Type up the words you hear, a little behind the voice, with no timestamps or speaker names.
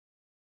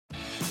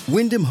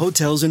Wyndham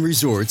Hotels and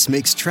Resorts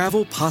makes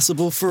travel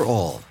possible for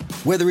all.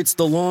 Whether it's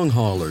the long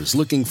haulers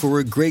looking for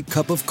a great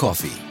cup of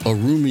coffee, a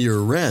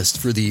roomier rest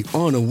for the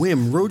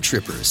on-a-whim road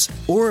trippers,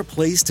 or a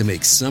place to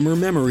make summer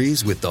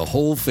memories with the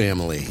whole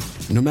family.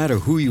 No matter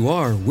who you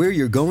are, where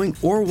you're going,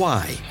 or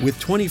why, with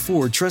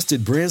 24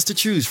 trusted brands to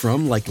choose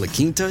from like La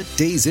Quinta,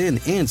 Days Inn,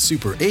 and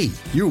Super 8,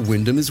 your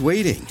Wyndham is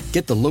waiting.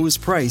 Get the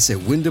lowest price at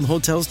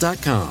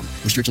WyndhamHotels.com.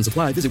 Restrictions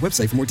apply. Visit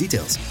website for more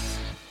details.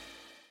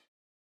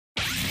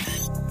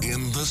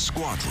 In the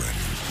squadron,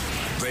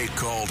 they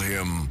called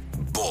him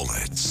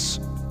Bullets,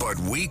 but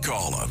we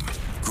call him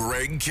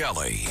Greg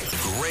Kelly.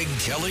 Greg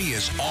Kelly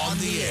is on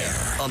the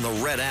air on the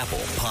Red Apple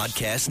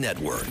Podcast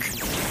Network.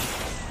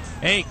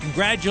 Hey,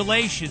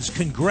 congratulations.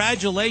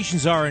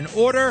 Congratulations are in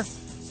order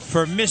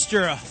for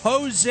Mr.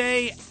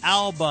 Jose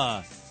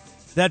Alba,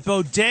 that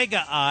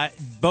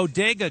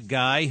bodega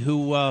guy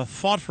who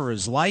fought for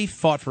his life,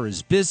 fought for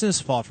his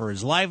business, fought for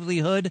his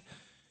livelihood,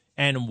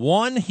 and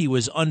won. He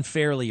was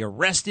unfairly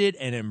arrested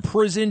and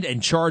imprisoned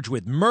and charged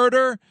with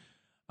murder.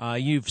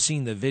 You've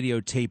seen the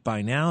videotape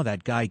by now.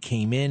 That guy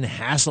came in,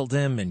 hassled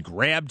him, and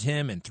grabbed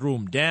him and threw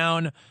him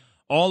down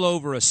all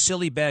over a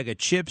silly bag of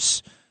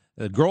chips.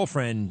 The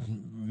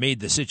girlfriend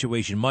made the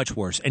situation much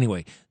worse.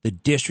 Anyway, the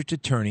district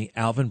attorney,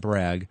 Alvin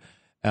Bragg,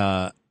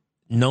 known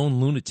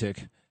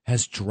lunatic,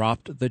 has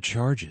dropped the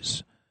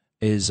charges.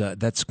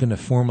 That's going to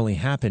formally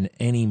happen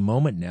any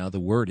moment now. The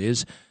word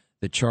is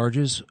the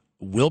charges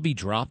will be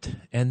dropped,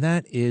 and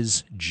that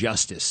is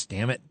justice.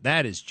 Damn it,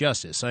 that is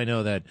justice. I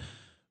know that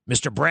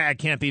Mr. Bragg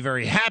can't be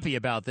very happy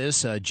about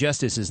this.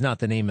 Justice is not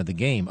the name of the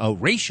game. Oh,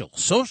 racial,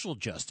 social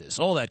justice,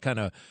 all that kind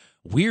of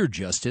weird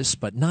justice,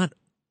 but not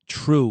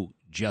true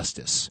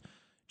justice.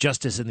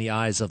 Justice in the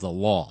eyes of the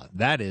law.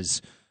 That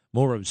is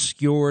more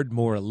obscured,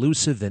 more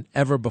elusive than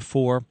ever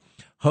before.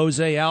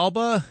 Jose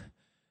Alba,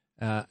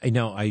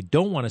 I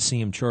don't want to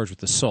see him charged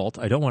with assault.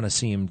 I don't want to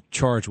see him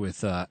charged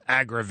with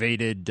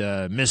aggravated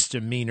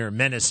misdemeanor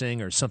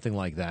menacing or something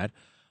like that.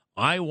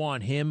 I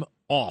want him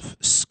off,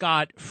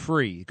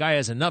 scot-free. The guy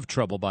has enough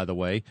trouble, by the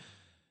way,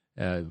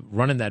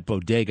 running that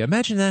bodega.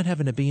 Imagine that,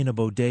 having to be in a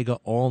bodega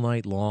all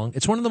night long.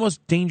 It's one of the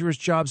most dangerous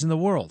jobs in the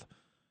world.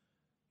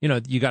 You know,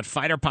 you got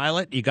fighter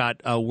pilot, you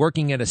got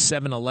working at a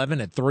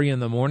 7-Eleven at 3 in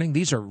the morning.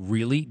 These are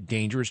really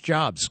dangerous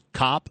jobs.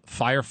 Cop,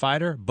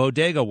 firefighter,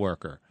 bodega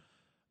worker.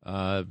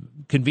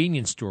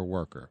 Convenience store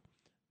worker.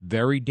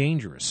 Very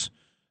dangerous.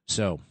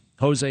 So,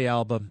 Jose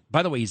Alba,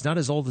 by the way, he's not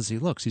as old as he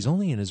looks. He's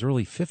only in his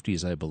early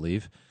 50s, I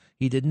believe.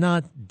 He did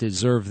not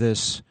deserve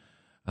this,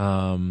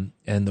 and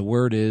the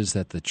word is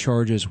that the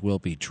charges will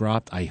be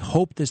dropped. I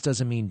hope this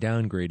doesn't mean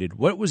downgraded.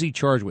 What was he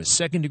charged with?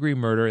 Second-degree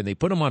murder, and they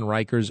put him on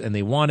Rikers, and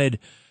they wanted,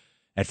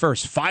 at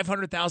first,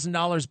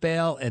 $500,000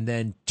 bail, and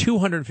then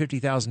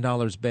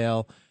 $250,000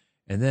 bail,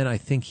 and then I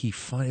think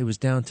it was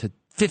down to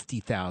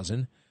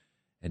 $50,000.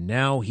 And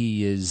now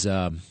he is,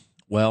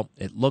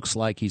 it looks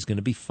like he's going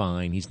to be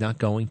fine. He's not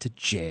going to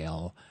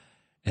jail.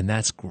 And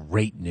that's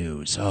great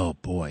news. Oh,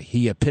 boy.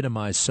 He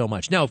epitomized so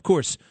much. Now, of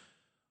course,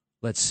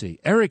 let's see.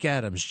 Eric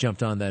Adams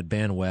jumped on that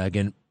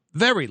bandwagon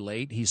very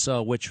late. He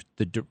saw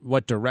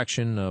what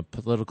direction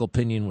political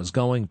opinion was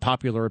going,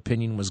 popular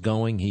opinion was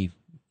going. He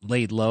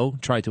laid low,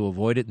 tried to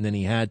avoid it, and then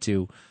he had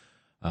to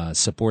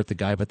support the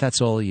guy. But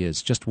that's all he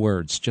is, just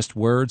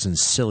words and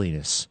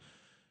silliness.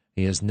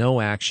 He has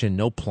no action,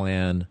 no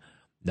plan,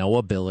 no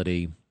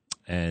ability,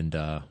 and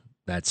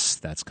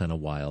that's kind of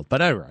wild.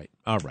 But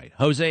all right.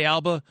 Jose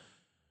Alba,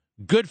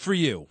 good for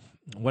you.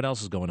 What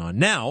else is going on?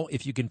 Now,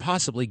 if you can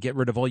possibly get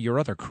rid of all your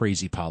other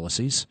crazy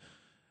policies,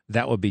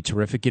 that would be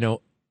terrific. You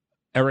know,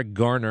 Eric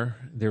Garner,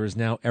 there is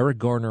now Eric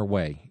Garner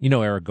Way. You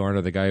know Eric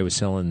Garner, the guy who was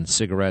selling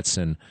cigarettes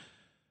and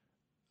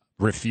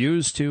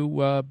refused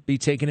to be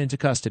taken into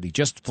custody,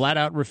 just flat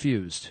out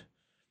refused.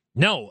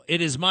 No, it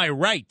is my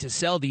right to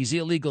sell these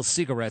illegal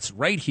cigarettes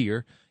right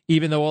here,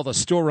 even though all the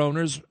store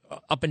owners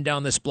up and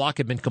down this block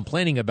have been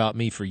complaining about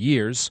me for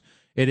years.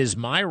 It is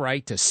my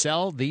right to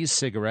sell these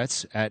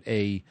cigarettes at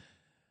a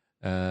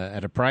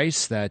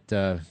price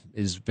that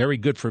is very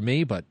good for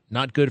me, but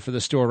not good for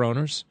the store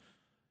owners.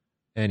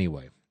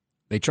 Anyway,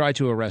 they tried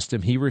to arrest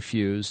him. He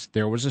refused.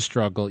 There was a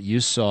struggle. You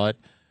saw it.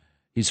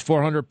 He's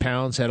 400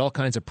 pounds, had all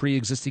kinds of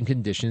pre-existing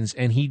conditions,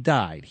 and he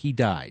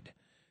died.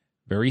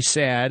 Very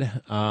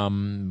sad,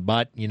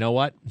 but you know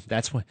what?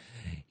 That's what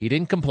he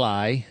didn't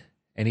comply,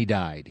 and he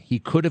died. He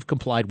could have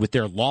complied with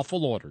their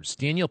lawful orders.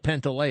 Daniel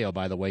Pantaleo,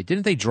 by the way,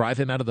 didn't they drive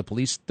him out of the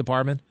police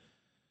department?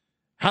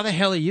 How the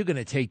hell are you going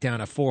to take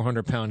down a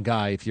 400-pound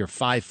guy if you're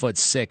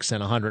 5'6" and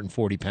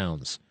 140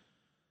 pounds?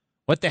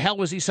 What the hell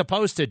was he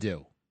supposed to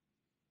do?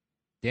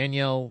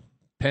 Daniel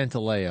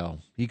Pantaleo,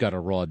 he got a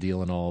raw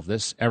deal in all of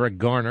this. Eric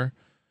Garner,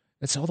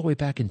 that's all the way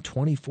back in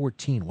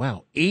 2014.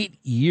 Wow, 8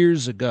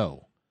 years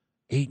ago.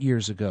 8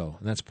 years ago.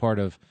 And that's part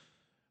of,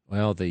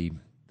 well, the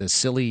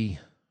silly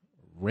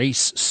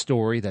race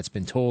story that's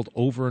been told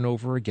over and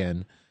over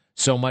again,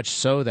 so much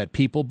so that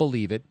people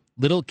believe it,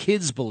 little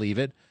kids believe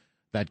it,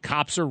 that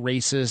cops are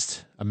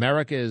racist,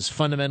 America is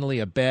fundamentally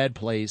a bad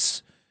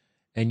place,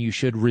 and you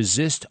should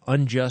resist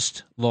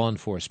unjust law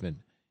enforcement.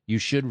 You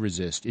should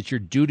resist. It's your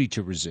duty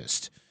to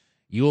resist.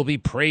 You will be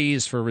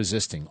praised for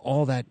resisting.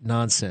 All that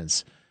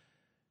nonsense.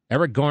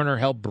 Eric Garner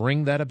helped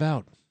bring that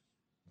about.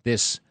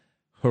 This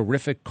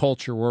horrific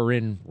culture we're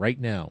in right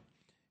now.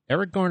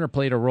 Eric Garner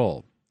played a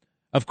role.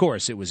 Of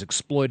course, it was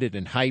exploited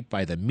and hyped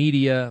by the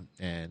media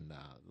and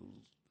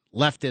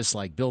leftists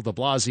like Bill de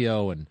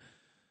Blasio. And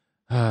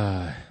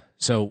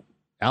so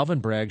Alvin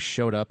Bragg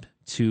showed up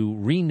to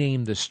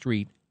rename the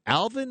street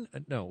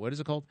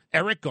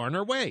Eric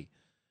Garner Way.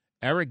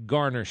 Eric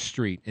Garner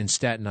Street in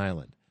Staten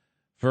Island.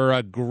 For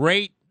a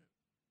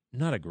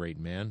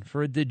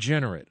for a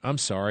degenerate. I'm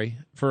sorry.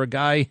 For a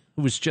guy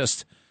who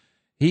was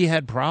he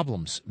had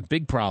problems,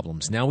 big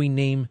problems. Now we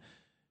name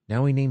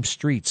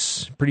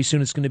streets. Pretty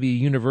soon it's going to be a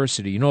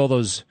university. You know all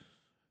those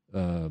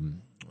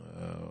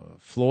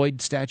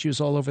Floyd statues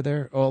all over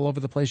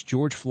the place?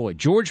 George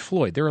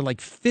Floyd. There are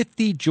like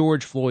 50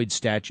 George Floyd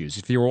statues.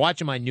 If you were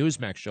watching my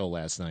Newsmax show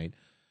last night,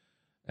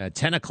 at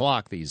 10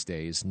 o'clock these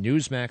days,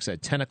 Newsmax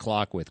at 10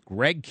 o'clock with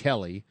Greg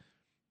Kelly,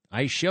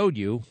 I showed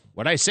you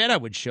what I said I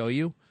would show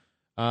you,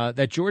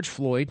 that George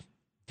Floyd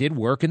did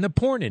work in the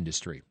porn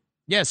industry.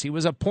 Yes, he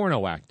was a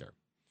porno actor.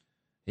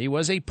 He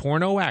was a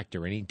porno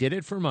actor, and he did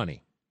it for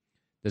money.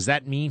 Does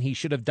that mean he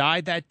should have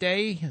died that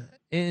day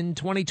in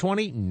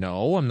 2020?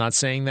 No, I'm not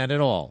saying that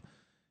at all.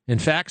 In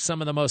fact,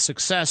 some of the most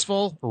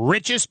successful,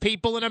 richest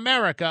people in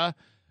America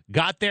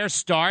got their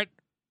start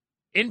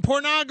in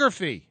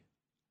pornography.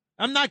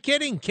 I'm not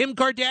kidding. Kim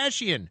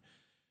Kardashian.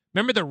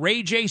 Remember the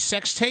Ray J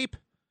sex tape?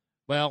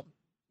 Well,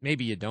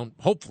 maybe you don't.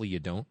 Hopefully you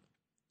don't.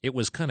 It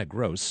was kind of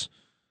gross.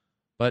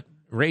 But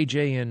Ray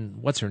J and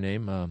what's her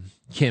name?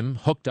 Kim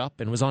hooked up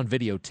and was on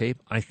videotape.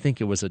 I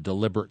think it was a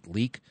deliberate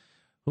leak.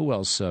 Who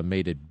else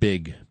made it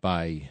big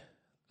by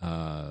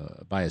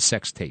a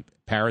sex tape?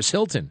 Paris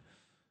Hilton.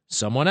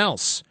 Someone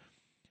else.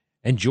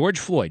 And George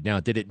Floyd. Now,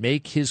 did it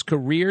make his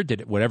career?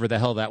 Did it, whatever the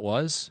hell that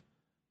was?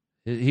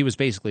 He was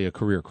basically a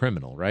career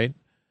criminal, right?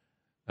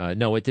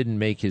 No, it didn't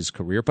make his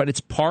career, but it's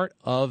part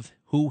of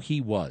who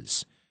he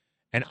was.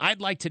 And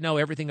I'd like to know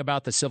everything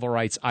about the civil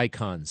rights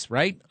icons,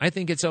 right? I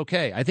think it's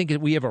okay. I think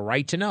we have a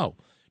right to know.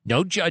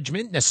 No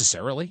judgment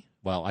necessarily.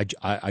 Well,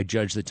 I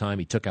judge the time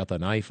he took out the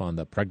knife on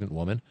the pregnant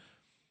woman.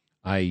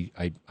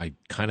 I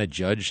kind of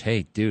judge,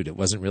 hey, dude, it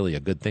wasn't really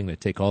a good thing to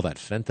take all that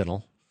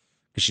fentanyl,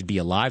 because you'd be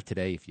alive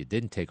today if you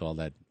didn't take all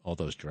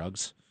those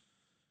drugs.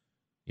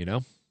 You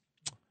know?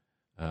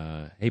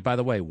 Hey, by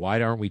the way,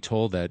 why aren't we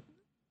told that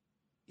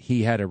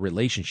he had a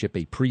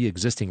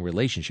pre-existing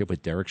relationship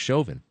with Derek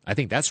Chauvin? I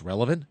think that's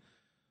relevant.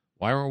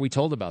 Why aren't we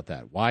told about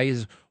that? Why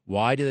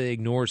do they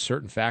ignore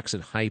certain facts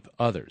and hype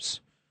others?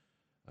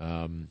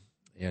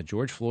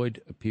 George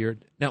Floyd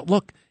appeared. Now,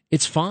 look,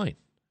 it's fine.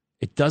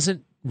 It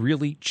doesn't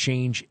really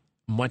change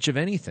much of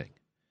anything.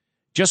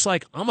 Just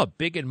like I'm a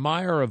big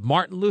admirer of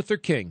Martin Luther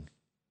King.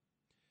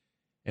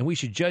 And we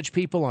should judge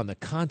people on the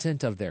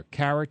content of their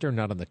character,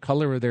 not on the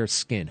color of their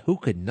skin. Who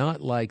could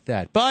not like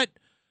that? But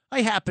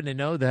I happen to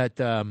know that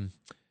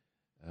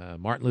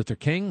Martin Luther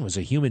King was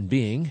a human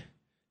being,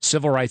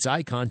 civil rights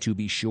icon to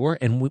be sure,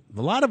 and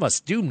a lot of us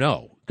do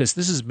know, because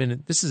this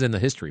is in the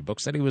history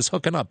books, that he was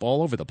hooking up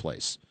all over the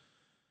place,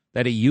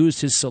 that he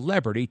used his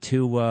celebrity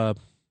to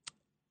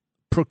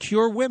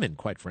procure women,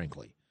 quite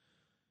frankly,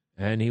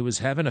 and he was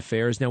having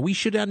affairs. Now, we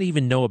should not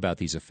even know about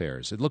these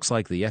affairs. It looks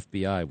like the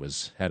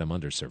FBI had him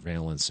under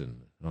surveillance,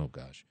 and oh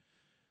gosh,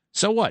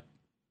 so what?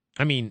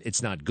 I mean,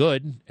 it's not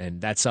good, and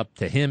that's up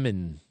to him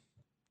and.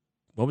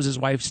 What was his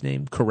wife's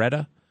name?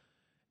 Coretta,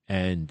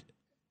 and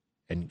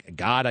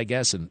God, I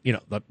guess, and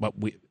but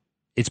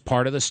it's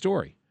part of the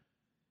story.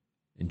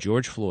 And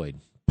George Floyd,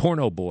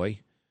 porno boy,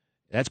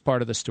 that's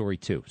part of the story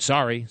too.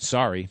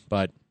 Sorry,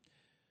 but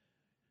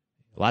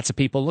lots of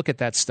people look at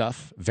that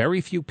stuff.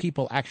 Very few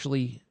people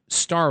actually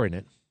star in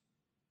it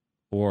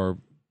or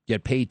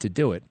get paid to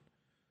do it.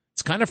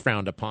 It's kind of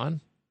frowned upon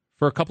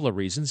for a couple of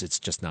reasons. It's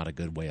just not a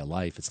good way of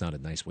life. It's not a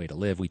nice way to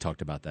live. We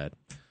talked about that.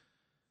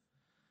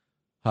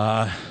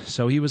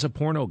 So he was a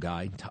porno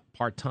guy,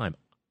 part-time.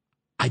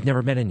 I'd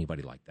never met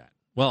anybody like that.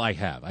 Well, I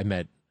have. I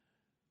met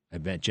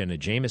Jenna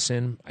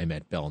Jameson. I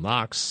met Belle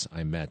Knox.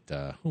 I met,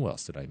 who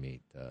else did I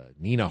meet?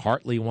 Nina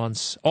Hartley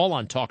once. All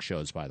on talk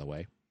shows, by the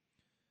way.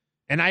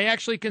 And I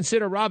actually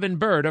consider Robin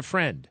Bird a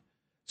friend.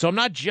 So I'm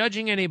not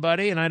judging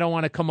anybody, and I don't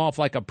want to come off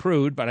like a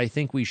prude, but I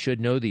think we should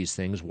know these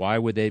things. Why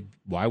would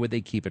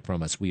they keep it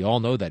from us? We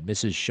all know that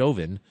Mrs.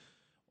 Chauvin,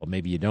 well,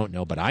 maybe you don't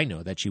know, but I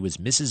know that she was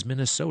Mrs.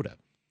 Minnesota.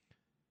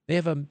 They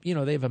have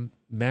a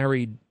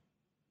married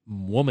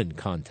woman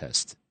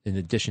contest in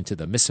addition to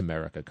the Miss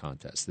America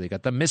contest. They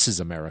got the Mrs.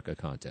 America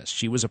contest.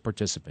 She was a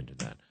participant in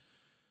that.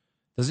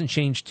 Doesn't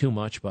change too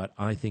much, but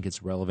I think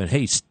it's relevant.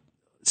 Hey,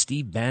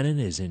 Steve Bannon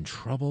is in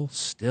trouble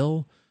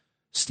still.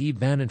 Steve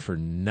Bannon for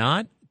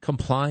not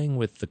complying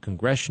with the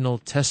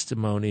congressional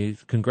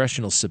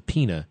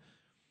subpoena.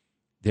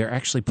 They're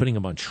actually putting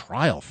him on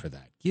trial for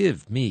that.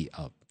 Give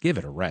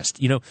it a rest.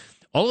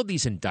 All of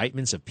these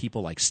indictments of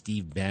people like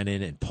Steve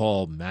Bannon and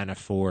Paul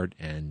Manafort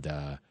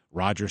and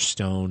Roger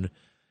Stone,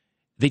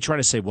 they try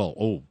to say, well,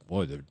 oh,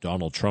 boy,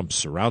 Donald Trump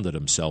surrounded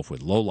himself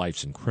with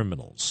lowlifes and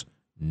criminals.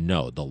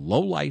 No, the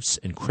lowlifes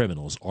and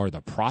criminals are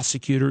the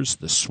prosecutors,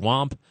 the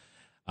swamp,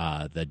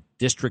 the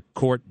district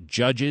court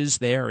judges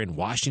there in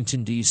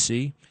Washington,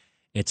 D.C.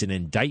 It's an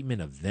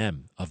indictment of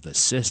them, of the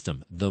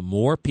system. The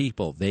more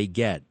people they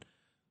get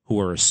who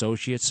are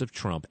associates of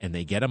Trump, and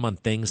they get them on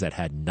things that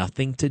had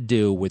nothing to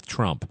do with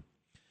Trump,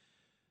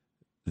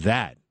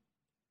 that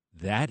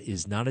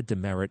is not a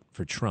demerit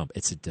for Trump.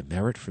 It's a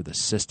demerit for the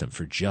system,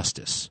 for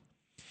justice.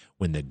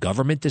 When the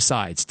government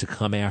decides to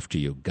come after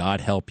you,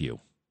 God help you.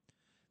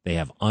 They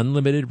have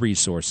unlimited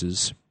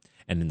resources,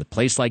 and in a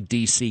place like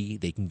D.C.,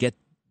 they can get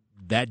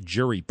that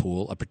jury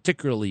pool, a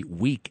particularly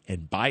weak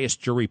and biased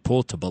jury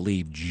pool, to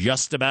believe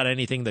just about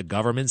anything the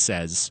government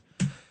says.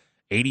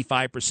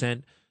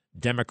 85%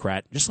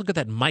 Democrat. Just look at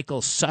that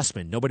Michael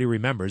Sussman. Nobody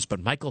remembers, but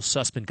Michael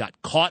Sussman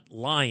got caught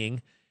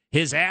lying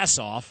his ass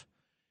off,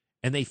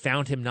 and they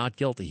found him not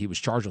guilty. He was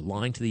charged with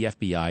lying to the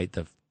FBI.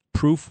 The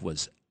proof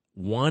was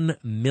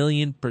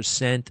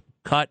 1,000,000%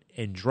 cut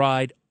and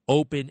dried,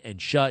 open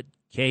and shut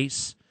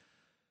case,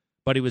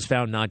 but he was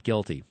found not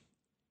guilty.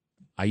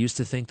 I used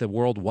to think the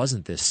world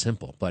wasn't this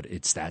simple, but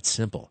it's that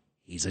simple.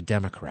 He's a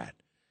Democrat.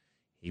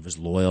 He was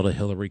loyal to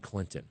Hillary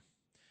Clinton.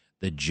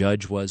 The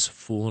judge was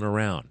fooling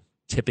around,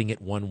 tipping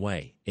it one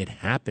way. It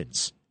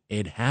happens.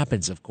 It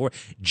happens, of course.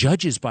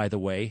 Judges, by the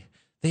way,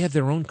 they have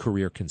their own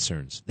career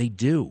concerns. They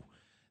do.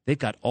 They've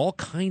got all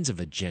kinds of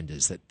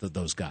agendas,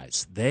 those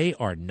guys. They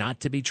are not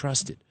to be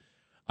trusted.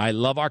 I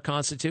love our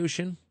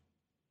Constitution.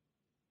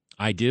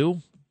 I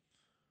do.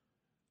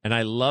 And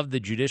I love the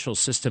judicial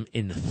system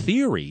in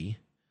theory,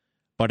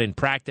 but in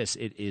practice,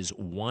 it is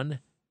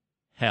one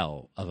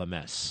hell of a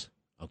mess,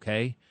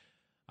 okay?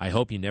 I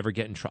hope you never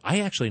get in trouble. I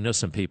actually know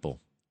some people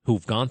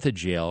who've gone to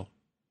jail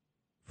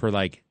for,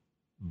 like,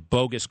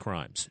 bogus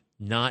crimes.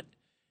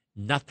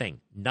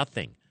 Nothing.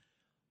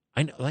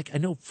 I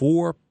know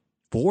four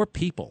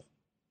people.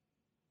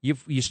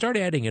 You start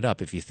adding it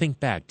up. If you think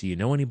back, do you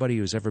know anybody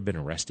who's ever been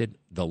arrested?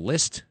 The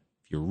list,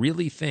 if you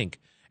really think,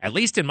 at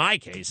least in my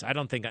case, I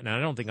don't think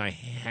I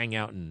hang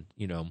out in,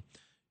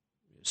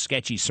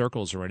 sketchy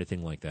circles or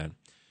anything like that.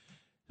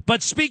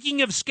 But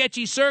speaking of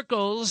sketchy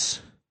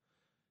circles,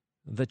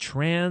 the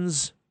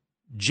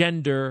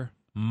transgender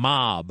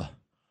mob.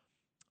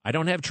 I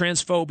don't have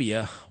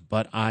transphobia,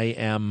 but I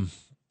am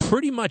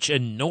pretty much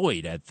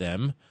annoyed at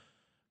them.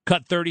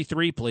 Cut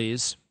 33,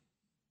 please.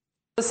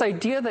 This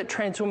idea that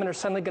trans women are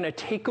suddenly going to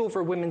take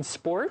over women's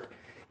sport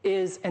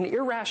is an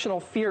irrational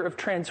fear of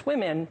trans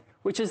women,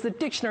 which is the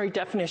dictionary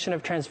definition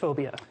of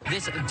transphobia.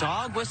 This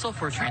dog whistle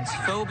for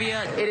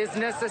transphobia. It is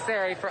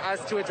necessary for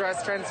us to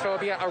address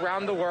transphobia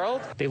around the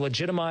world. They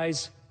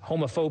legitimize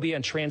homophobia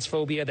and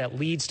transphobia that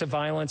leads to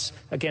violence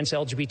against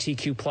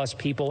LGBTQ plus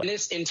people.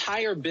 This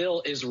entire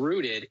bill is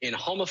rooted in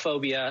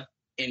homophobia,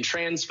 in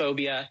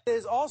transphobia. It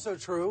is also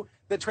true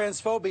that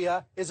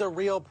transphobia is a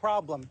real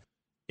problem.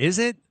 Is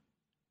it?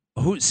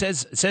 Who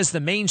says the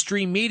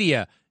mainstream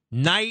media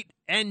night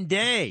and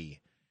day?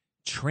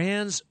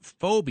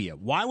 Transphobia.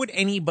 Why would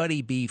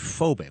anybody be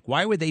phobic?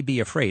 Why would they be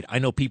afraid? I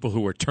know people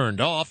who are turned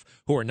off,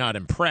 who are not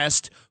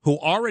impressed, who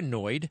are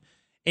annoyed,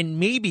 and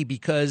maybe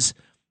because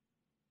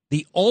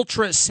the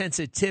ultra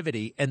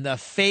sensitivity and the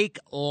fake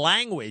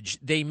language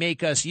they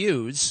make us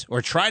use,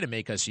 or try to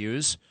make us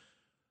use,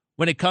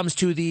 when it comes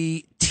to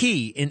the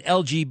T in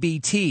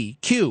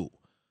LGBTQ.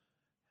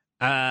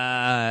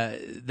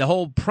 The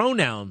whole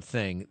pronoun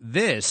thing.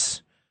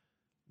 This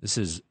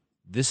is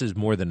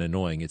more than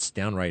annoying. It's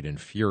downright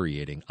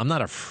infuriating. I'm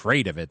not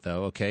afraid of it,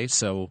 though, okay?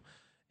 So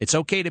it's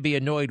okay to be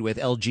annoyed with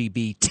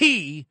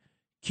LGBTQ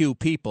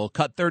people.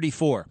 Cut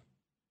 34.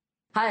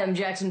 Hi, I'm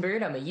Jackson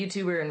Bird. I'm a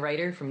YouTuber and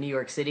writer from New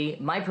York City.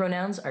 My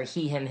pronouns are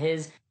he, him,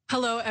 his.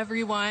 Hello,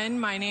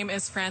 everyone. My name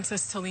is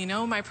Frances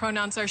Tolino. My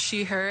pronouns are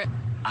she, her.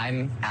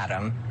 I'm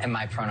Adam, and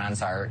my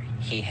pronouns are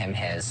he, him,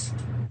 his.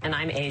 And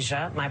I'm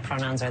Asia. My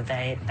pronouns are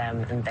they,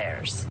 them, and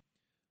theirs.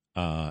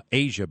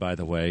 Asia, by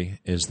the way,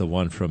 is the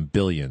one from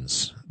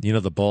Billions. You know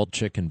the bald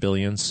chick in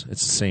Billions?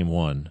 It's the same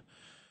one.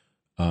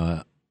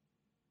 I've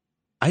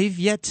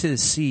yet to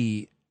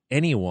see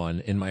anyone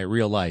in my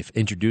real life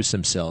introduce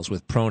themselves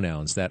with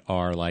pronouns that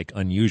are like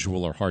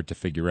unusual or hard to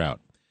figure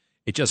out.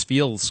 It just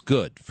feels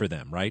good for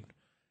them, right?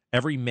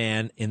 Every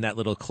man in that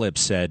little clip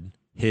said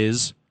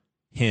his,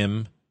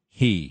 him,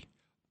 he.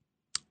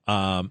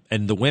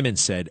 And the women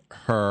said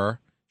her,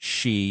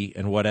 she,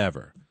 and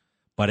whatever.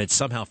 But it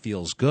somehow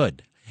feels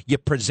good. You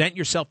present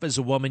yourself as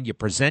a woman. You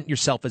present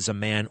yourself as a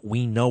man.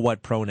 We know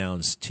what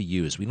pronouns to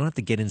use. We don't have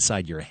to get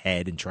inside your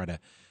head and try to.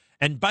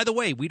 And by the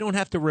way, we don't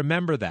have to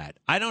remember that.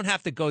 I don't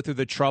have to go through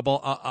the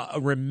trouble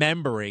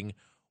remembering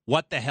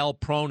what the hell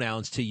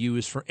pronouns to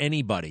use for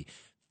anybody.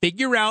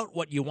 Figure out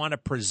what you want to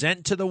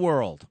present to the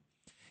world.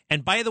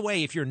 And by the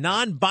way, if you're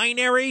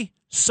non-binary,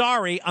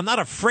 sorry, I'm not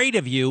afraid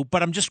of you,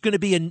 but I'm just going to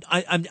be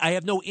I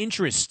have no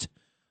interest.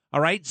 All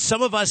right?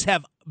 Some of us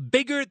have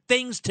bigger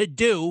things to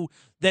do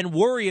than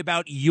worry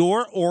about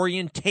your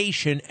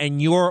orientation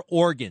and your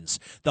organs.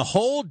 The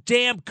whole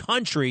damn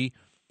country,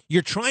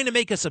 You're trying to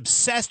make us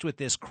obsessed with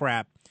this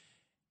crap.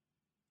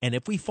 And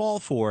if we fall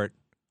for it,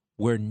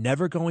 we're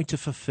never going to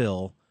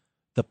fulfill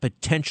the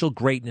potential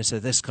greatness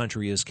that this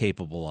country is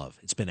capable of.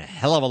 It's been a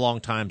hell of a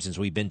long time since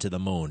we've been to the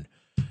moon.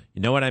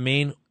 You know what I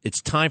mean?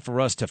 It's time for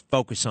us to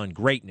focus on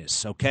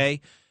greatness,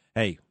 okay?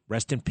 Hey,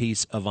 rest in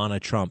peace, Ivana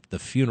Trump. The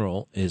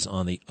funeral is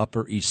on the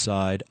Upper East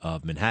Side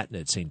of Manhattan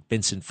at St.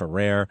 Vincent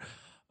Ferrer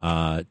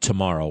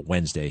tomorrow,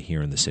 Wednesday,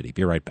 here in the city.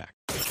 Be right back.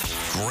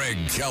 Greg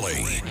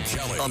Kelly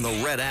on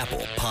the Red Apple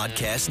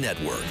Podcast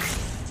Network.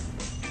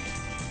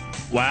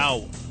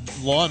 Wow.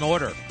 Law and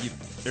Order.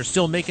 They're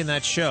still making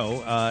that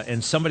show,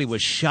 and somebody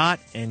was shot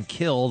and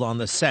killed on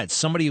the set.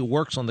 Somebody who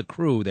works on the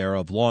crew there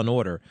of Law and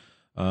Order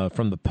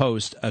from the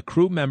Post. A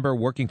crew member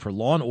working for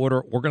Law and Order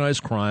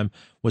Organized Crime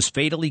was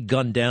fatally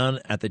gunned down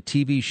at the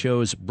TV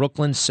show's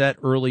Brooklyn set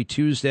early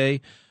Tuesday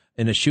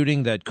in a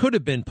shooting that could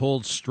have been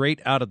pulled straight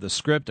out of the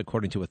script,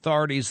 according to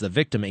authorities. The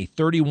victim, a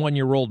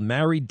 31-year-old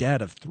married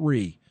dad of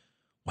 3.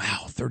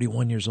 Wow,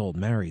 31 years old,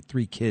 married,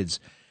 3 kids.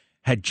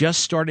 Had just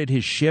started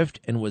his shift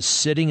and was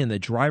sitting in the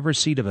driver's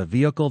seat of a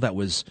vehicle that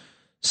was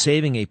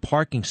saving a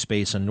parking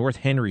space on North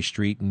Henry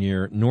Street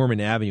near Norman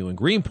Avenue in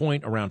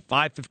Greenpoint around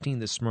 5:15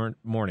 this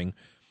morning.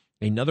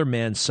 Another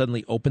man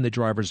suddenly opened the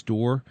driver's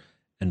door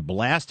and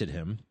blasted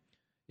him.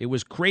 It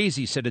was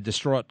crazy, said a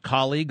distraught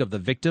colleague of the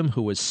victim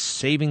who was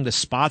saving the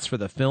spots for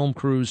the film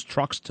crew's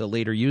trucks to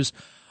later use.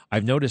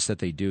 I've noticed that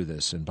they do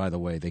this, and by the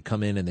way, they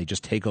come in and they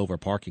just take over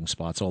parking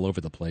spots all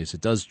over the place.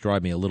 It does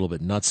drive me a little bit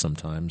nuts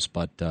sometimes,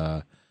 but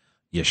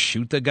you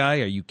shoot the guy?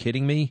 Are you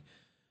kidding me?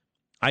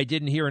 I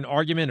didn't hear an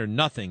argument or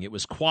nothing. It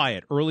was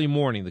quiet, early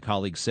morning, the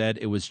colleague said.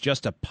 It was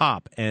just a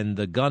pop, and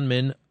the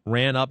gunman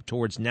ran up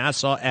towards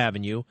Nassau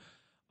Avenue.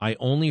 I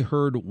only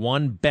heard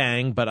one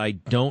bang, but I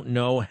don't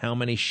know how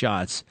many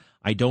shots.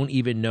 I don't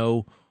even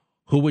know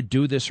who would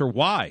do this or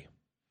why.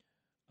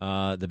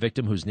 The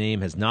victim, whose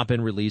name has not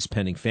been released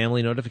pending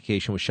family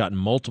notification, was shot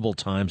multiple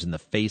times in the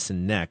face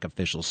and neck,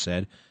 officials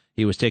said.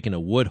 He was taken to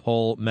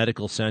Woodhull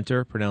Medical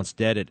Center, pronounced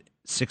dead at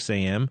 6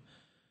 a.m.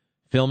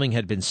 Filming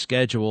had been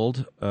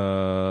scheduled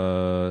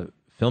to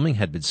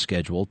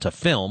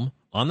film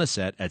on the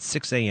set at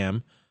 6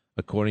 a.m.,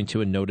 according to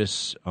a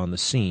notice on the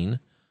scene.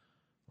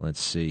 Let's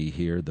see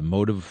here. The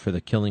motive for the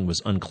killing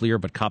was unclear,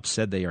 but cops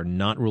said they are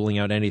not ruling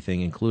out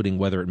anything, including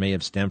whether it may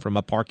have stemmed from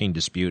a parking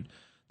dispute.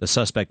 The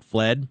suspect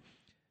fled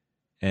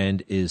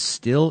and is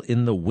still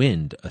in the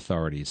wind,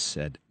 authorities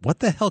said. What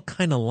the hell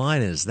kind of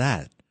line is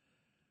that?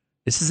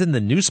 This is in the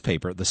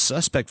newspaper. The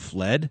suspect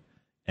fled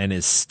and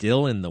is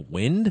still in the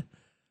wind?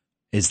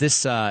 Is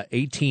this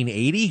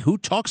 1880? Who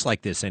talks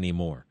like this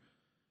anymore?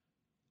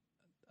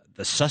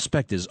 The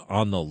suspect is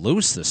on the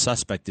loose. The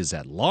suspect is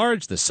at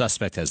large. The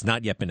suspect has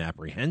not yet been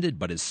apprehended,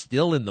 but is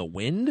still in the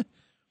wind.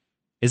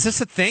 Is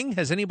this a thing?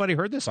 Has anybody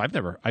heard this? I've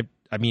never.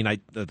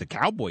 The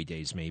cowboy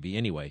days maybe.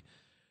 Anyway,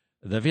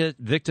 the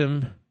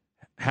victim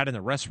had an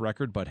arrest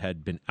record, but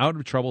had been out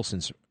of trouble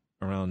since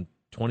around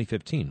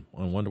 2015.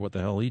 I wonder what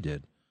the hell he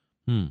did.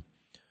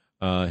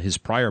 His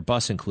prior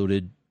bust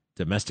included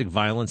domestic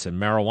violence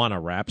and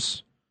marijuana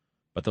raps,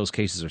 but those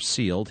cases are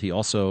sealed. He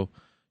also,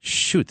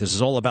 this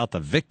is all about the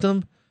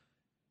victim?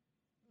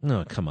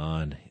 No, come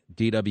on.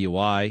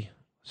 DWI.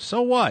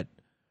 So what?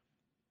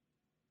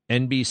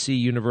 NBC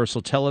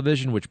Universal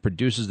Television, which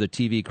produces the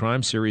TV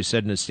crime series,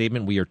 said in a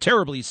statement, "We are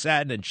terribly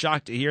saddened and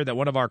shocked to hear that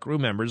one of our crew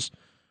members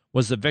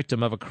was the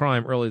victim of a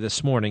crime early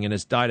this morning and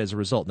has died as a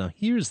result." Now,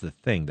 here's the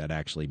thing that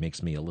actually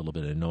makes me a little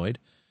bit annoyed.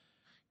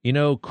 You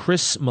know,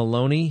 Chris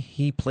Maloney,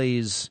 he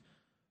plays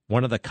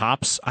one of the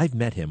cops. I've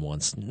met him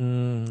once.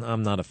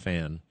 I'm not a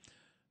fan.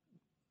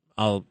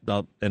 And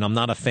I'm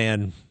not a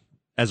fan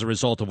as a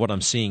result of what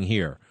I'm seeing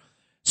here.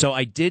 So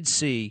I did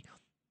see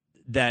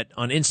that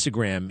on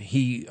Instagram,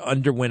 he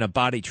underwent a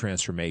body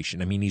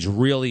transformation. I mean, he's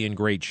really in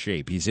great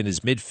shape. He's in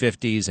his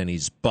mid-50s, and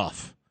he's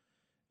buff.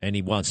 And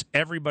he wants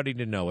everybody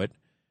to know it.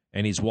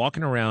 And he's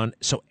walking around.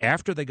 So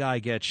after the guy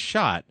gets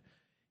shot,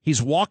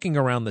 he's walking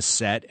around the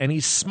set, and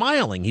he's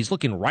smiling. He's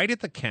looking right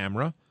at the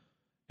camera,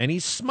 and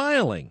he's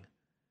smiling.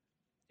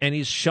 And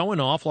he's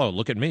showing off, oh,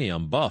 look at me,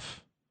 I'm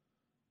buff.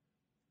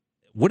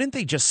 Wouldn't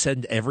they just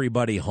send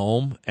everybody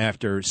home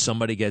after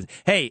somebody gets...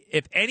 Hey,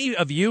 if any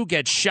of you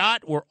get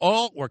shot,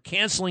 we're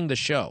canceling the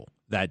show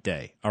that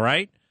day, all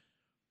right?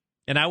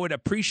 And I would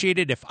appreciate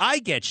it if I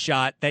get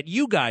shot that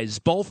you guys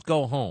both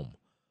go home.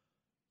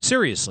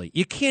 Seriously,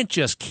 you can't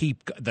just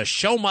keep... The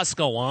show must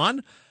go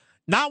on.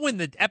 Not when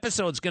the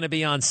episode's going to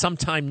be on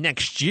sometime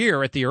next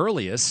year at the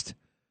earliest.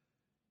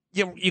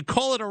 You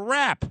call it a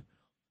wrap.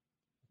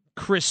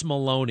 Chris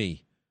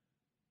Maloney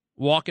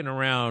walking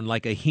around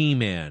like a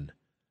He-Man.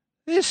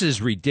 This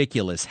is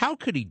ridiculous. How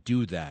could he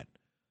do that?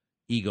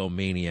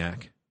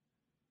 Egomaniac.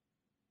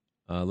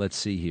 Let's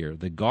see here.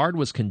 The guard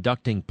was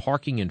conducting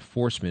parking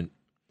enforcement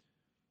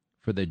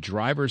for the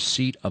driver's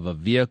seat of a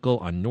vehicle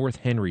on North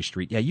Henry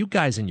Street. Yeah, you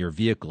guys in your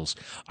vehicles.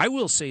 I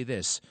will say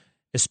this,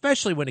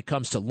 especially when it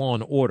comes to Law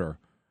and Order.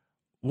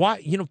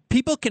 Why,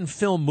 people can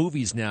film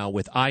movies now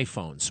with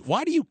iPhones.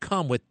 Why do you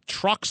come with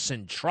trucks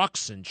and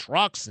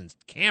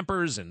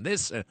campers and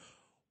this?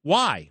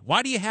 Why?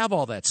 Why do you have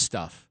all that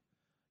stuff?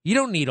 You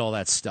don't need all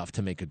that stuff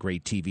to make a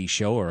great TV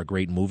show or a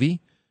great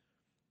movie.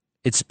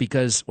 It's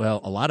because,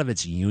 well, a lot of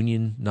it's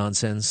union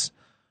nonsense.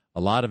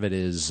 A lot of it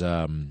is,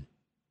 I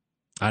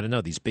don't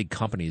know, these big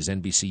companies,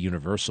 NBC,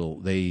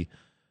 Universal, they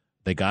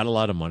got a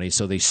lot of money,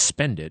 so they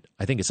spend it.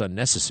 I think it's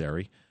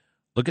unnecessary.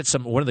 Look at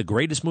one of the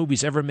greatest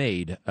movies ever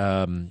made,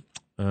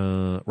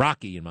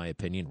 Rocky, in my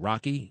opinion.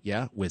 Rocky,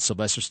 yeah, with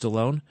Sylvester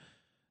Stallone.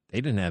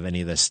 They didn't have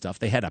any of this stuff.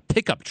 They had a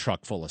pickup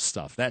truck full of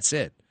stuff. That's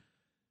it.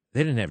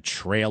 They didn't have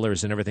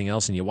trailers and everything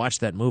else. And you watch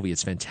that movie,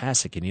 it's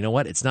fantastic. And you know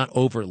what? It's not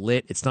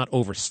overlit. It's not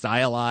over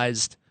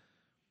stylized.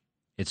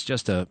 It's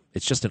just an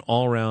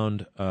all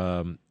around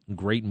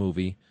great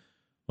movie.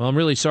 Well, I'm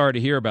really sorry to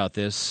hear about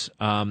this.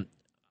 I'm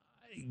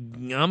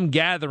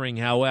gathering,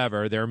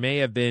 however, there may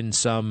have been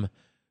some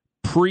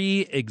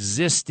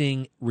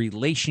pre-existing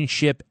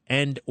relationship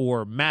and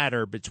or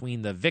matter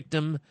between the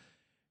victim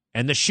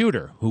and the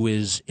shooter, who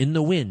is in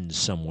the wind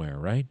somewhere,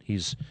 right?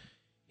 He's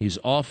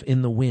off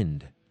in the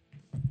wind.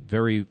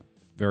 Very,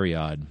 very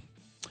odd.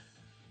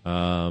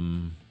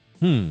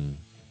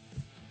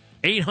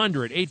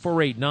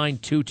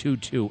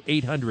 800-848-9222.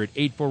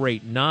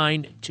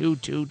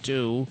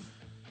 800-848-9222.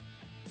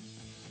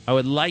 I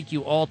would like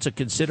you all to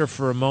consider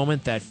for a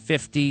moment that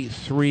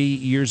 53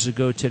 years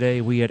ago today,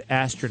 we had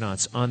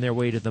astronauts on their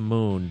way to the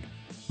moon.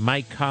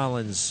 Mike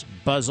Collins,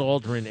 Buzz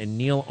Aldrin, and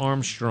Neil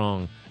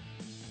Armstrong.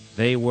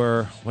 They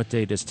were, what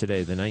date is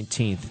today? The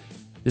 19th.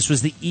 This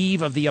was the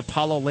eve of the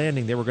Apollo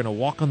landing. They were going to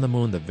walk on the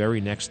moon the very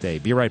next day.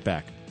 Be right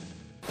back.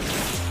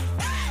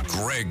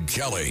 Greg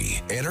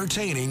Kelly,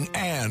 entertaining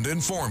and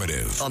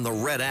informative. On the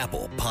Red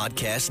Apple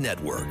Podcast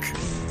Network.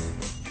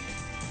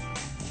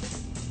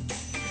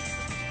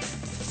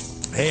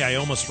 Hey, I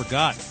almost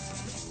forgot.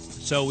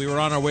 So we were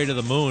on our way to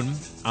the moon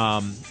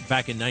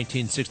back in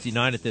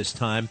 1969 at this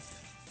time.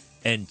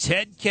 And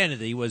Ted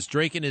Kennedy was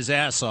drinking his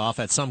ass off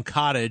at some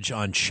cottage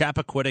on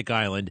Chappaquiddick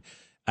Island.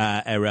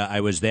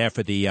 I was there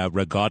for the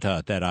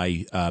regatta that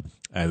I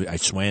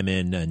swam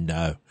in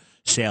and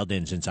sailed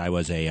in since I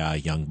was a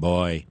young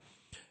boy.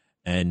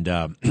 And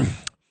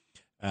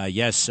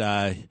yes,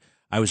 I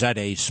was at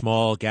a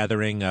small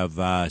gathering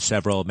of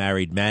several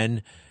married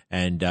men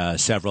and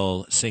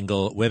several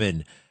single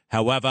women.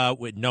 However,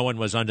 no one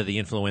was under the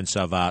influence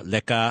of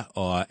liquor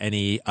or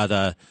any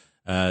other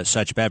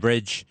such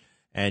beverage.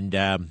 And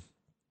at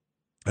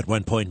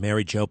one point,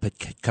 Mary Jo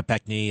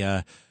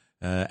Kopechne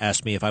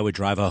asked me if I would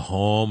drive her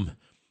home,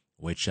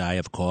 which I,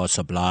 of course,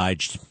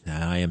 obliged.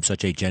 I am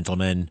such a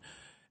gentleman.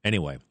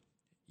 Anyway,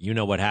 you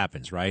know what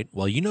happens, right?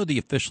 Well, you know the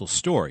official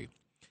story.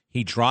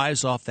 He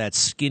drives off that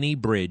skinny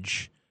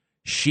bridge.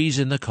 She's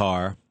in the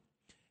car.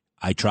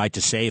 I tried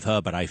to save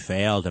her, but I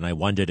failed, and I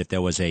wondered if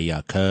there was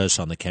a curse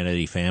on the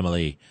Kennedy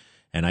family.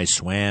 And I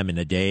swam in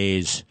a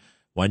daze,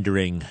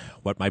 wondering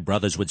what my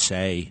brothers would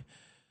say.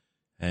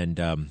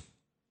 And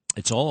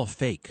it's all a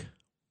fake,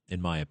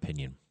 in my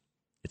opinion.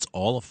 It's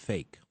all a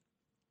fake.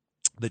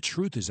 The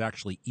truth is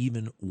actually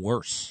even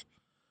worse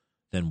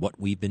than what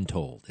we've been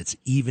told. It's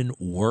even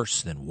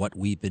worse than what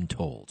we've been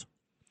told.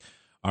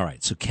 All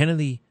right, so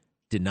Kennedy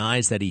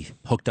denies that he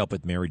hooked up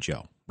with Mary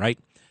Jo, right?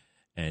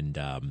 And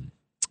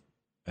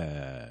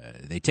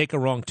they take a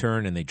wrong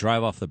turn and they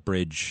drive off the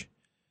bridge.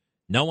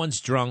 No one's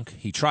drunk.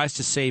 He tries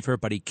to save her,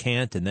 but he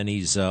can't. And then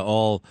he's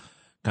all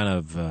kind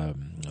of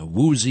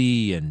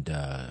woozy and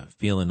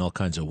feeling all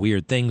kinds of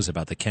weird things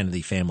about the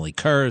Kennedy family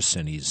curse.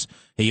 And he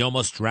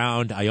almost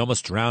drowned. I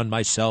almost drowned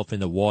myself in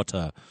the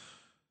water.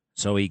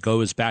 So he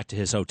goes back to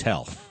his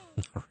hotel,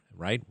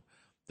 right?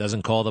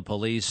 Doesn't call the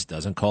police,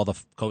 doesn't call the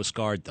Coast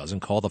Guard,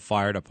 doesn't call the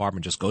fire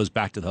department, just goes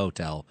back to the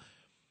hotel,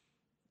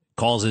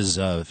 calls his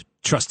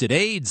trusted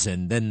aides,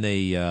 and then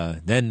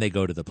they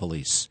go to the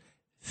police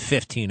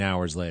 15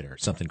 hours later,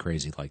 something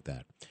crazy like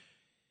that.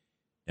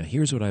 Now,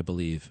 here's what I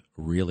believe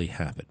really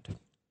happened,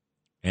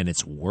 and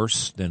it's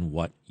worse than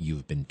what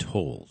you've been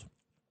told.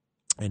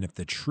 And if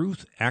the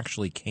truth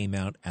actually came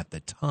out at the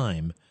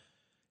time,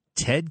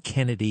 Ted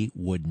Kennedy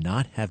would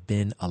not have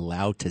been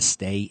allowed to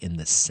stay in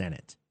the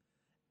Senate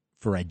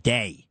for a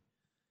day.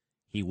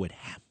 He would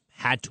have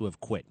had to have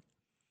quit.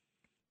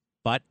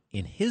 But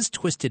in his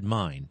twisted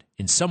mind,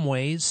 in some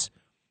ways,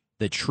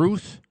 the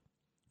truth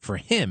for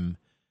him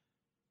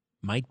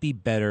might be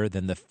better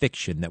than the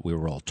fiction that we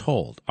were all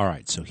told. All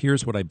right, so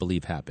here's what I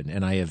believe happened.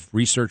 And I have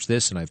researched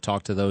this, and I've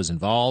talked to those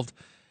involved,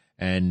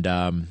 and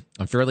I'm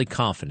fairly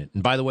confident.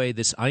 And by the way,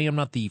 I am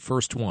not the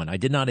first one. I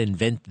did not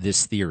invent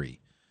this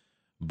theory,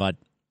 but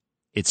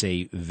it's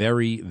a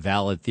very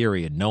valid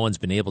theory, and no one's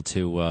been able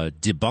to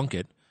debunk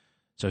it.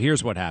 So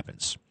here's what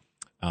happens.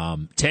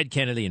 Ted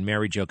Kennedy and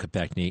Mary Jo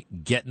Kopechne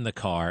get in the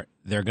car.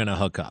 They're going to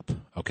hook up,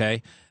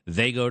 okay?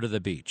 They go to the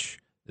beach.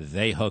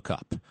 They hook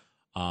up.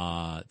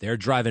 They're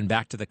driving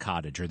back to the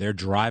cottage, or they're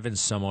driving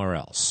somewhere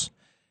else.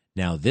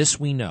 Now, this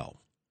we know.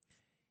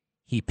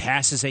 He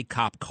passes a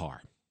cop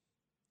car.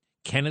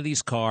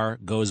 Kennedy's car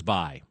goes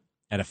by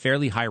at a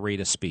fairly high rate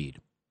of speed.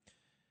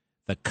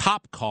 The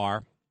cop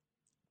car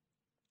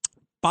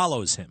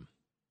follows him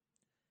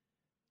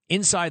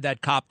Inside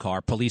that cop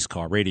car, police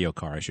car, radio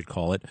car, I should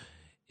call it,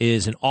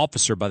 is an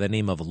officer by the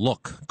name of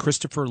Look,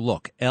 Christopher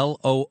Look,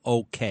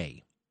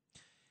 L-O-O-K.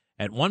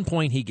 At one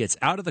point, he gets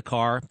out of the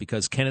car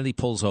because Kennedy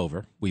pulls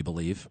over, we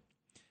believe.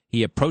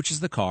 He approaches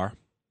the car.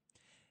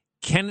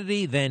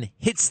 Kennedy then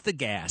hits the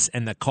gas,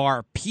 and the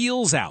car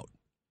peels out.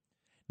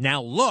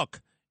 Now, Look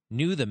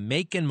knew the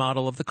make and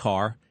model of the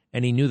car,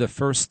 and he knew the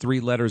first 3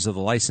 letters of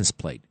the license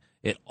plate.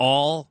 It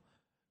all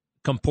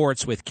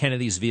comports with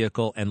Kennedy's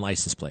vehicle and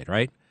license plate,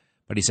 right?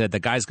 But he said the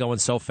guy's going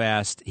so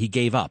fast, he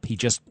gave up. He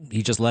just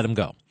let him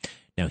go.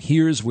 Now,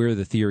 here's where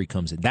the theory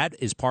comes in. That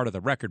is part of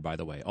the record, by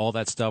the way. All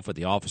that stuff with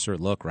the officer,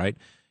 Look, right?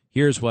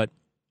 Here's what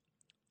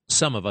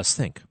some of us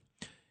think.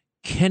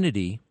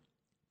 Kennedy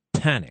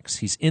panics.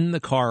 He's in the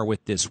car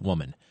with this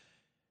woman.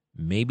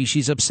 Maybe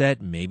she's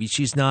upset. Maybe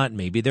she's not.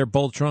 Maybe they're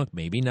both drunk.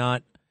 Maybe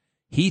not.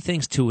 He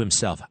thinks to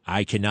himself,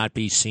 I cannot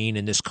be seen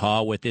in this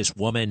car with this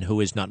woman who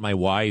is not my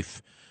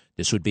wife.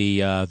 This would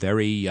be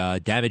very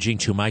damaging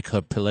to my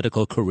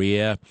political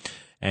career,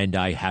 and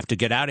I have to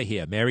get out of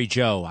here. Mary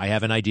Jo, I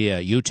have an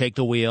idea. You take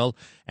the wheel,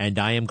 and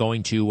I am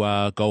going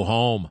to go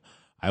home.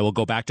 I will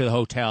go back to the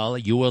hotel.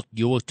 You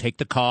will take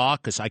the car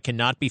because I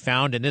cannot be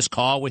found in this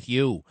car with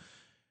you.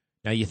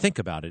 Now, you think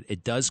about it.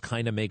 It does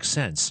kind of make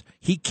sense.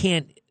 He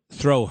can't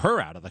throw her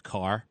out of the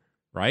car,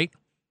 right?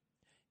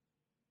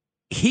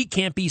 He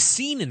can't be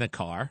seen in the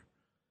car.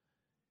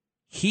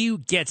 He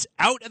gets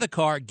out of the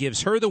car,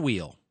 gives her the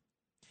wheel.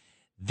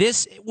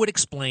 This would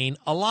explain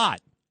a lot.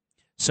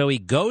 So he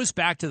goes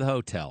back to the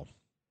hotel.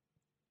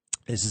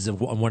 This is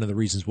one of the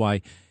reasons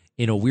why,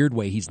 in a weird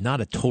way, he's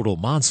not a total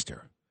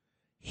monster.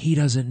 He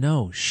doesn't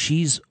know.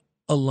 She's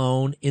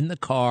alone in the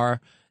car,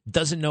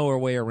 doesn't know her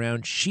way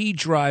around. She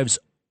drives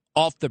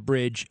off the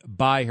bridge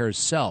by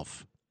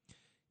herself.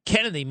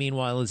 Kennedy,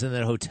 meanwhile, is in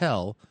that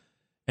hotel,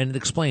 and it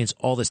explains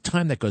all this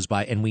time that goes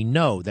by, and we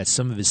know that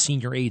some of his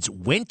senior aides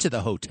went to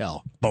the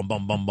hotel. Bum,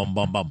 bum, bum, bum,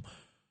 bum, bum.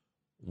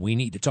 We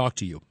need to talk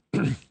to you.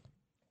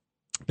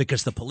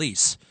 Because the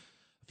police,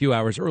 a few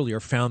hours earlier,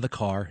 found the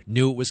car,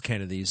 knew it was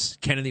Kennedy's.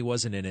 Kennedy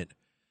wasn't in it.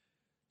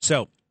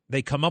 So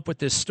they come up with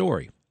this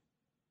story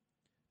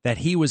that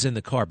he was in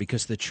the car,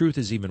 because the truth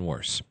is even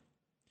worse.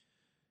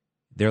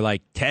 They're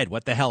like, Ted,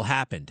 what the hell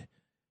happened?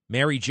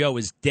 Mary Jo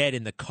is dead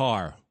in the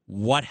car.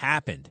 What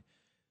happened?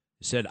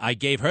 He said, I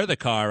gave her the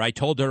car. I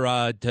told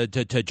her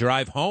to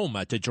drive home,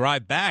 to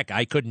drive back.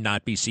 I could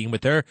not be seen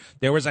with her.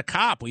 There was a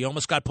cop. We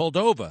almost got pulled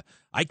over.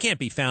 I can't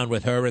be found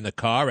with her in the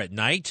car at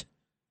night.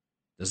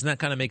 Doesn't that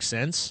kind of make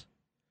sense?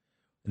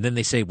 And then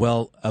they say,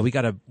 well, we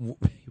got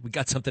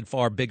something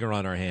far bigger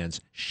on our hands.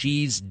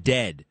 She's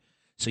dead.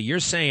 So you're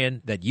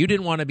saying that you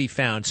didn't want to be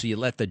found, so you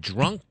let the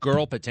drunk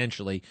girl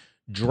potentially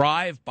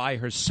drive by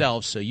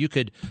herself so you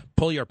could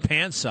pull your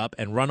pants up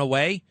and run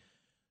away?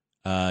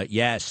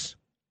 Yes.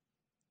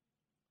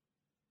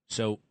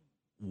 So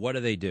what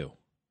do?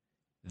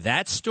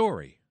 That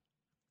story,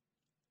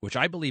 which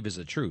I believe is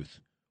the truth,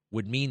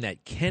 would mean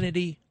that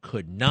Kennedy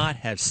could not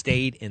have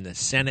stayed in the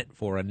Senate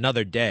for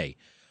another day.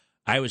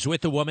 I was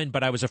with the woman,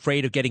 but I was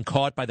afraid of getting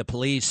caught by the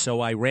police, so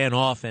I ran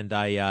off and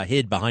I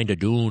hid behind a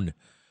dune.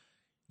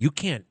 You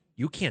can't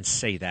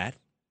say that.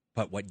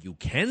 But what you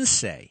can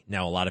say,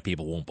 now a lot of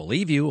people won't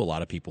believe you, a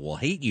lot of people will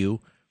hate you,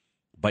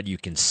 but you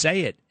can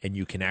say it, and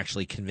you can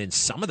actually convince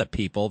some of the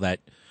people that,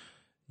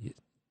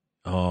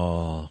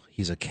 oh,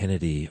 he's a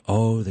Kennedy.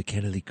 Oh, the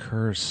Kennedy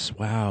curse.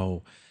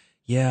 Wow.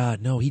 Yeah,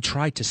 no, he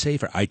tried to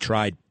save her. I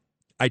tried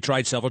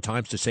several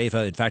times to save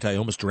her. In fact, I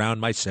almost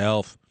drowned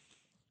myself.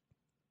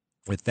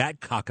 With that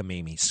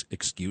cockamamie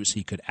excuse,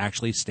 he could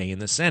actually stay in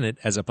the Senate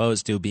as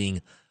opposed to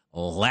being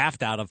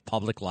laughed out of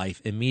public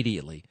life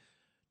immediately.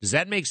 Does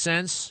that make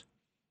sense?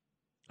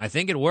 I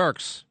think it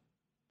works.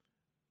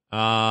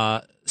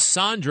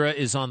 Sandra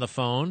is on the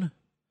phone,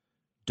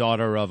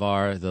 daughter of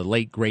the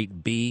late,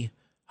 great B.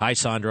 Hi,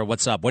 Sandra.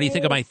 What's up? What do you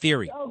think of my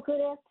theory? Oh, good.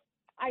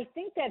 I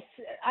think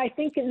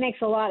it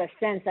makes a lot of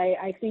sense.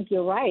 I think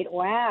you're right.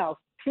 Wow.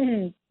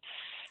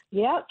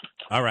 Yep.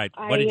 All right.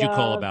 What did you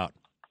call about?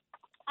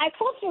 I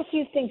called for a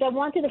few things. I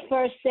wanted to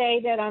first say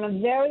that on a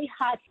very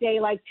hot day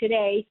like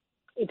today,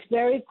 it's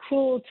very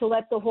cruel to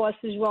let the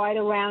horses ride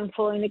around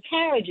pulling the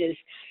carriages.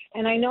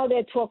 And I know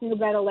they're talking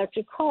about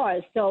electric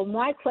cars. So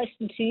my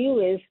question to you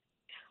is,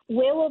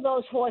 where will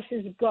those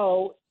horses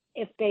go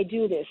if they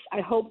do this?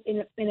 I hope in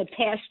a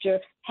pasture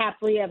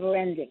happily ever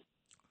ending.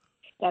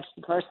 That's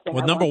the first thing.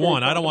 Well, number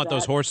one, I don't want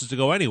those horses to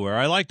go anywhere.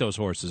 I like those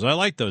horses. I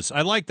like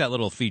that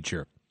little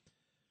feature.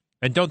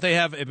 And don't they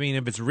have, I mean,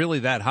 if it's really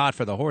that hot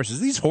for the horses,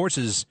 these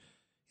horses,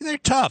 they're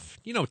tough.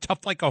 You know,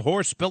 tough like a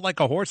horse, built like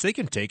a horse. They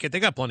can take it. They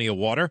got plenty of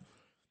water.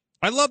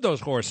 I love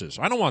those horses.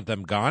 I don't want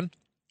them gone.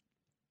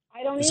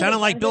 I don't. It sounded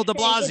like Bill de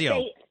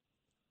Blasio.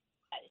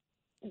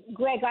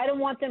 Greg, I don't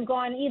want them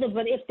gone either.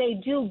 But if they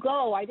do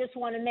go, I just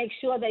want to make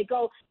sure they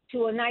go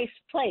to a nice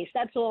place.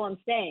 That's all I'm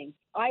saying.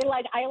 I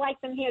like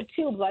them here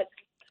too, but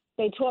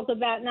they talk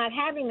about not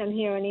having them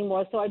here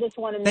anymore. So I just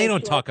want to. They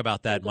don't talk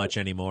about that much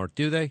anymore,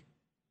 do they?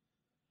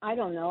 I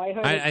don't know. I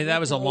heard that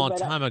was a long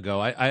time ago.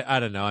 I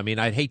don't know. I mean,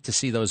 I'd hate to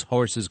see those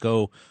horses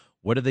go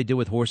What do they do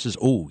with horses?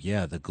 Oh,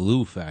 yeah, the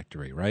glue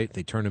factory, right?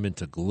 They turn them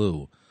into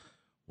glue,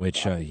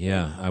 which,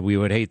 we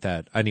would hate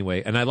that.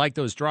 Anyway, and I like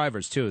those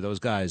drivers, too, those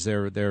guys.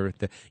 They're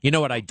you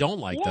know what I don't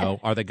like, though,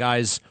 are the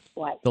guys,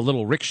 the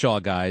little rickshaw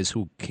guys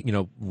who,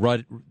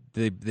 run,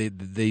 they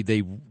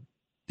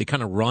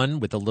kind of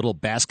run with a little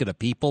basket of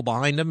people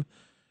behind them.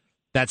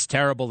 That's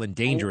terrible and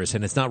dangerous,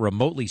 and it's not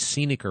remotely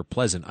scenic or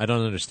pleasant. I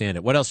don't understand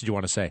it. What else did you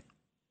want to say?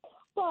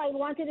 Well, I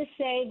wanted to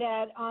say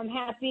that I'm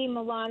happy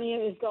Melania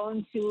is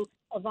going to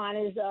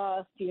Ivana's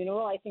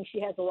funeral. I think she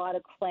has a lot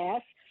of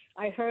class.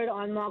 I heard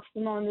on Mark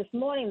Simone this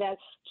morning that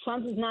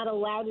Trump is not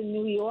allowed in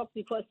New York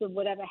because of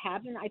whatever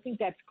happened. I think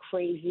that's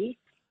crazy.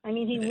 I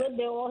mean, he lived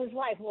there all his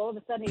life. All of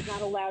a sudden, he's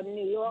not allowed in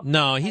New York.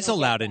 No, he's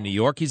allowed in New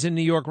York. He's in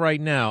New York right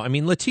now. I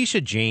mean,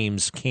 Letitia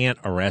James can't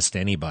arrest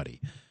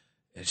anybody.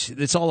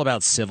 It's all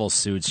about civil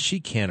suits.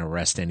 She can't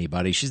arrest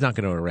anybody. She's not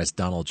going to arrest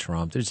Donald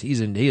Trump.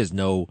 There's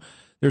no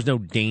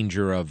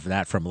danger of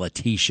that from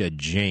Letitia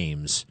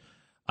James.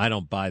 I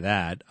don't buy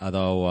that.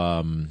 Although,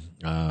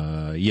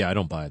 I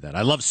don't buy that.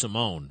 I love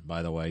Simone,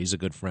 by the way. He's a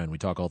good friend. We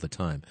talk all the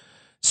time.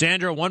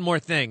 Sandra, one more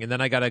thing, and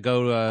then I got to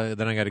go.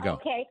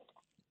 Okay.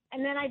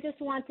 And then I just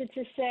wanted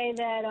to say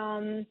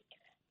that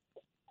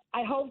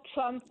I hope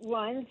Trump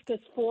runs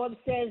because Forbes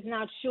says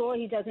not sure.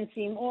 He doesn't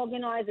seem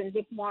organized. And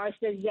Dick Morris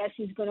says, yes,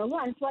 he's going to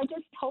run. So I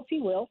just hope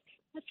he will.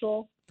 That's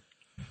all.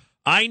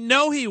 I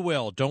know he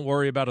will. Don't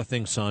worry about a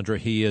thing, Sandra.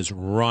 He is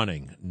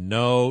running.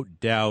 No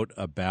doubt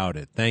about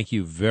it. Thank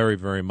you very,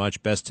 very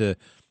much. Best to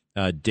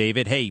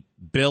David. Hey,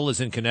 Bill is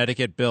in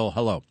Connecticut. Bill,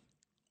 hello.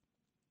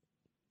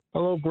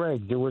 Hello,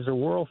 Greg. There was a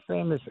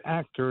world-famous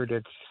actor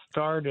that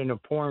starred in a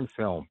porn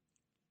film.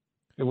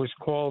 It was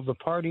called The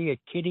Party at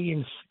Kitty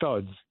and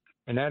Studs,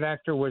 and that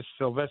actor was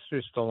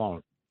Sylvester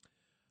Stallone.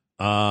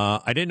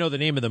 I didn't know the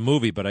name of the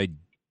movie, but I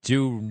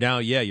do now.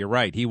 Yeah, you're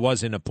right. He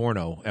was in a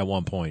porno at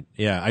one point.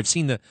 Yeah, I've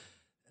seen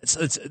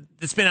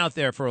it's been out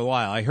there for a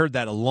while. I heard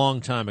that a long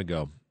time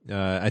ago.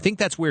 I think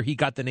that's where he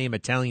got the name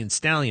Italian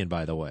Stallion,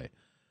 by the way.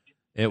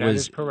 It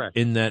was correct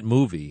in that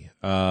movie.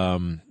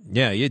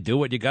 You do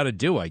what you got to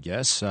do, I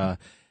guess.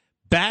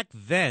 Back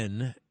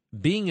then,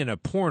 being in a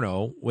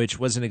porno, which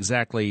wasn't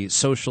exactly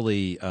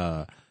socially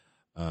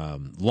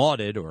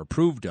lauded or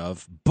approved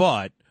of,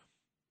 but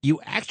you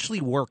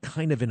actually were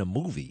kind of in a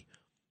movie.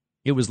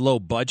 It was low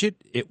budget.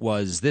 It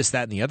was this,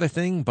 that, and the other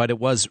thing, but it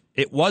was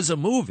a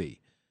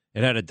movie.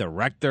 It had a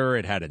director.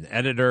 It had an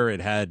editor. It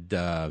had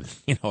a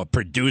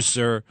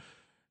producer,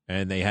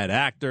 and they had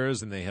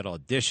actors and they had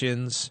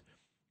auditions.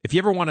 If you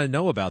ever want to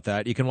know about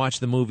that, you can watch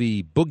the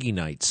movie Boogie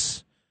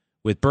Nights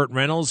with Burt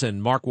Reynolds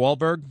and Mark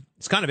Wahlberg.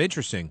 It's kind of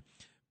interesting.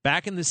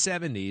 Back in the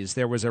 70s,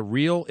 it was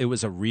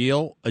a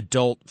real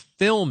adult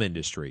film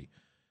industry.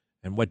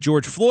 And what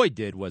George Floyd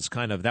did was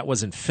that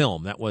wasn't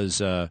film. That was,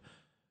 that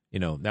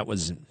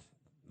wasn't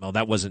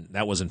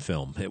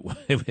film.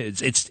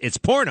 It's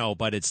porno,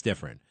 but it's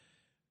different.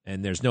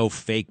 And there's no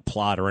fake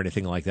plot or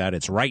anything like that.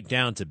 It's right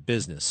down to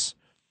business.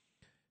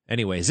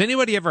 Anyway, has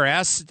anybody ever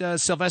asked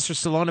Sylvester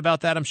Stallone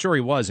about that? I'm sure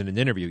he was in an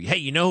interview. Hey,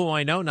 you know who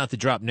I know? Not to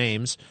drop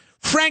names.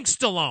 Frank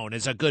Stallone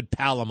is a good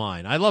pal of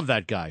mine. I love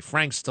that guy,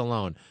 Frank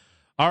Stallone.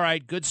 All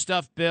right, good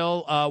stuff,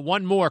 Bill.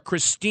 One more.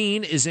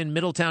 Christine is in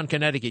Middletown,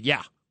 Connecticut.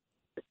 Yeah.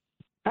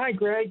 Hi,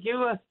 Greg.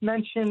 You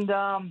mentioned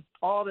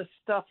all this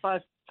stuff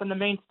from the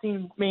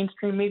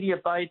mainstream media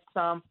bites.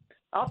 I'll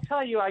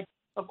tell you,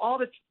 of all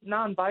the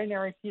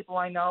non-binary people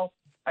I know,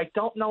 I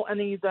don't know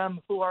any of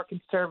them who are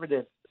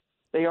conservative.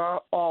 They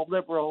are all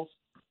liberals.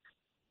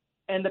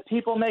 And the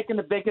people making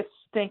the biggest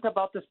stink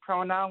about this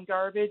pronoun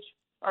garbage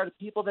are the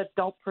people that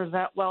don't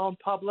present well in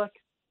public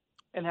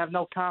and have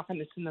no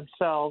confidence in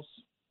themselves.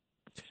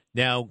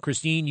 Now,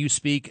 Christine, you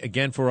speak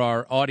again for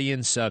our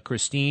audience.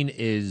 Christine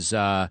is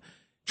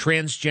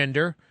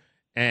transgender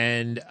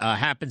and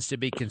happens to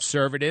be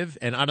conservative.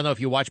 And I don't know if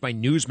you watched my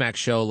Newsmax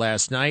show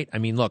last night. I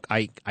mean, look,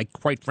 I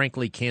quite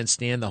frankly can't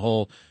stand the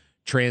whole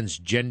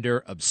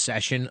transgender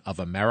obsession of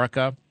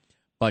America.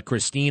 But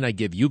Christine, I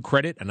give you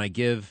credit, and I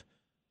give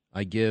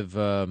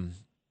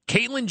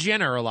Caitlyn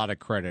Jenner a lot of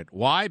credit.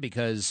 Why?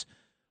 Because,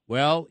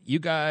 well,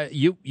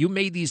 you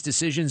made these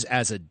decisions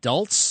as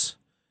adults.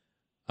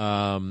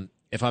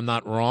 If I'm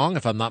not wrong,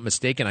 if I'm not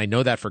mistaken, I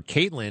know that for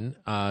Caitlyn.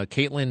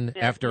 Caitlyn,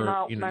 yeah, after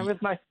I was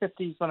my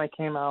 50s when I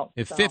came out.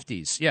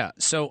 50s, yeah.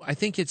 So I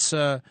think it's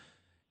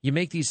you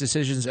make these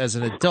decisions as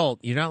an adult.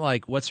 You're not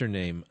like, what's her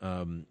name?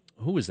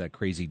 Who is that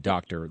crazy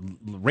doctor?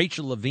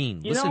 Rachel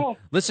Levine.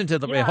 Listen to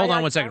the. Yeah, hold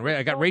on one second.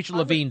 I got Rachel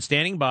Levine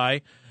standing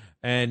by,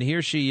 and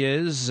here she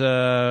is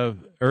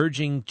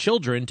urging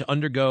children to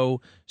undergo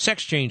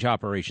sex change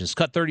operations.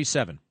 Cut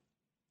 37.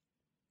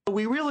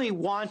 We really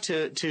want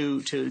to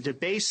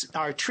base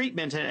our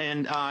treatment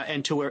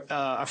and to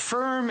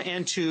affirm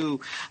and to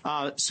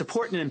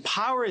support and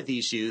empower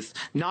these youth,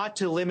 not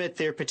to limit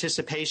their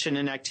participation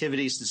in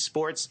activities and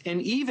sports, and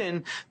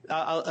even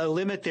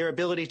limit their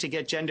ability to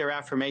get gender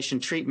affirmation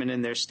treatment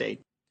in their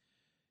state.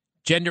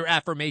 Gender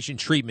affirmation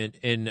treatment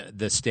in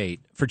the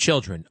state for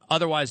children,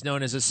 otherwise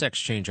known as a sex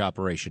change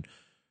operation.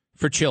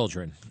 for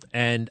children.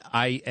 And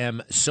I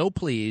am so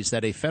pleased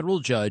that a federal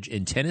judge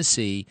in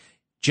Tennessee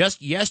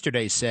just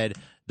yesterday said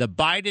the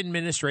Biden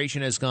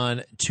administration has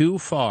gone too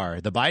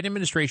far. The Biden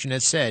administration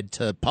has said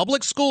to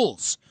public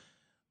schools,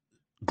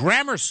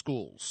 grammar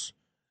schools,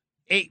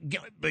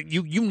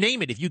 you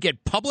name it, if you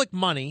get public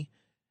money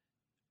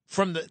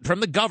from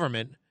the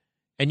government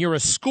and you're a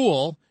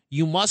school,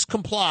 you must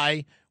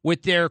comply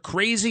with their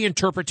crazy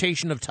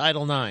interpretation of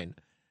Title IX,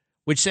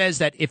 which says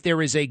that if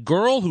there is a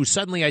girl who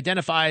suddenly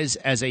identifies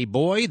as a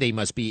boy, they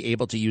must be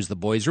able to use the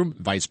boys' room,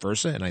 vice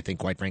versa. And I think,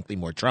 quite frankly,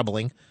 more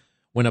troubling,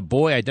 when a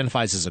boy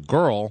identifies as a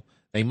girl,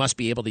 they must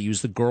be able to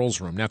use the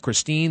girls' room. Now,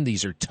 Christine,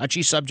 these are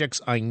touchy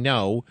subjects, I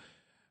know,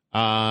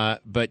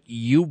 but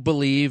you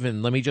believe,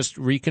 and let me just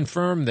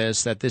reconfirm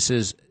this, that this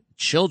is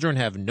children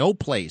have no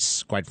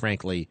place, quite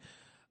frankly,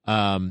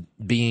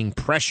 being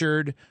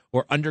pressured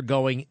or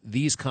undergoing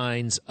these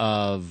kinds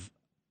of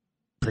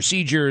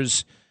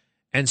procedures.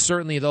 And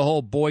certainly the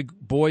whole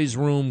boys'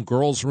 room,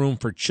 girls' room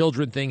for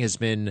children thing has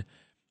been,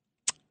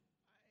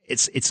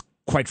 it's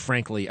quite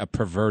frankly a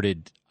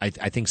perverted. I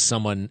think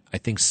someone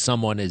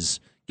is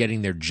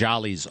getting their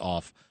jollies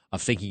off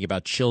of thinking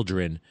about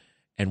children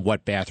and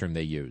what bathroom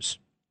they use.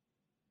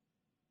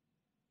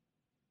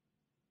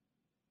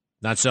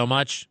 Not so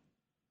much?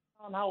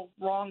 On how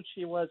wrong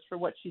she was for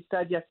what she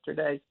said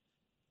yesterday.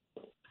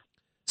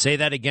 Say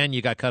that again.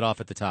 You got cut off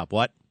at the top.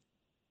 What?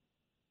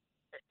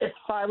 If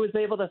I was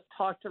able to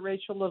talk to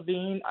Rachel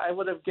Levine, I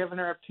would have given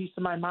her a piece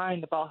of my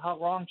mind about how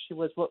wrong she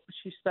was, what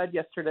she said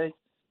yesterday.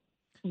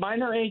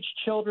 Minor-age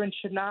children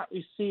should not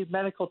receive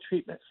medical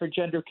treatment for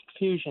gender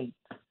confusion.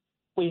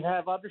 We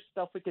have other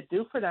stuff we could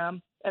do for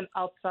them and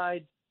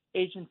outside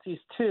agencies,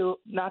 too,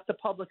 not the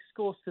public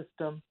school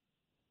system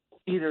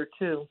either,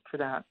 too, for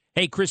that.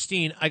 Hey,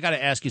 Christine, I got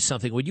to ask you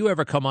something. Would you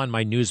ever come on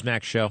my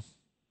Newsmax show?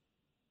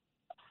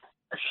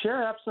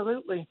 Sure,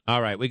 absolutely.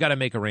 All right, we got to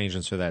make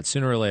arrangements for that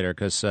sooner or later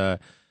because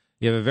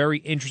you have a very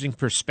interesting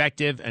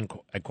perspective, and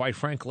quite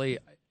frankly,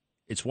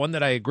 it's one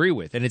that I agree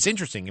with. And it's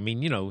interesting. I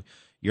mean, you know,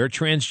 you're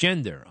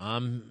transgender.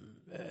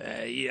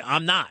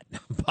 I'm not,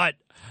 but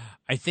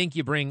I think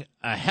you bring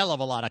a hell of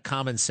a lot of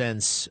common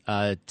sense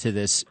to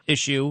this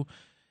issue,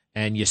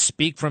 and you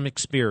speak from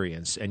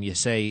experience, and you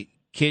say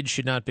kids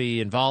should not be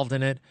involved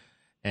in it.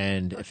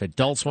 And if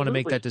adults want to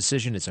make that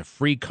decision, it's a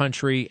free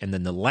country. And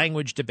then the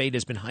language debate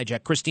has been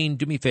hijacked. Christine,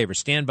 do me a favor.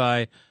 Stand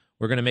by.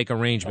 We're going to make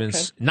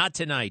arrangements. Okay. Not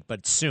tonight,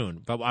 but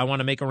soon. But I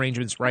want to make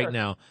arrangements right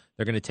now.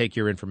 They're going to take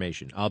your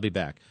information. I'll be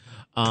back.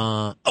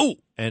 And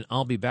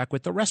I'll be back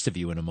with the rest of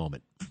you in a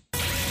moment.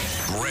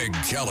 Greg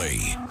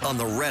Kelly on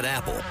the Red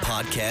Apple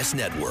Podcast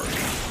Network.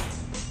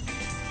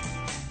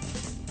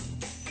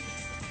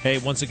 Hey,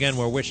 once again,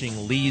 we're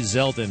wishing Lee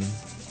Zeldin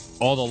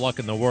all the luck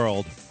in the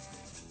world.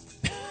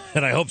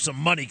 And I hope some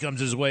money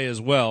comes his way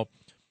as well.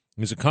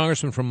 He's a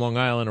congressman from Long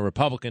Island, a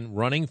Republican,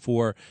 running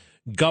for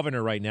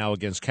governor right now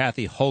against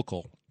Kathy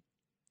Hochul.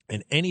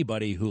 And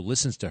anybody who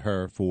listens to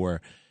her for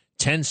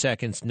 10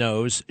 seconds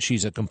knows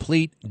she's a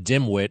complete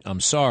dimwit. I'm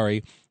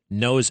sorry.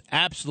 Knows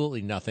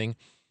absolutely nothing.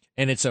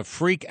 And it's a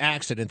freak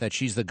accident that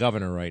she's the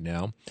governor right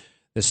now.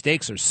 The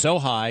stakes are so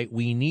high.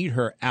 We need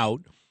her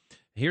out.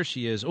 Here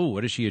she is. Oh,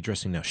 what is she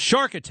addressing now?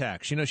 Shark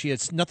attacks. You know, she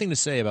has nothing to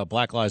say about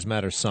Black Lives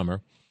Matter summer.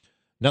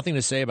 Nothing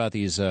to say about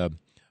these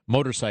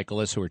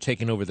motorcyclists who are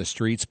taking over the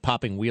streets,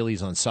 popping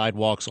wheelies on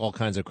sidewalks, all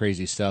kinds of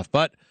crazy stuff.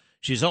 But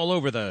she's all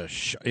over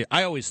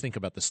I always think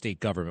about the state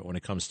government when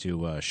it comes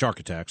to shark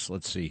attacks.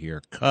 Let's see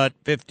here. Cut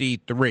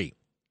 53.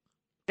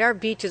 Our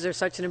beaches are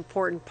such an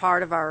important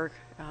part of our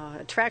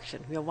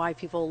attraction. You know, why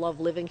people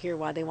love living here,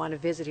 why they want to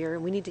visit here,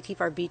 and we need to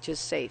keep our beaches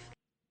safe.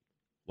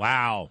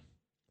 Wow.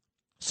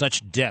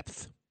 Such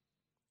depth.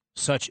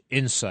 Such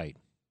insight.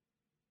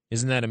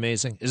 Isn't that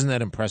amazing? Isn't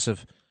that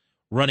impressive?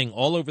 Running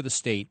all over the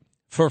state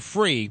for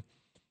free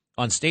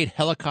on state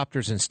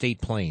helicopters and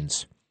state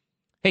planes.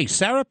 Hey,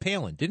 Sarah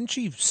Palin, didn't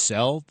she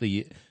sell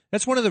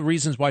that's one of the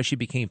reasons why she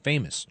became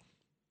famous.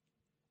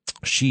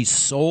 She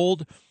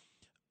sold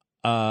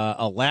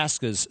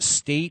Alaska's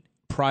state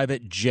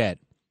private jet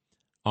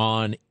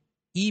on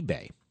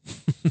eBay.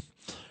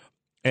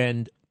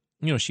 And,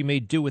 you know, she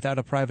made do without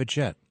a private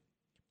jet.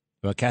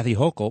 But Kathy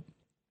Hochul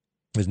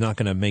is not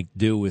going to make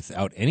do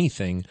without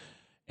anything,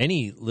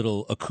 any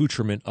little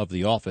accoutrement of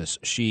the office.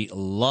 She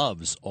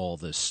loves all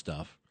this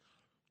stuff.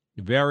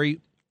 Very,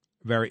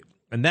 very.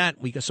 And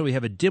so we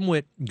have a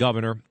dimwit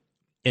governor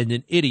and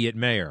an idiot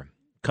mayor.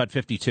 Cut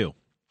 52.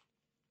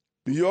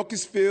 New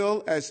Yorkers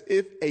feel as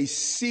if a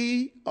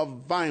sea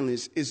of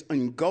violence is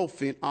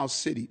engulfing our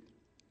city.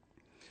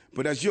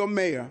 But as your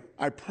mayor,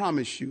 I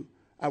promise you,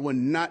 I will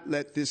not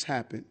let this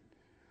happen.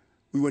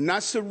 We will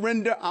not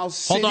surrender our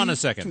city. Hold on a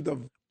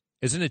second.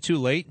 Isn't it too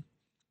late?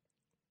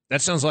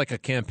 That sounds like a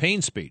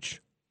campaign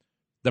speech.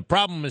 The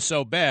problem is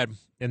so bad,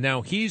 and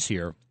now he's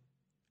here.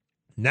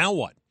 Now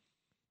what?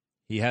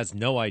 He has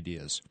no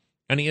ideas,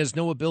 and he has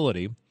no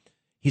ability.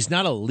 He's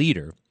not a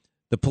leader.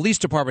 The police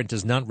department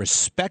does not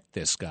respect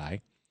this guy.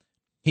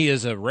 He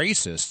is a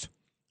racist,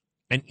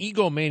 an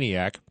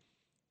egomaniac,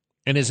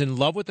 and is in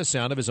love with the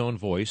sound of his own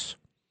voice.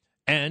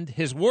 and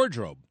his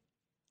wardrobe.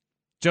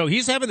 So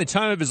he's having the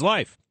time of his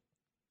life.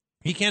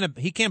 He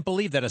can't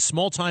believe that a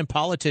small-time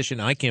politician,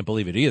 I can't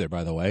believe it either,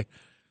 by the way,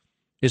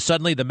 is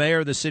suddenly the mayor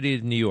of the city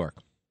of New York.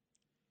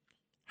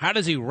 How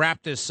does he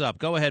wrap this up?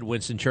 Go ahead,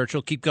 Winston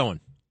Churchill. Keep going.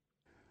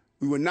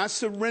 We will not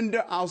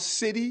surrender our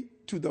city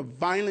to the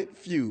violent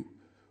few.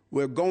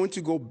 We're going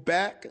to go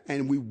back,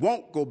 and we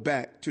won't go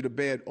back to the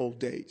bad old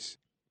days.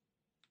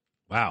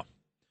 Wow.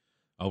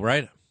 All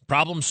right.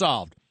 Problem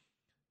solved.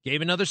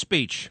 Gave another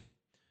speech.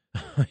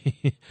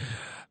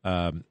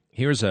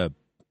 Here's now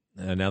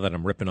that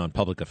I'm ripping on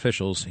public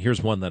officials,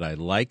 here's one that I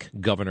like.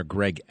 Governor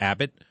Greg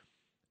Abbott.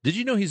 Did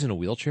you know he's in a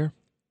wheelchair?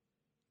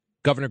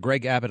 Governor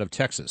Greg Abbott of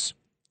Texas.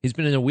 He's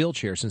been in a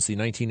wheelchair since the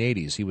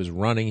 1980s. He was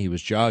running, he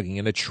was jogging,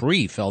 and a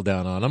tree fell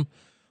down on him,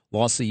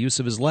 lost the use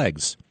of his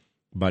legs.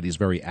 But he's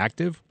very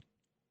active,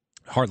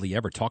 hardly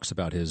ever talks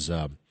about his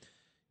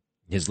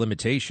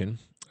limitation,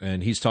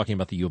 and he's talking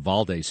about the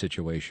Uvalde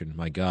situation.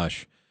 My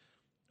gosh,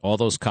 all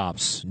those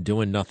cops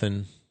doing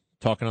nothing,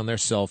 talking on their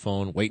cell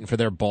phone, waiting for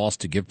their boss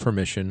to give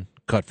permission.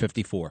 Cut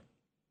 54.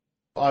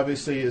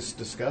 Obviously, it's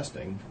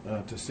disgusting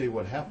to see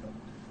what happened,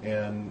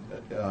 and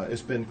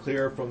it's been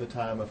clear from the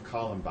time of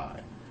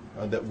Columbine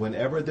that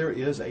whenever there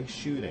is a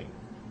shooting,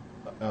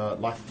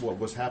 like what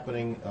was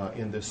happening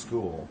in this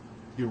school,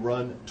 you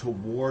run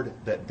toward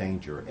that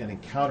danger and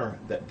encounter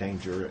that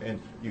danger,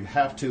 and you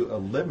have to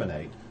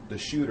eliminate the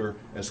shooter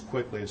as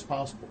quickly as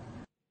possible.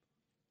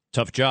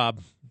 Tough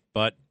job,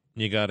 but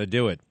you got to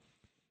do it.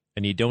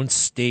 And you don't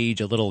stage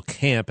a little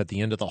camp at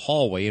the end of the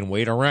hallway and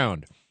wait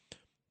around.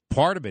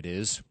 Part of it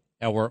is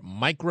our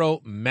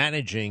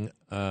micromanaging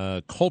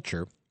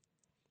culture.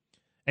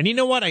 And you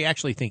know what? I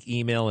actually think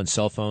email and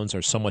cell phones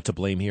are somewhat to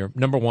blame here.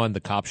 Number one, the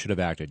cops should have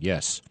acted,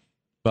 yes.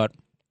 But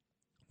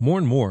more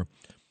and more,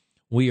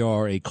 we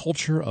are a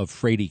culture of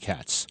fraidy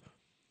cats,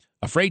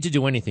 afraid to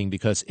do anything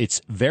because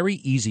it's very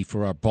easy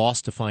for our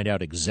boss to find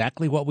out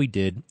exactly what we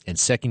did and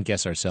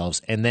second-guess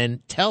ourselves and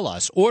then tell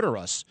us, order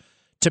us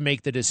to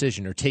make the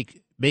decision or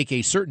make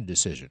a certain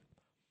decision.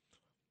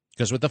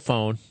 Because with the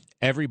phone,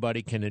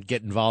 everybody can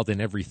get involved in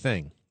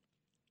everything.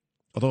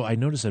 Although I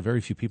notice that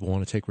very few people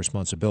want to take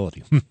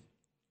responsibility.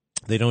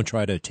 They don't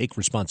try to take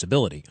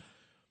responsibility.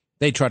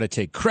 They try to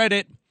take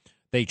credit.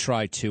 They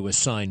try to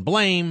assign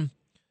blame.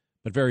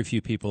 But very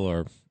few people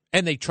are,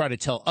 and they try to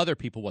tell other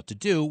people what to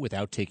do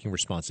without taking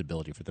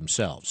responsibility for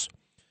themselves.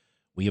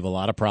 We have a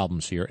lot of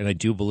problems here, and I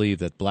do believe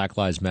that Black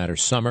Lives Matter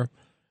summer,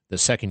 the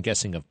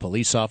second-guessing of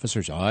police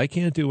officers, I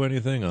can't do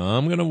anything,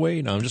 I'm going to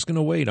wait, I'm just going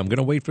to wait, I'm going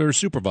to wait for a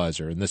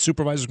supervisor, and the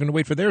supervisor's going to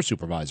wait for their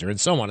supervisor, and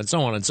so on, and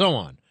so on, and so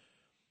on.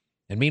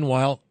 And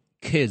meanwhile,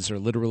 kids are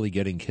literally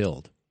getting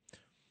killed.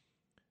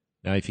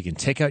 Now, if you can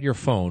take out your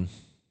phone,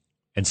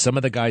 and some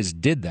of the guys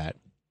did that,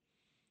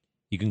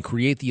 you can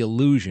create the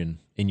illusion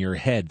in your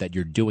head that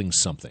you're doing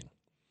something.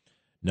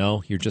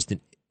 No, you're just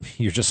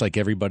like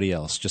everybody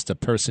else, just a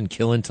person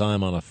killing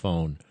time on a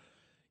phone.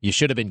 You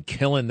should have been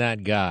killing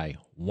that guy.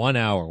 1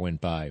 hour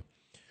went by.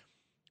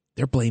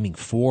 They're blaming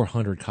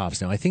 400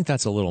 cops now. I think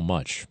that's a little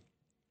much.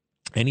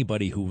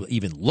 Anybody who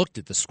even looked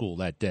at the school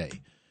that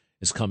day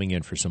is coming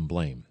in for some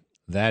blame.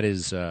 That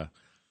is,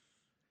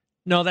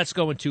 no, that's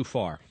going too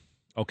far.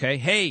 Okay,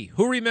 hey,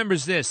 who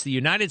remembers this? The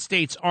United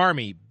States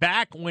Army,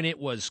 back when it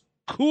was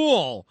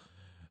cool,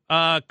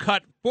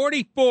 cut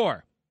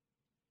 44.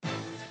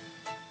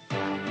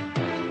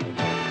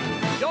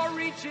 You're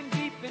reaching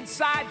deep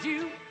inside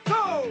you.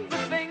 Go! The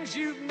things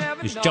you've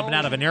never He's known. jumping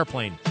out of an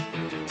airplane.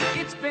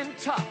 It's been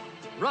tough,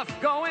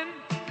 rough going,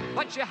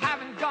 but you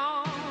haven't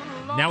gone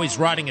alone. Now he's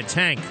riding a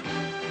tank.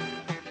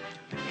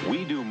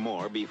 We do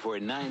more before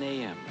 9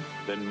 a.m.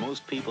 than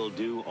most people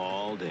do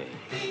all day.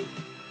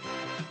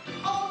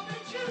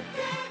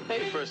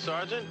 Hey, First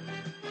Sergeant.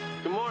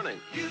 Good morning.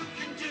 You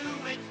can do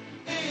it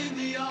in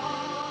the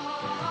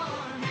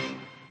Army.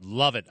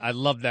 Love it. I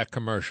love that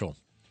commercial.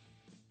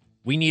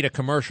 We need a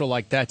commercial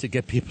like that to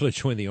get people to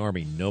join the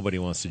Army. Nobody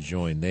wants to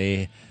join.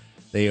 They're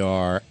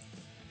at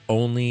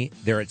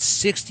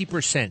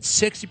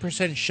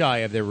 60% shy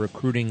of their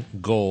recruiting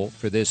goal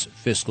for this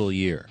fiscal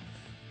year.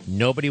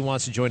 Nobody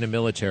wants to join the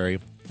military,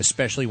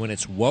 especially when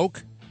it's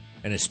woke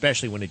and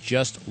especially when it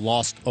just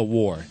lost a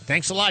war.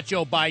 Thanks a lot,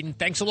 Joe Biden.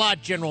 Thanks a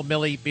lot, General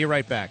Milley. Be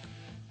right back.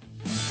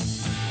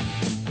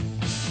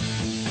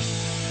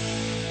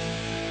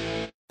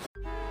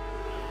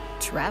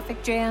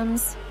 Traffic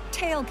jams,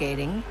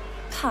 tailgating,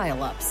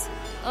 pile-ups.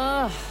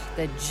 Ugh,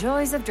 the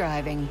joys of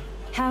driving.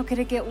 How could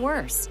it get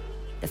worse?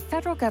 The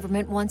federal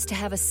government wants to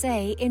have a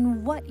say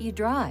in what you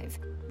drive.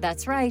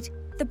 That's right.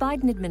 The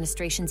Biden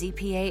administration's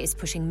EPA is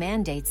pushing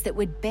mandates that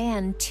would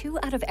ban 2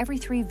 out of every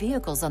 3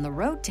 vehicles on the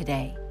road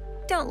today.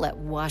 Don't let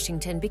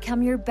Washington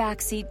become your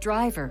backseat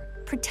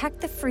driver. Protect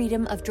the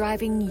freedom of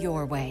driving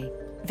your way.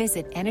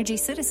 Visit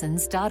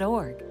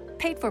EnergyCitizens.org.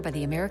 Paid for by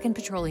the American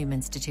Petroleum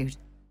Institute.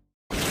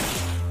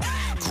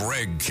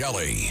 Greg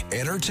Kelly,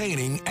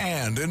 entertaining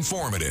and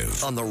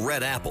informative. On the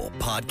Red Apple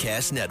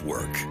Podcast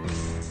Network.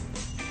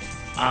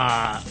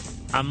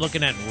 I'm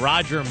looking at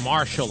Roger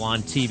Marshall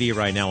on TV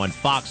right now on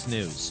Fox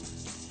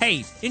News.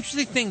 Hey,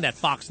 interesting thing that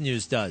Fox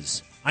News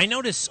does. I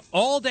notice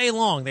all day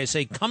long they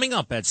say coming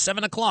up at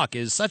 7 o'clock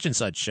is such and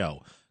such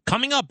show.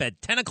 Coming up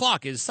at 10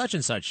 o'clock is such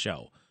and such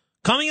show.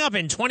 Coming up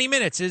in 20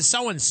 minutes is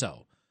so and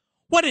so.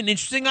 What an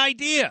interesting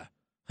idea,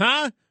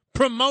 huh?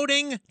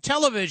 Promoting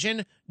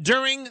television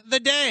during the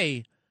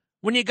day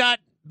when you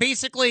got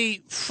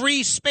basically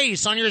free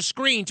space on your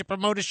screen to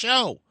promote a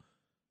show.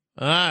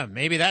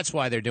 Maybe that's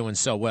why they're doing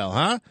so well,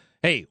 huh?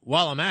 Hey,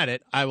 while I'm at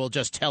it, I will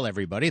just tell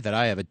everybody that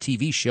I have a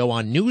TV show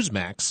on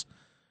Newsmax.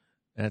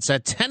 That's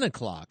at 10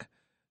 o'clock.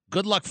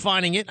 Good luck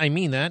finding it. I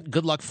mean that.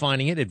 Good luck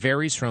finding it. It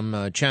varies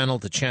from channel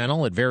to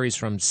channel. It varies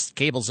from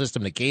cable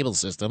system to cable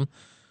system.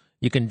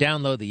 You can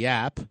download the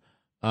app.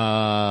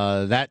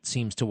 That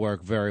seems to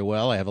work very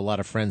well. I have a lot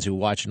of friends who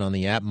watch it on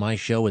the app. My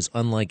show is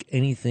unlike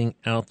anything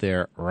out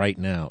there right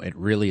now. It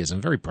really is.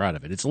 I'm very proud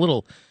of it. It's a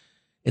little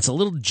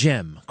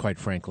gem, quite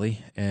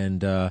frankly.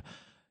 And,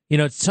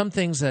 some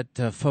things that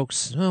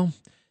folks, well,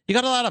 you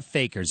got a lot of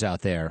fakers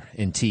out there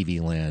in TV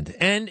land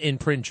and in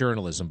print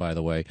journalism, by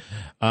the way.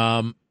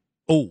 Can't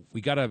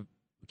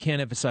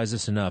emphasize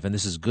this enough, and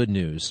this is good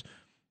news,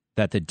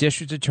 that the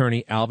district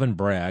attorney, Alvin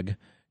Bragg,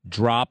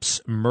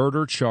 drops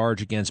murder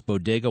charge against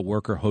bodega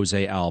worker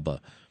Jose Alba.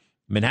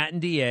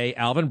 Manhattan DA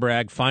Alvin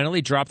Bragg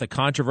finally dropped the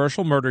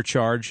controversial murder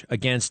charge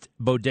against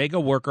bodega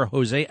worker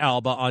Jose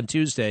Alba on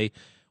Tuesday,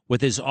 with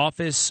his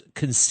office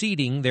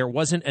conceding there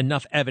wasn't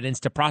enough evidence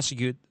to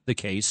prosecute the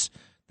case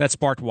that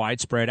sparked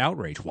widespread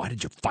outrage. Why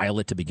did you file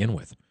it to begin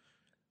with?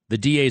 The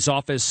DA's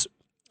office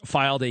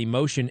filed a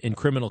motion in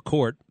criminal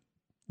court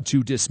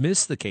to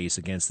dismiss the case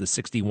against the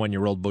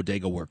 61-year-old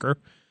bodega worker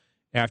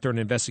after an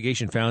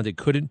investigation found it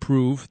couldn't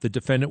prove the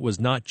defendant was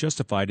not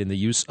justified in the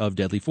use of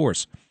deadly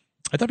force.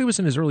 I thought he was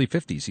in his early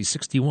 50s. He's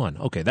 61.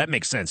 Okay, that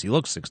makes sense. He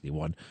looks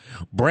 61.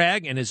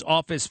 Bragg and his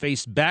office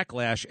faced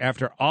backlash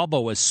after Alba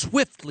was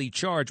swiftly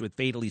charged with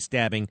fatally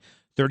stabbing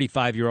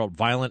 35-year-old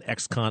violent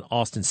ex-con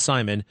Austin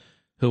Simon,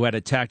 who had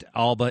attacked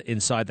Alba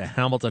inside the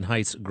Hamilton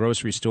Heights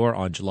grocery store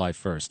on July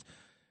 1st.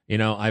 You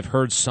know, I've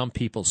heard some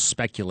people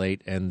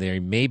speculate, and they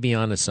may be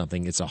onto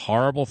something. It's a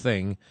horrible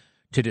thing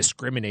to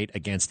discriminate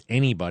against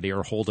anybody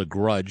or hold a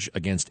grudge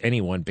against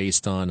anyone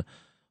based on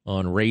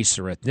race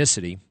or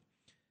ethnicity.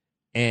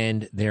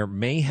 And there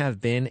may have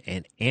been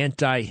an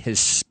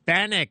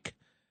anti-Hispanic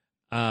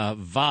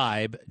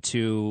vibe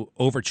to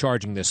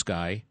overcharging this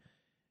guy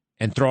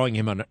and throwing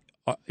him on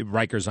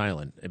Rikers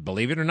Island.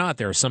 Believe it or not,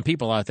 there are some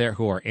people out there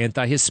who are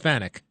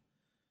anti-Hispanic.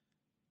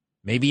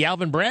 Maybe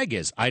Alvin Bragg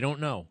is. I don't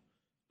know.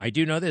 I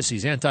do know this.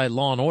 He's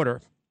anti-law and order.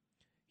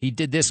 He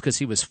did this because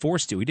he was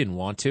forced to. He didn't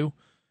want to.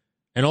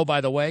 And, oh, by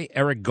the way,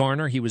 Eric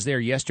Garner, he was there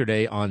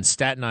yesterday on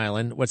Staten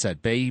Island. What's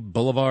that, Bay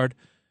Boulevard?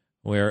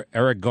 Where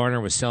Eric Garner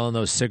was selling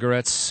those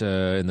cigarettes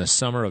in the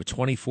summer of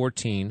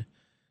 2014,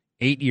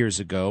 8 years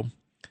ago.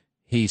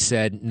 He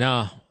said,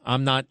 "No,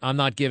 I'm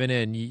not giving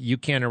in. You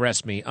can't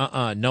arrest me.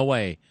 No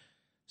way."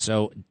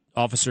 So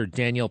Officer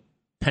Daniel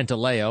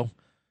Pantaleo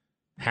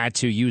had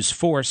to use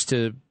force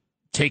to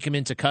take him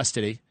into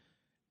custody.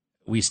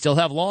 We still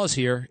have laws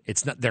here.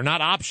 They're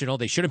not optional.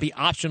 They shouldn't be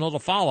optional to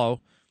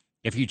follow.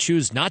 If you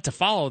choose not to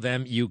follow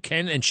them, you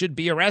can and should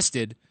be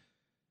arrested.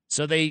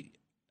 So they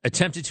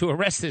attempted to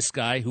arrest this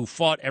guy who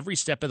fought every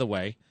step of the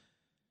way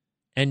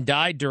and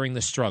died during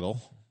the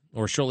struggle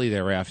or shortly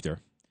thereafter.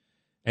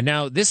 And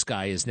now this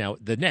guy is now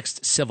the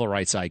next civil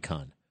rights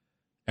icon,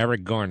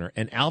 Eric Garner.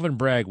 And Alvin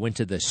Bragg went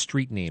to the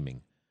street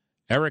naming,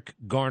 Eric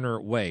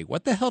Garner Way.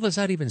 What the hell does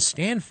that even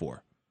stand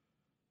for?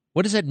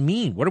 What does that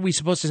mean? What are we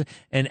supposed to say?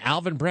 And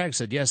Alvin Bragg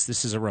said, yes,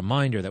 this is a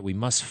reminder that we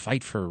must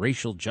fight for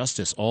racial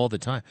justice all the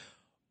time.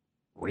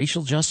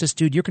 Racial justice,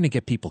 dude, you're going to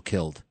get people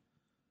killed.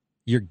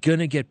 You're going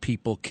to get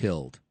people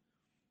killed.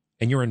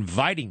 And you're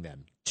inviting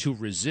them to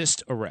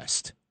resist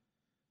arrest.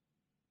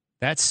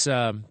 That's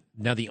now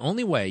the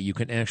only way you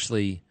can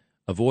actually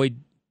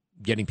avoid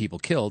getting people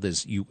killed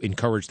is you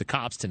encourage the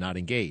cops to not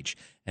engage.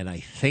 And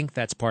I think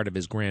that's part of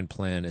his grand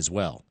plan as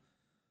well.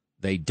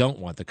 They don't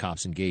want the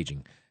cops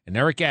engaging. And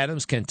Eric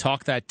Adams can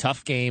talk that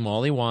tough game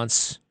all he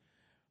wants,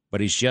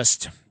 but he's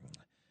just...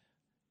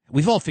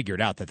 We've all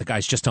figured out that the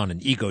guy's just on an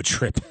ego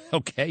trip,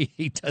 okay?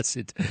 He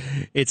doesn't.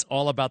 It's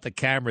all about the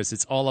cameras.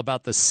 It's all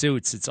about the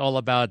suits. It's all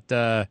about,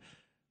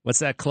 what's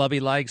that club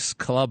he likes?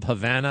 Club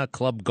Havana,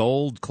 Club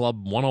Gold,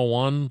 Club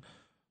 101,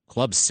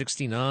 Club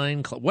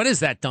 69. What is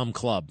that dumb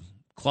club?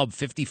 Club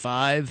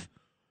 55?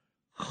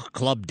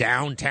 Club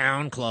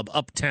Downtown? Club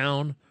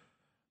Uptown?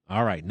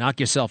 All right, knock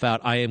yourself out.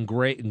 I am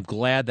great and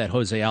glad that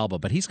Jose Alba,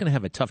 but he's going to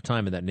have a tough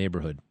time in that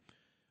neighborhood.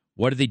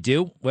 What did he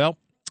do? Well,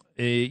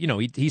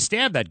 he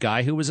stabbed that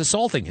guy who was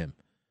assaulting him,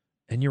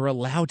 and you're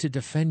allowed to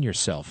defend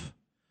yourself.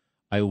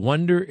 I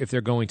wonder if they're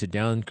going to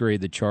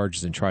downgrade the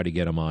charges and try to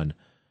get him on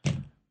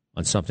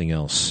something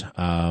else.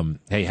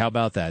 Hey, how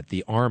about that?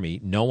 The Army.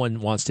 No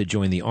one wants to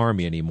join the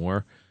Army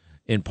anymore,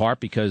 in part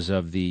because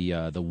of the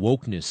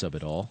wokeness of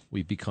it all.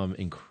 We've become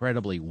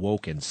incredibly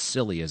woke and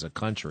silly as a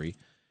country,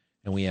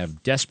 and we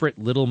have desperate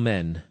little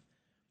men,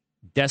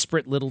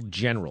 desperate little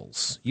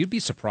generals. You'd be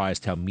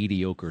surprised how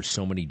mediocre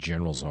so many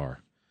generals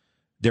are.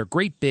 They're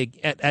great big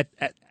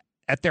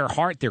at at their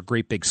heart, they're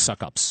great big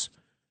suck-ups.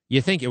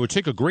 You think it would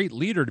take a great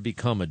leader to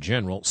become a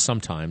general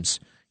sometimes.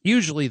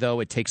 Usually, though,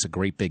 it takes a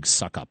great big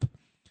suck-up.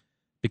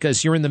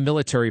 Because you're in the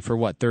military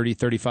for, 30,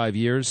 35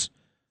 years?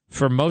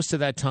 For most of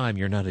that time,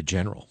 you're not a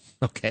general,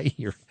 okay?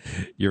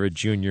 You're a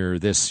junior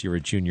this, you're a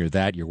junior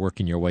that, you're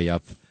working your way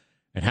up.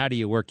 And how do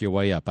you work your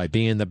way up? By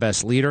being the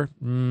best leader?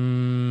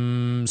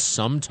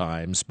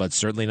 Sometimes, but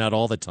certainly not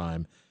all the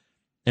time.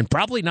 And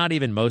probably not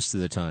even most of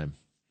the time.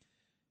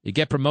 You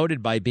get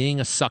promoted by being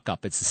a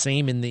suck-up. It's the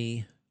same in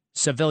the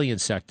civilian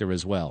sector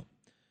as well.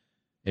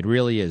 It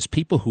really is.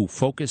 People who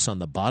focus on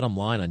the bottom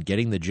line, on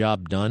getting the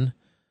job done,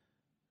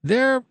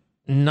 they're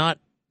not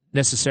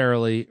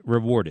necessarily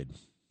rewarded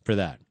for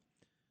that.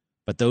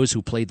 But those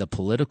who play the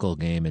political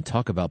game, and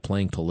talk about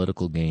playing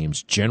political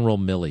games, General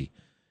Milley,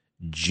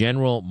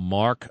 General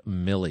Mark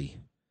Milley,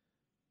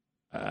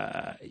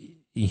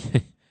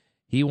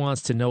 he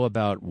wants to know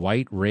about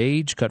white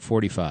rage, cut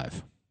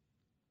 45.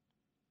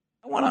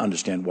 I want to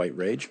understand white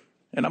rage,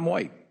 and I'm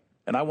white,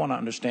 and I want to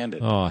understand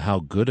it. Oh, how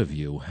good of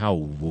you.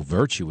 How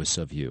virtuous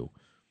of you.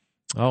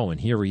 Oh,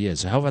 and here he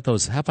is. How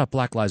about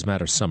Black Lives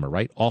Matter summer,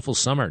 right? Awful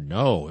summer?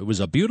 No, it was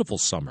a beautiful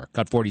summer.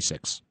 Cut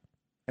 46.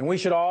 And we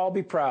should all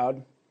be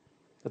proud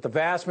that the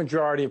vast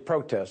majority of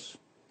protests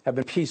have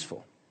been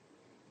peaceful.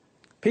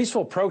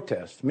 Peaceful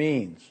protest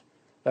means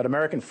that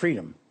American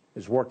freedom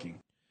is working.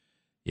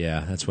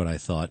 Yeah, that's what I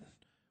thought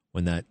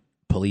when that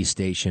police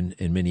station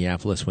in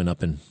Minneapolis went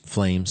up in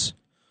flames.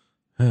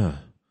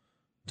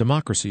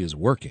 Democracy is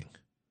working,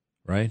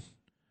 right?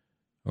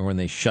 Or when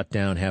they shut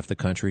down half the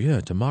country,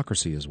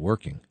 democracy is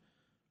working.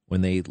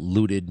 When they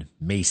looted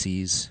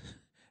Macy's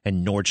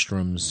and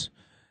Nordstrom's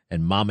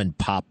and mom and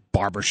pop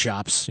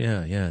barbershops,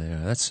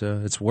 yeah, that's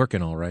it's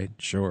working all right,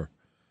 sure.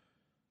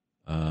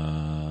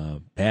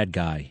 Bad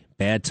guy,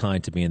 bad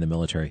time to be in the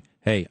military.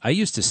 Hey, I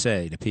used to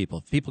say to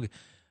people,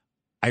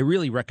 I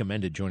really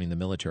recommended joining the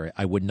military.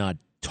 I would not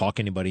talk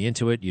anybody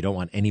into it. You don't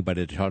want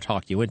anybody to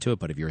talk you into it.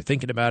 But if you're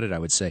thinking about it, I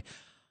would say,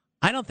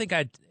 I don't think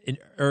I'd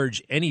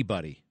urge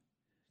anybody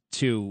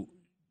to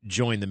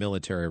join the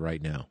military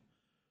right now.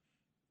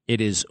 It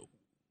is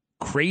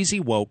crazy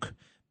woke.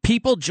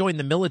 People join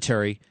the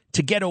military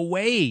to get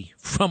away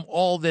from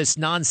all this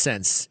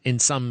nonsense in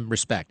some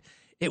respect.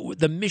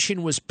 The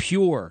mission was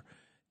pure.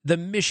 The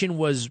mission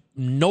was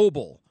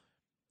noble.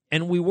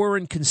 And we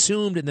weren't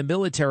consumed in the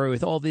military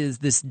with all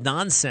this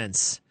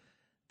nonsense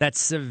that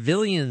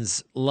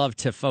civilians love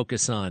to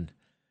focus on.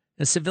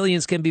 And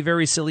civilians can be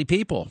very silly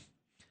people,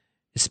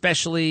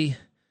 especially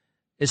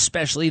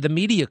the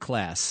media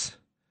class.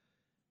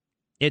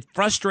 It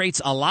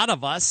frustrates a lot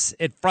of us.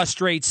 It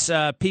frustrates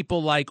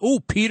people like,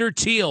 Peter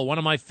Thiel, one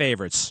of my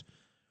favorites.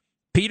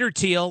 Peter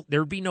Thiel, there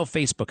would be no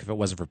Facebook if it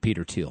wasn't for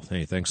Peter Thiel.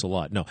 Hey, thanks a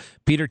lot. No,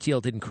 Peter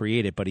Thiel didn't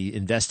create it, but he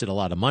invested a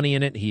lot of money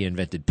in it. He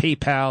invented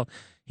PayPal.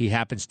 He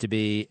happens to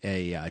be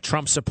a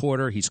Trump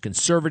supporter. He's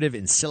conservative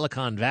in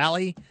Silicon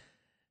Valley,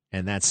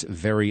 and that's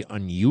very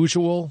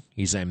unusual.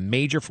 He's a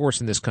major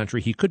force in this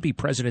country. He could be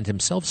president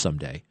himself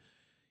someday.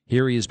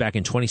 Here he is back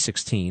in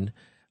 2016,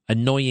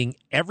 annoying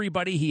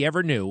everybody he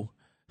ever knew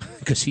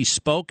because he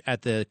spoke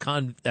at the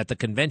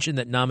convention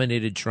that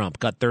nominated Trump.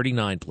 Got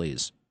 39,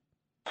 please.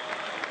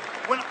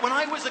 When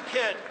I was a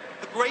kid,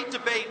 the great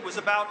debate was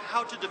about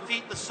how to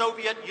defeat the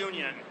Soviet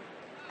Union,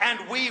 and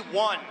we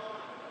won.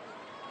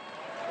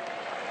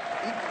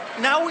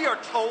 Now we are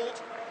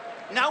told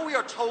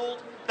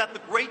that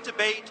the great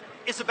debate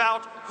is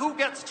about who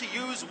gets to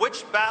use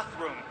which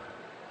bathroom.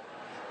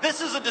 This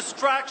is a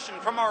distraction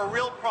from our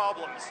real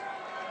problems.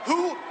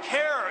 Who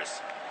cares?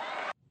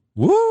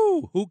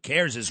 Woo! Who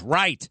cares is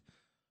right.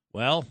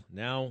 Well,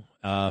 now,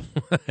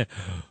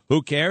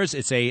 who cares?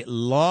 It's a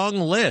long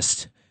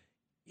list.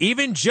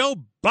 Even Joe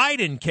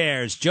Biden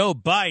cares. Joe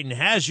Biden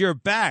has your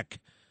back.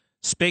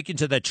 Speaking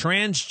to the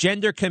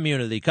transgender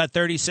community. Cut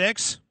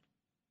 36.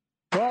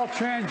 For all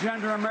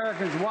transgender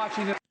Americans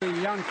watching this, the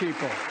young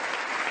people,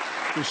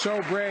 you're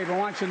so brave. I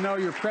want you to know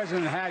your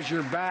president has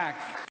your back.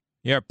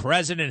 Your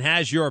president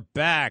has your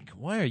back.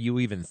 Why are you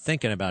even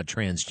thinking about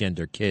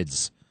transgender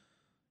kids?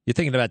 You're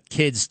thinking about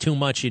kids too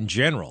much in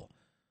general.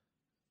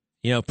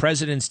 You know,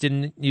 presidents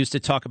didn't used to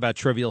talk about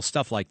trivial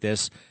stuff like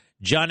this.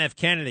 John F.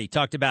 Kennedy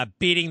talked about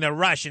beating the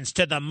Russians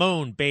to the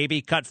moon,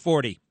 baby. Cut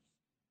 40.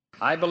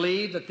 I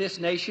believe that this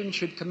nation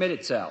should commit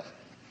itself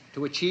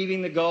to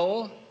achieving the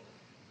goal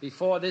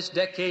before this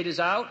decade is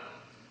out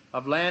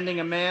of landing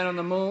a man on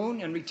the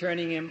moon and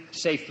returning him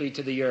safely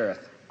to the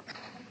earth.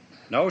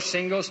 No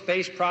single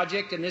space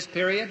project in this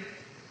period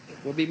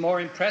will be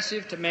more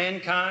impressive to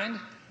mankind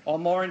or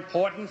more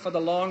important for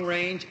the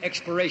long-range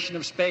exploration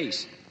of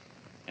space,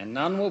 and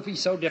none will be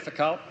so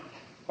difficult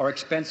or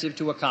expensive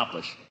to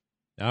accomplish.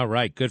 All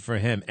right, good for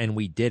him. And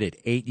we did it.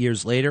 8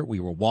 years later, we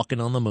were walking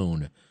on the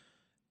moon.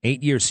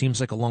 8 years seems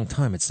like a long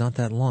time. It's not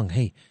that long.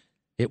 Hey,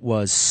 it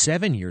was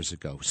 7 years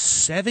ago.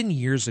 7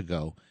 years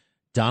ago,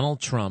 Donald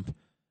Trump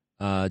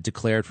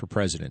declared for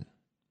president.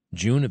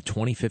 June of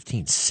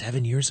 2015,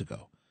 7 years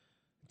ago.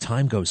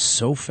 Time goes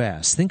so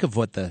fast. Think of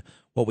what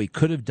what we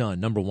could have done.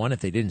 Number one, if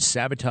they didn't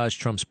sabotage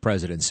Trump's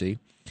presidency,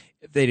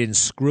 if they didn't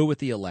screw with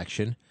the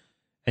election,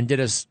 and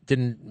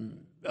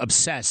didn't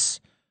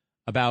obsess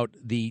about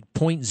the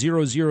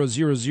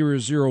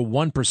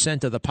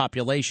 0.0000001% of the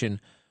population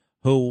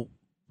who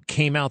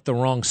came out the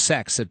wrong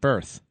sex at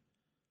birth.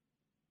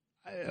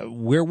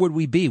 Where would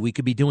we be? We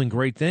could be doing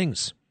great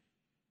things.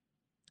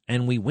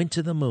 And we went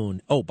to the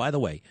moon. Oh, by the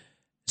way,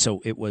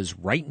 so it was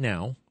right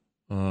now,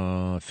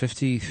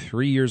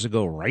 53 years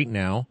ago right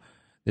now.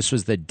 This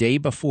was the day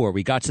before.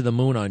 We got to the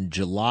moon on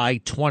July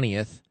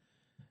 20th.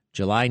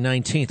 July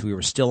 19th, we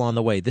were still on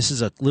the way. This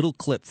is a little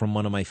clip from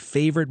one of my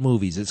favorite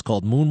movies. It's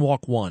called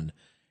Moonwalk 1.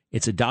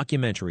 It's a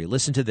documentary.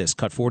 Listen to this,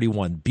 cut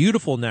 41.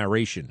 Beautiful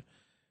narration.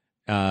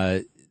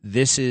 They're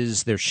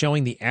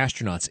showing the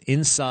astronauts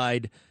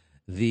inside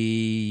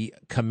the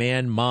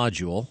command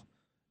module,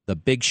 the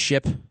big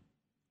ship,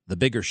 the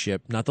bigger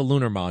ship, not the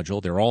lunar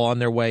module. They're all on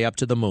their way up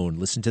to the moon.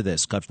 Listen to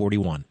this, cut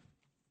 41.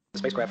 The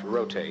spacecraft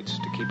rotates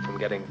to keep from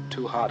getting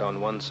too hot on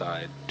one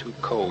side, too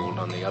cold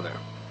on the other.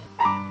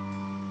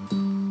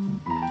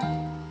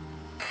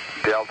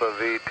 Delta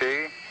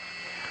VT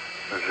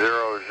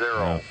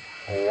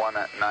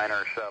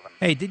 00197.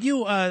 Hey, did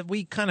you,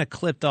 we kind of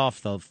clipped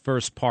off the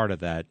first part of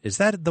that. Is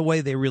that the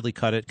way they really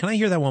cut it? Can I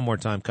hear that one more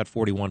time? Cut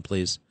 41,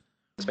 please.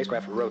 The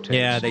spacecraft rotates.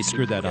 Yeah, they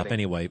screwed that up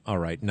anyway. All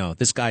right. No,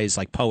 this guy is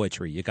like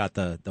poetry. You got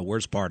the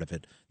worst part of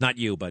it. Not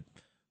you, but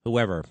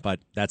whoever. But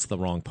that's the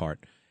wrong part.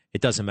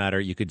 It doesn't matter.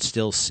 You could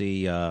still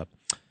see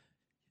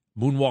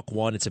Moonwalk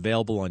 1. It's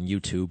available on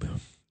YouTube.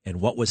 And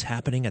what was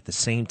happening at the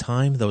same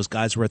time? Those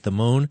guys were at the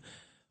moon.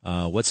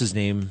 What's his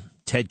name?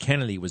 Ted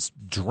Kennedy was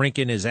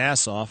drinking his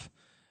ass off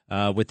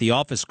with the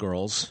office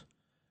girls.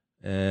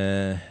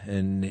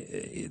 And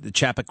the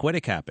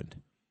Chappaquiddick happened.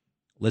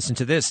 Listen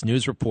to this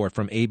news report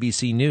from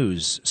ABC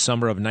News,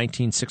 summer of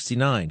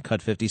 1969,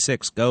 cut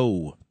 56.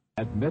 Go.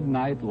 At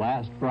midnight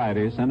last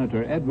Friday,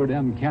 Senator Edward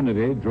M.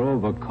 Kennedy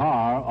drove a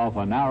car off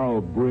a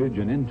narrow bridge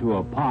and into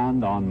a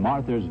pond on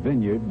Martha's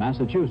Vineyard,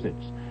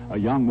 Massachusetts. A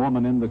young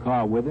woman in the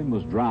car with him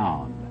was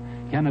drowned.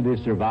 Kennedy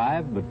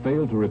survived but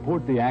failed to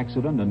report the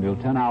accident until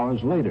 10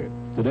 hours later.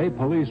 Today,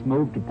 police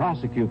moved to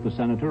prosecute the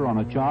senator on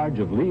a charge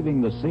of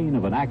leaving the scene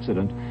of an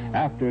accident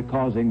after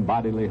causing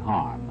bodily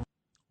harm.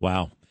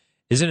 Wow.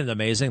 Isn't it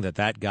amazing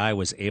that guy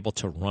was able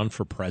to run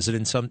for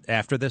president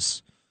after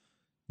this?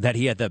 That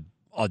he had the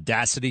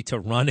audacity to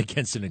run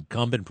against an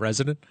incumbent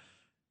president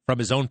from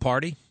his own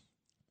party?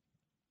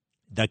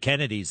 The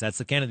Kennedys. That's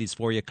the Kennedys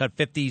for you. Cut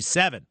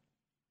 57.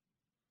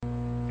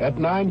 At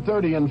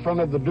 9:30 in front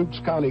of the Dukes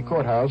County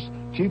Courthouse,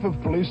 Chief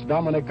of Police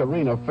Dominic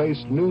Arena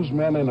faced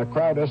newsmen and a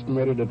crowd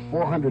estimated at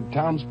 400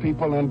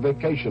 townspeople and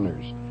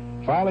vacationers.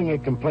 Filing a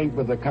complaint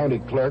with the county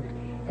clerk,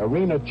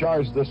 Arena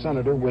charged the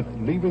senator with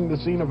leaving the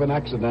scene of an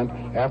accident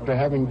after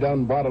having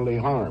done bodily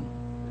harm.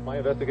 My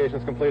investigation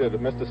is completed.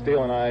 Mr.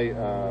 Steele and I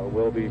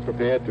will be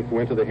prepared to go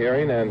into the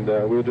hearing, and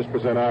we'll just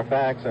present our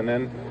facts, and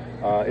then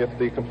if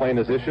the complaint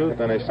is issued,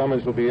 then a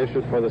summons will be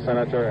issued for the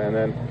senator, and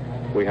then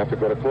we have to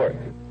go to court.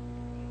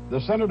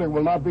 The senator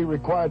will not be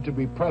required to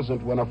be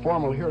present when a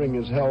formal hearing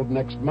is held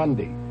next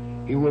Monday.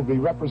 He will be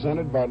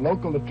represented by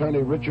local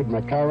attorney Richard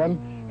McCarran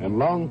and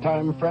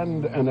longtime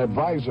friend and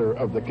advisor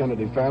of the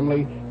Kennedy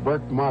family,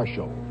 Burke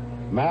Marshall.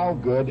 Mal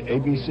Good,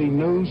 ABC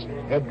News,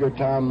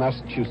 Edgartown,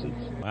 Massachusetts.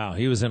 Wow,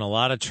 he was in a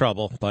lot of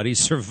trouble, but he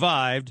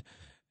survived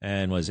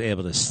and was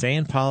able to stay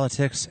in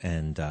politics.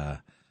 And,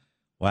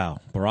 wow,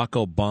 Barack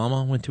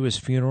Obama went to his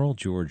funeral.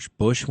 George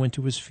Bush went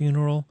to his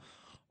funeral.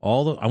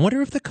 I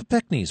wonder if the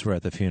Kopechne's were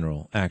at the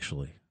funeral,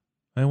 actually.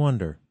 I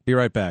wonder. Be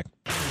right back.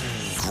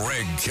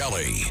 Greg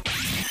Kelly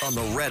on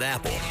the Red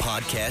Apple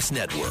Podcast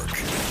Network.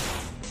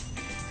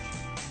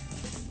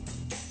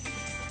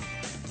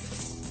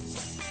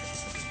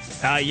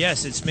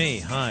 Yes, it's me.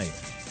 Hi.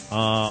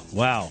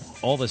 Wow.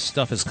 All this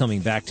stuff is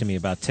coming back to me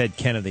about Ted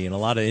Kennedy and a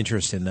lot of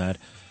interest in that.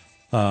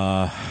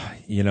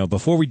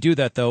 Before we do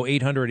that, though,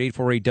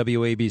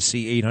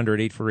 800-848-WABC,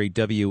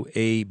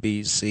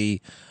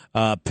 800-848-WABC.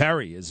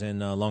 Perry is in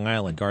Long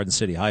Island, Garden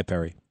City. Hi,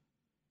 Perry.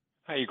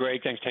 Hi,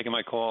 Greg. Thanks for taking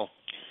my call.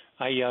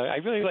 I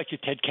really like your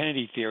Ted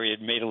Kennedy theory.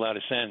 It made a lot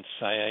of sense.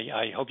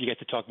 I hope you get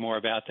to talk more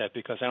about that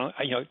because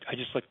I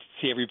just like to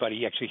see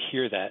everybody actually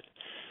hear that.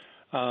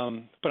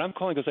 But I'm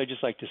calling because I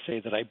just like to say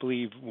that I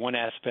believe one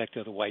aspect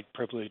of the white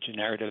privilege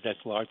narrative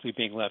that's largely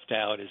being left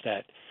out is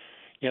that,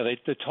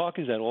 the talk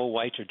is that all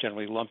whites are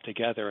generally lumped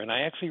together, and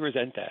I actually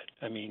resent that.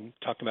 I mean,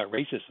 talking about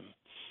racism.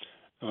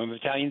 I'm of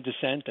Italian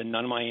descent, and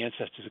none of my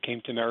ancestors who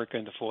came to America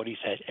in the 40s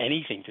had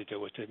anything to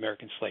do with the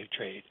American slave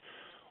trade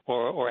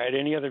or had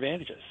any other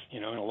advantages.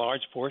 And a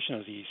large portion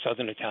of the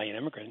southern Italian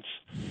immigrants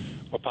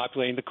were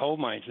populating the coal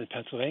mines in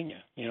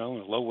Pennsylvania,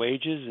 low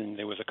wages, and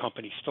there was a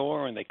company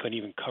store, and they couldn't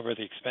even cover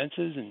the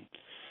expenses. And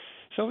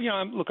so,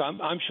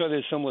 I'm sure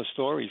there's similar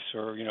stories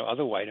for,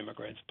 other white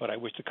immigrants, but I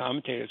wish the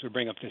commentators would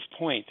bring up this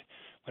point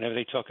whenever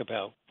they talk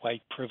about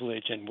white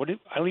privilege. And I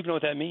don't even know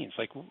what that means.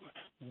 Like,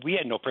 we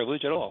had no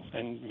privilege at all,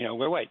 and,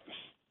 we're white.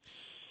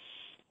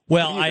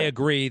 Well, I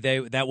agree.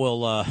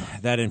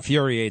 That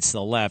infuriates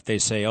the left. They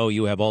say, "Oh,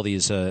 you have all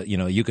these.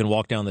 You can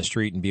walk down the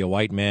street and be a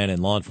white man,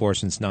 and law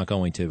enforcement's not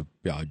going to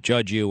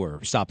judge you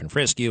or stop and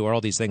frisk you or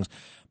all these things."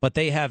 But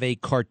they have a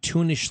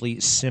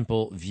cartoonishly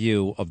simple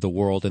view of the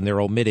world, and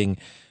they're omitting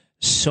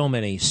so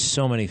many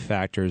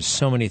factors,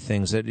 so many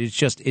things that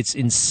it's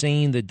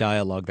insane the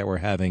dialogue that we're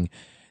having,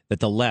 that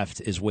the left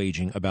is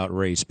waging about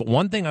race. But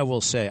one thing I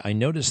will say, I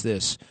noticed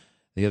this.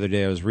 The other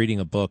day I was reading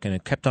a book, and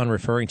it kept on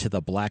referring to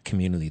the black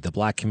community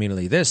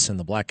this, and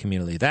the black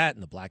community that,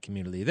 and the black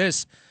community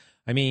this.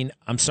 I mean,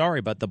 I'm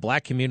sorry, but the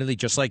black community,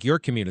 just like your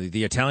community,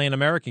 the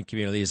Italian-American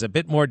community, is a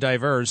bit more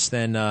diverse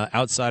than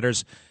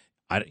outsiders.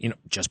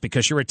 Just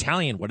because you're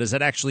Italian, what does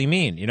that actually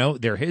mean?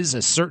 There is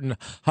a certain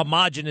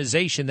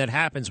homogenization that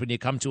happens when you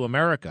come to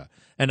America,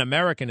 an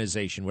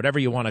Americanization, whatever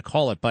you want to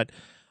call it. But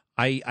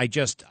I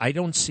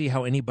don't see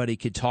how anybody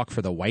could talk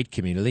for the white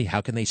community.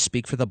 How can they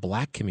speak for the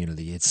black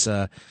community? It's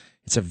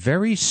a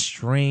very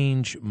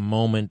strange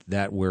moment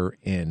that we're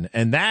in.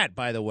 And that,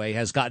 by the way,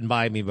 has gotten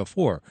by me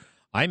before.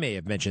 I may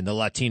have mentioned the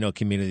Latino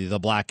community, the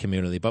black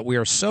community, but we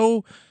are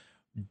so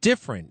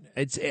different.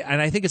 And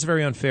I think it's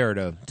very unfair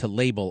to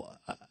label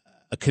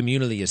a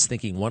community as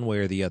thinking one way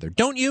or the other.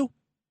 Don't you?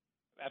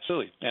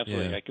 Absolutely. Yeah.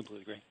 I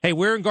completely agree. Hey,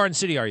 where in Garden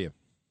City are you?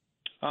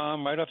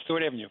 Right off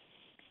Stewart Avenue.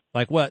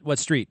 Like what? What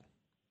street?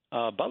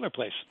 Butler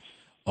Place.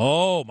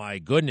 Oh, my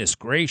goodness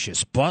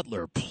gracious.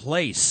 Butler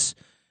Place.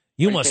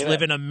 You must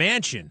live in a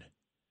mansion.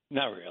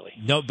 Not really.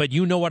 No, but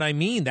you know what I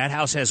mean. That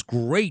house has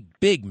great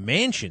big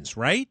mansions,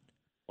 right?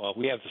 Well,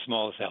 we have the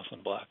smallest house on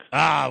the block.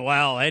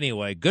 Well,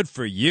 anyway, good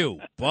for you.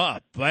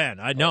 But, man,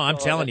 I'm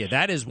telling you,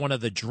 that is one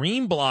of the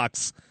dream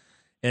blocks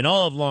in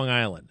all of Long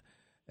Island.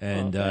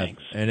 And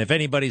and if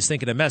anybody's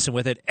thinking of messing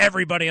with it,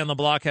 everybody on the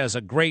block has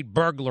a great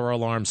burglar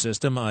alarm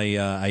system. I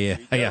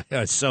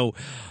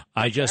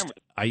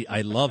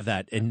love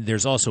that. And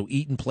there's also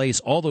Eaton Place,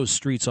 all those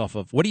streets off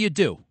of. What do you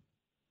do?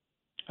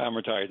 I'm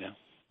retired now.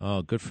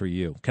 Oh, good for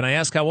you. Can I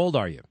ask how old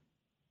are you?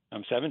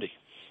 I'm 70.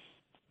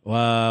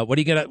 What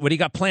do you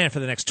got planned for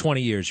the next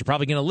 20 years? You're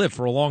probably going to live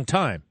for a long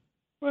time.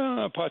 Well, I'm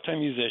a part-time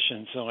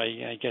musician, so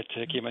I get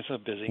to keep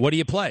myself busy. What do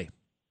you play?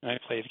 I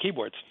play the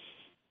keyboards.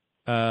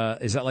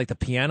 Is that like the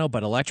piano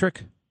but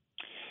electric?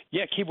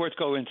 Yeah, keyboards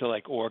go into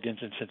like organs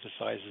and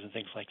synthesizers and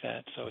things like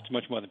that, so it's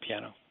much more than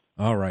piano.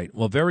 All right.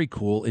 Well, very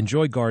cool.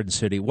 Enjoy Garden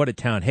City. What a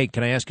town. Hey,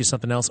 can I ask you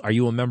something else? Are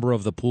you a member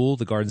of the pool,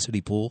 the Garden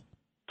City pool?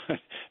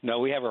 No,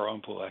 we have our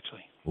own pool,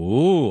 actually.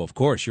 Ooh, of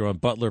course. You're on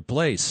Butler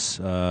Place.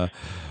 It's all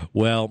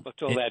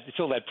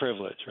that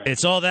privilege, right?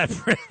 It's all that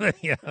privilege.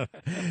 Yeah.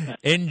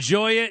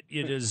 Enjoy it.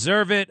 You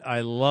deserve it.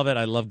 I love it.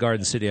 I love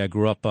Garden City. I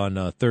grew up on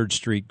 3rd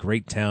Street.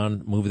 Great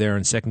town. Moved there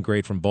in 2nd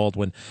grade from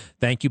Baldwin.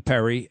 Thank you,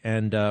 Perry.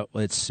 And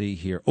let's see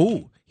here.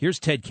 Oh, here's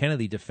Ted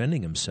Kennedy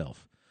defending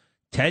himself.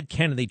 Ted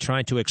Kennedy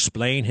trying to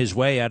explain his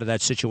way out of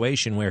that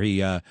situation where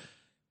he,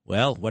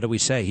 what do we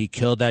say? He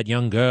killed that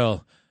young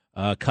girl.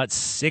 Cut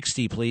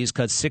 60, please.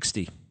 Cut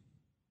 60.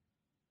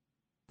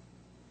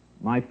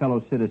 My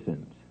fellow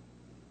citizens,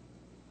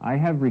 I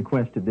have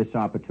requested this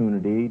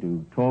opportunity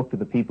to talk to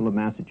the people of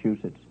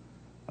Massachusetts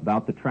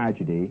about the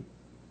tragedy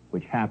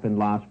which happened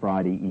last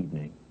Friday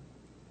evening.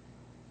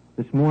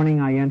 This morning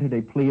I entered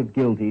a plea of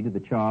guilty to the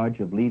charge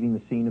of leaving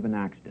the scene of an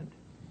accident.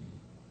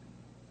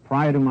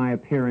 Prior to my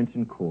appearance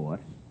in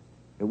court,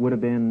 it would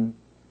have been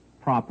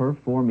proper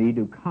for me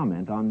to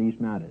comment on these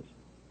matters.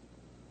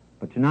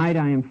 But tonight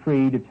I am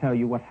free to tell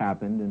you what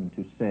happened and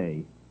to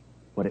say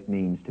what it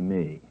means to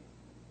me.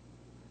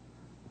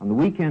 On the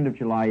weekend of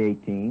July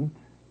 18th,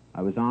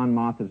 I was on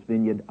Martha's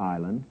Vineyard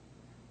Island,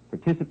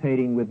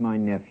 participating with my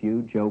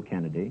nephew, Joe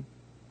Kennedy,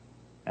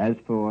 as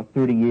for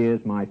 30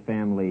 years my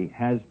family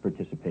has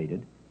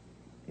participated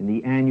in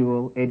the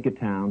annual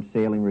Edgartown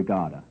Sailing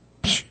Regatta.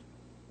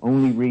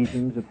 Only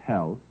reasons of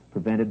health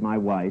prevented my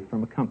wife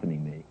from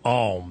accompanying me.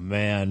 Oh,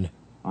 man.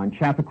 On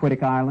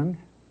Chappaquiddick Island,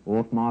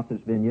 off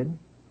Martha's Vineyard,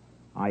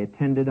 I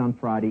attended on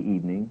Friday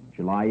evening,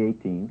 July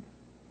 18th,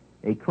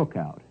 a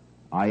cookout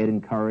I had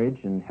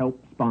encouraged and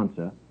helped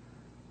sponsor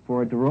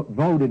for a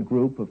devoted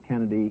group of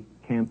Kennedy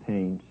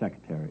campaign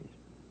secretaries.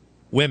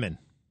 Women.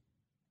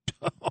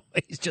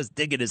 He's just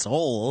digging his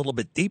hole a little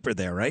bit deeper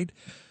there, right?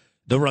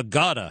 The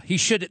regatta.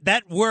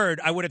 That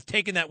word, I would have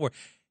taken that word.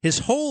 His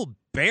whole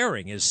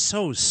bearing is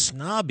so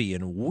snobby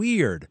and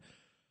weird.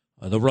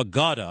 The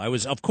regatta.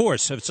 Of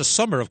course, if it's a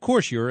summer, of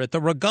course you're at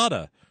the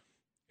regatta.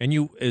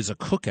 And is a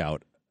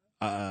cookout.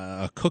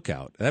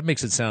 That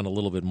makes it sound a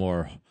little bit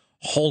more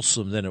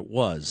wholesome than it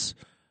was.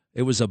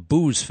 It was a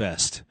booze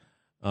fest.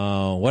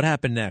 What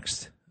happened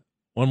next?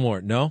 One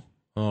more. No?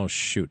 Oh,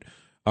 shoot.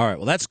 All right.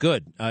 Well, that's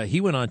good.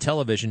 He went on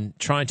television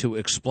trying to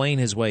explain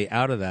his way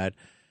out of that,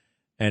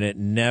 and it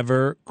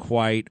never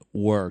quite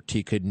worked.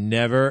 He could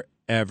never,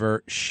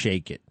 ever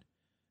shake it,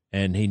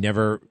 and he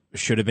never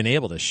should have been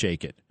able to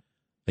shake it.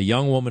 A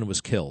young woman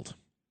was killed,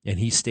 and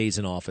he stays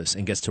in office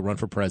and gets to run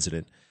for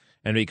president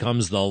and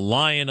becomes the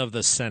lion of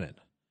the Senate,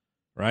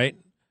 right?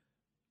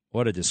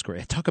 What a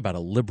disgrace. Talk about a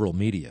liberal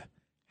media.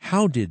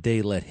 How did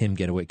they let him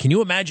get away? Can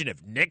you imagine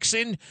if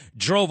Nixon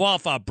drove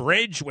off a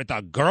bridge with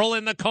a girl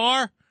in the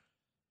car?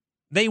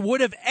 They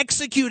would have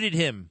executed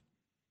him.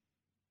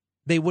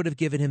 They would have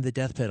given him the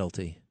death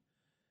penalty.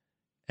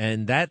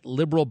 And that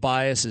liberal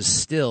bias is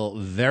still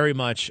very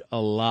much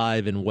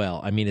alive and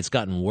well. I mean, it's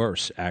gotten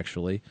worse,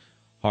 actually.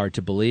 Hard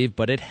to believe,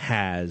 but it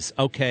has.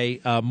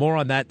 Okay, more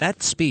on that.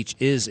 That speech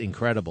is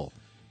incredible.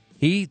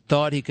 He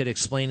thought he could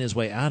explain his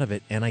way out of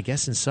it, and I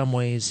guess in some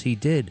ways he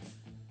did.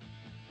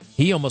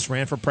 He almost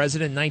ran for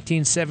president in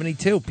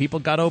 1972. People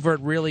got over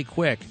it really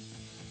quick.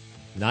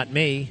 Not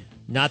me.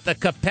 Not the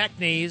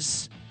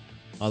Kopechnes.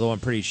 Although I'm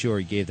pretty sure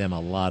he gave them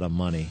a lot of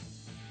money.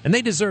 And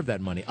they deserve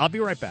that money. I'll be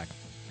right back.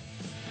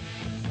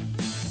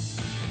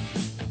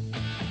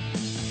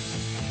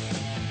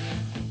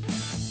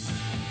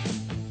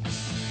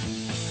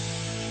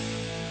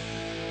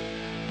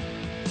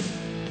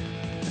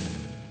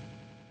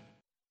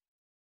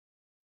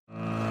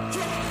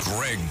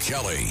 Greg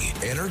Kelly,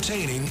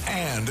 entertaining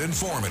and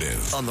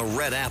informative. On the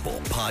Red Apple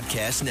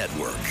Podcast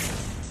Network.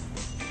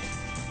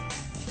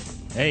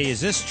 Hey,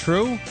 is this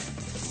true?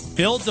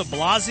 Bill de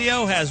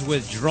Blasio has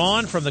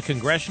withdrawn from the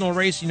congressional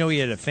race. You know, he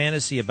had a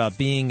fantasy about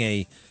being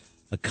a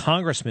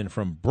congressman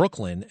from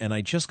Brooklyn, and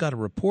I just got a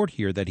report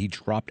here that he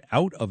dropped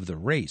out of the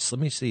race. Let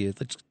me see.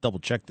 Let's double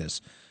check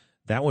this.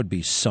 That would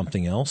be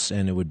something else,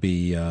 and it would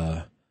be,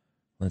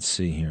 let's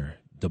see here.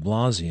 De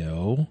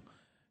Blasio.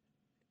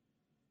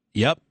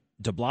 Yep.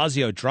 De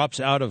Blasio drops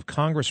out of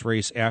Congress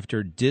race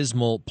after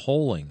dismal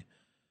polling.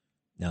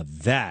 Now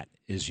that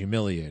is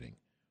humiliating.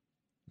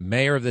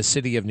 Mayor of the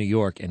city of New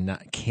York and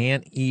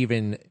can't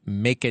even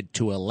make it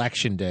to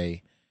Election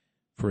Day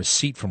for a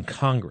seat from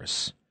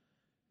Congress.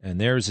 And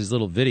there's his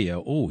little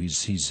video. Oh,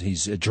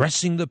 he's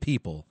addressing the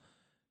people.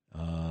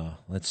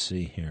 Let's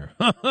see here.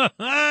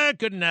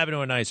 Couldn't happen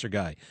to a nicer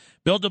guy.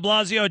 Bill de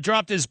Blasio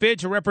dropped his bid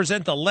to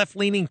represent the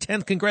left-leaning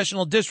 10th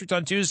Congressional District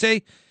on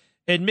Tuesday,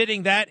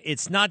 admitting that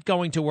it's not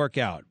going to work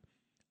out.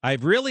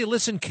 I've really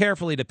listened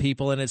carefully to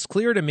people, and it's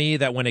clear to me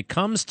that when it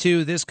comes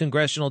to this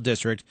congressional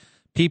district,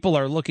 people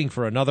are looking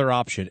for another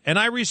option, and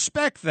I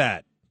respect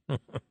that. Get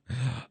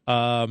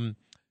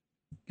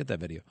that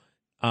video.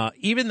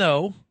 Even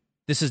though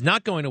this is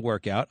not going to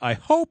work out, I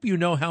hope you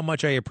know how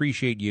much I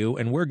appreciate you,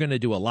 and we're going to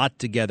do a lot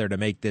together to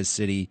make this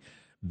city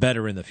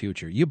better in the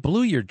future. You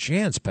blew your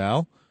chance,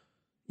 pal.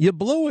 You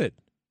blew it.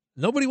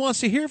 Nobody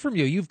wants to hear from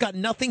you. You've got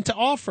nothing to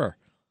offer.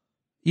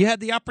 You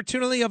had the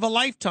opportunity of a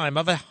lifetime,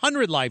 of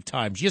 100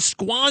 lifetimes. You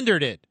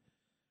squandered it.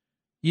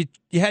 You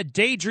had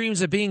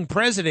daydreams of being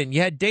president. You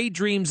had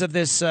daydreams of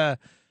this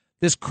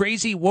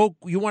crazy woke.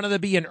 You wanted to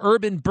be an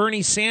urban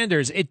Bernie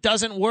Sanders. It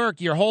doesn't work.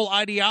 Your whole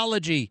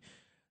ideology,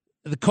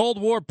 the Cold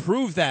War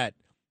proved that.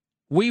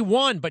 We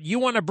won, but you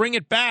want to bring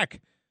it back.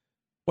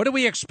 What do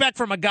we expect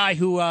from a guy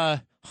who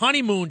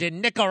honeymooned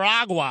in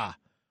Nicaragua,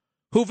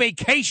 who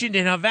vacationed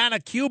in Havana,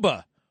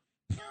 Cuba?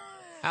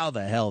 How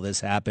the hell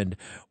this happened?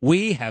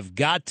 We have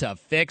got to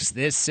fix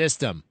this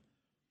system.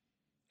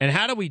 And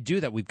how do we do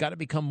that? We've got to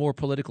become more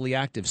politically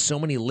active. So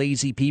many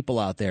lazy people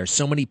out there.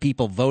 So many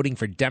people voting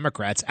for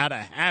Democrats out of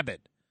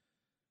habit.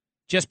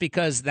 Just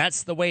because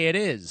that's the way it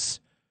is.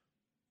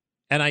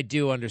 And I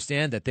do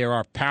understand that there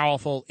are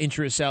powerful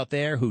interests out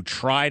there who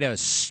try to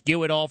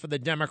skew it all for the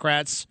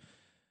Democrats,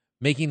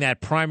 making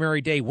that primary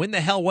day. When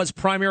the hell was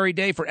primary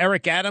day for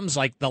Eric Adams?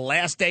 Like the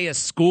last day of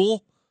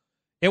school?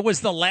 It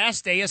was the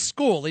last day of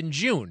school in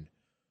June.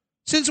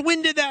 Since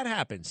when did that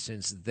happen?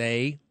 Since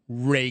they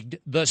rigged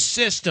the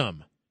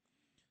system.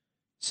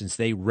 Since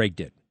they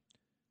rigged it.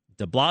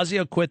 De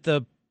Blasio quit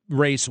the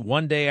race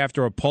one day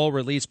after a poll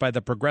released by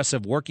the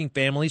Progressive Working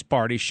Families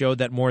Party showed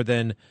that more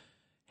than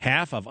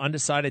half of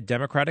undecided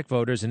Democratic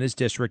voters in his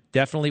district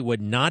definitely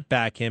would not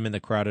back him in the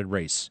crowded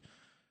race.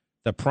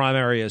 The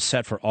primary is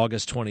set for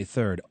August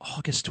 23rd.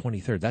 August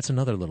 23rd. That's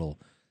another little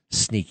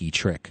sneaky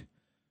trick.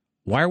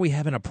 Why are we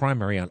having a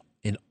primary on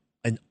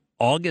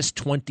August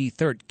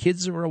 23rd?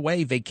 Kids are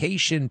away,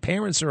 vacation,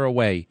 parents are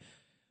away.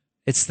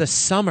 It's the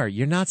summer.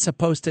 You're not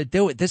supposed to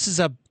do it. This is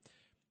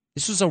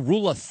a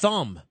rule of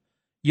thumb.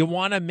 You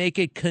want to make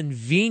it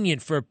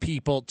convenient for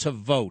people to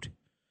vote.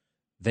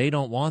 They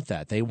don't want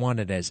that. They want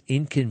it as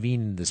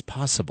inconvenient as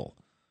possible.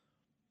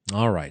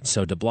 All right.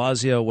 So de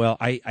Blasio, well,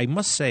 I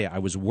must say I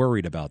was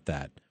worried about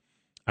that.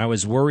 I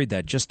was worried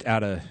that just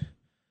out of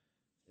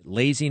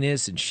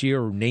laziness and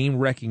sheer name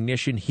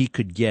recognition, he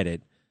could get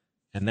it.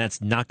 And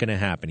that's not going to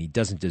happen. He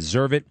doesn't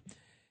deserve it.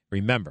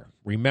 Remember,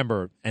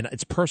 and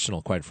it's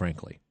personal, quite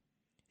frankly.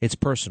 It's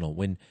personal.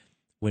 When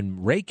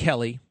Ray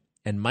Kelly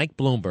and Mike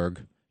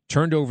Bloomberg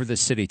turned over the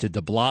city to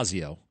de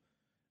Blasio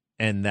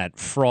and that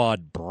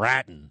fraud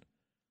Bratton,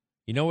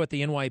 you know what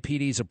the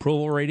NYPD's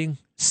approval rating?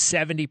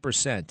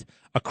 70%.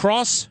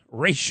 Across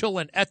racial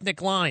and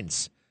ethnic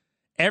lines.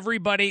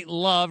 Everybody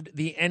loved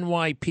the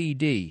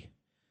NYPD.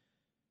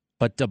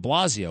 But de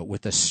Blasio,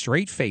 with a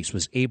straight face,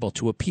 was able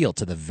to appeal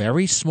to the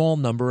very small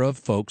number of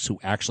folks who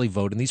actually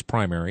vote in these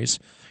primaries,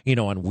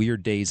 on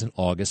weird days in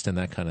August and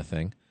that kind of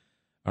thing.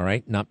 All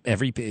right?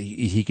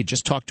 He could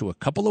just talk to a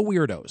couple of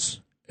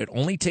weirdos. It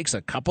only takes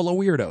a couple of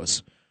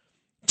weirdos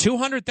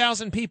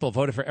 200,000 people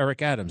voted for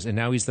Eric Adams, and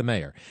now he's the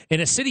mayor. In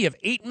a city of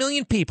 8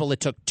 million people, it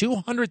took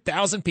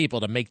 200,000 people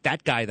to make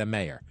that guy the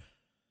mayor.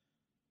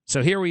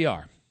 So here we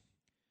are,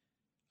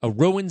 a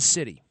ruined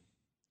city.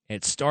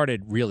 It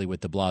started really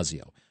with de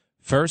Blasio.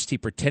 First, he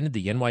pretended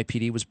the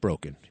NYPD was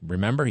broken.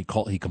 Remember, he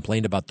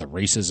complained about the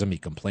racism. He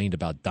complained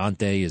about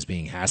Dante as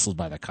being hassled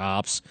by the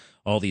cops,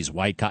 all these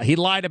white cops. He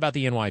lied about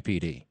the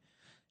NYPD,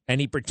 and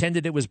he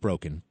pretended it was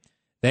broken.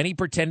 Then he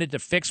pretended to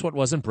fix what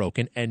wasn't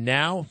broken, and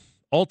now,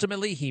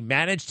 ultimately, he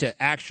managed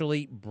to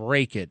actually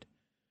break it,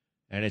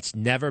 and it's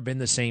never been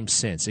the same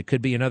since. It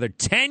could be another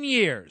 10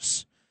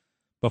 years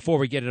before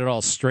we get it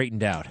all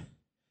straightened out.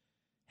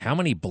 How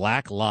many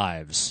black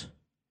lives?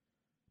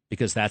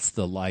 Because that's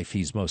the life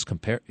he's most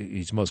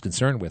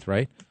concerned with,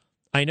 right?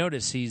 I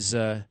notice he's,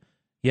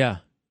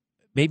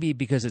 maybe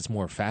because it's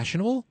more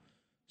fashionable.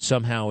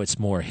 Somehow it's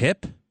more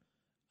hip.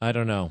 I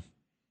don't know.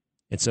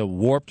 It's a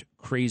warped,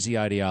 crazy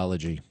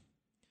ideology.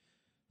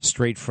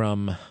 Straight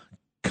from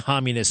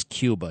communist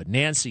Cuba.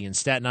 Nancy in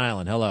Staten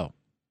Island, hello.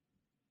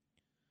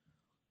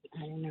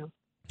 I don't know.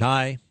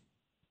 Hi.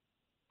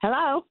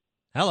 Hello?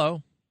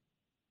 Hello.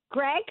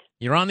 Greg?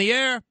 You're on the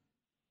air.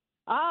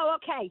 Oh,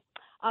 okay.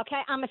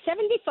 Okay, I'm a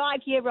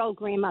 75-year-old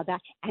grandmother,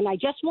 and I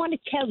just want to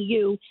tell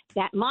you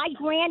that my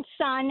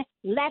grandson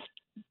left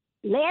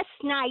last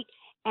night,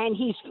 and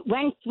he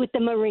went with the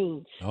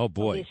Marines. Oh,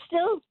 boy. I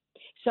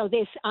tell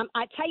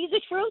you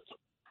the truth,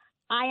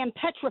 I am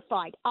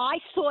petrified. I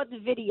saw the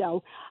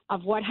video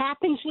of what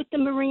happens with the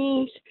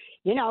Marines,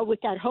 with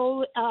that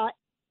whole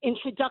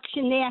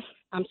introduction there.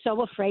 I'm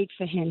so afraid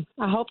for him.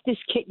 I hope this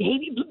kid,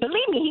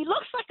 believe me, he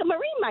looks like a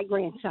Marine, my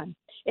grandson,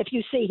 if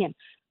you see him.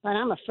 But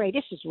I'm afraid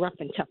this is rough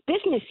and tough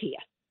business here.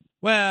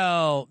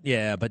 Well,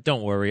 yeah, but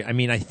don't worry. I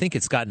mean, I think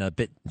it's gotten a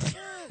bit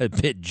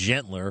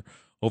gentler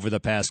over the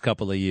past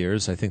couple of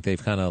years. I think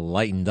they've kind of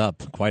lightened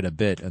up quite a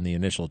bit in the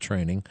initial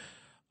training.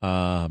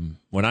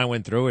 When I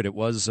went through it, it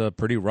was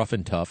pretty rough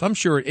and tough. I'm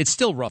sure it's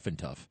still rough and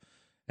tough.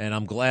 And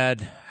I'm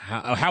glad.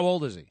 How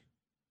old is he?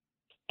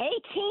 18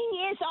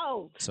 years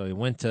old. So he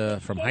went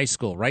from high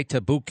school right to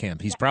boot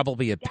camp. He's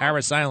probably at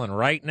Paris Island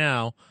right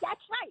now.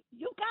 That's right.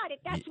 You got it.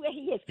 That's where he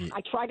is.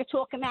 I tried to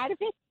talk him out of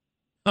it.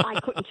 I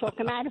couldn't talk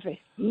him out of it.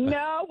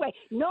 No way.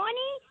 Nani,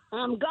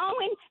 I'm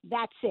going.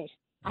 That's it.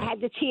 I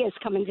had the tears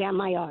coming down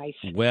my eyes.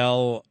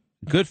 Well,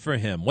 good for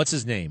him. What's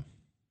his name?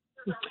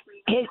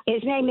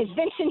 His name is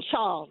Vincent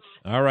Charles.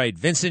 All right.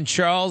 Vincent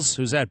Charles,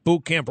 who's at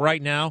boot camp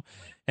right now.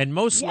 And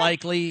most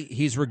likely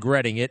he's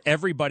regretting it.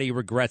 Everybody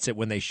regrets it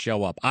when they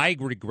show up. I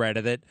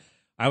regretted it.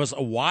 I was,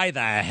 why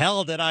the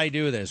hell did I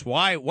do this?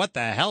 What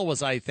the hell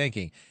was I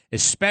thinking?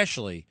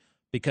 Especially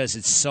because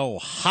it's so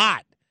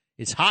hot.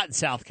 It's hot in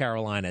South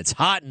Carolina. It's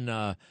hot in,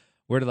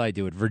 where did I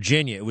do it?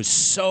 Virginia. It was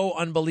so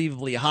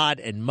unbelievably hot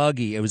and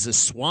muggy. It was a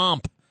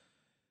swamp.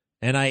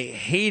 And I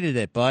hated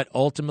it, but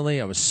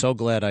ultimately I was so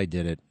glad I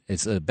did it.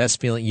 It's the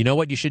best feeling. You know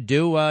what you should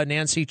do,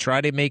 Nancy?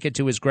 Try to make it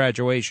to his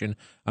graduation.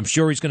 I'm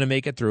sure he's going to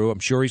make it through. I'm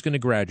sure he's going to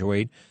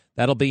graduate.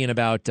 That'll be in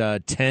about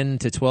 10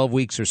 to 12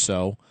 weeks or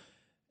so.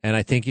 And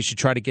I think you should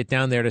try to get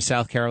down there to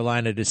South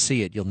Carolina to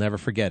see it. You'll never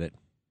forget it.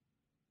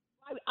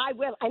 I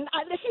will. And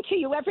I listen to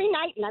you every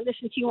night, and I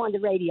listen to you on the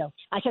radio.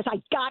 I says,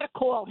 I got to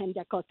call him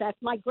because that's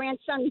my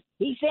grandson.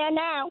 He's there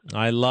now.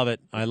 I love it.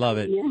 I love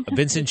it. Yeah.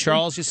 Vincent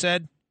Charles, you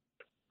said?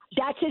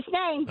 That's his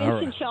name,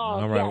 Vincent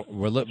Charles. All right.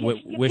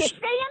 Yes. You see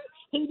him?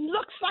 He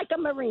looks like a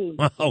Marine.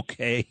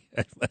 Okay.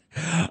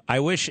 I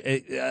wish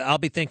I'll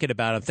be thinking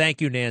about him.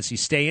 Thank you, Nancy.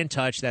 Stay in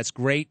touch. That's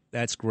great.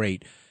 That's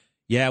great.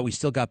 Yeah, we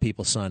still got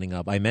people signing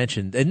up. I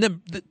mentioned.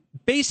 And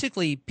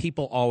basically,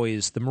 people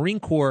always, the Marine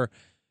Corps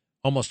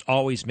almost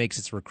always makes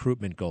its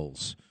recruitment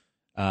goals.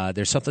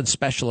 There's something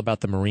special about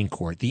the Marine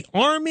Corps. The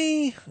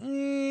Army,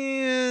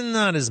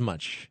 not as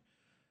much.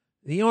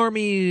 The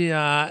Army,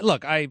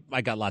 look, I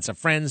got lots of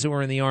friends who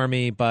are in the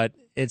Army, but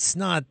it's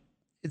not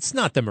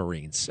the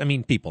Marines. I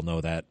mean, people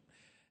know that.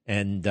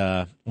 And,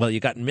 well, you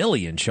got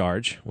Milley in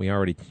charge. We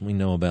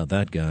know about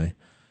that guy.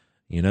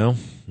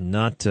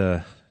 Not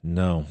an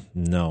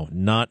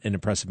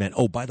impressive man.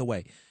 Oh, by the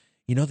way,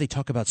 they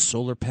talk about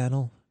solar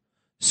panel.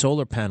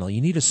 Solar panel.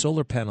 You need a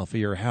solar panel for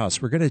your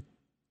house. We're going to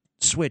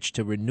switch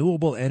to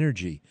renewable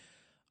energy.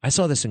 I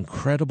saw this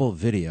incredible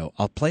video.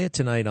 I'll play it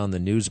tonight on the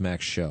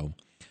Newsmax show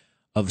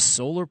of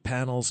solar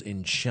panels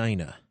in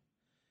China.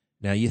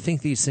 Now, you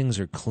think these things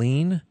are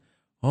clean?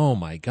 Oh,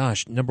 my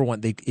gosh. Number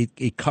one,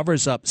 it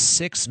covers up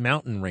 6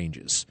 mountain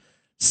ranges.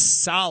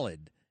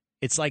 Solid.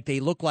 It's like they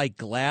look like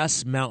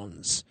glass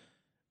mountains.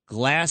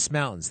 Glass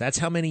mountains. That's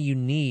how many you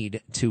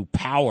need to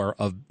power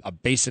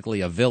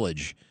basically a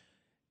village.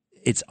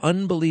 It's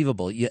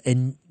unbelievable.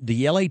 And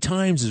the LA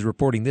Times is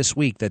reporting this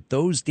week that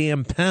those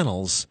damn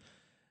panels,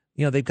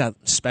 they've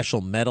got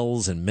special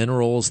metals and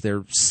minerals.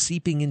 They're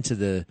seeping into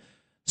the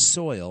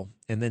soil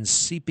and then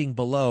seeping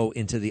below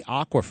into the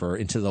aquifer,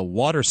 into the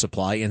water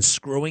supply, and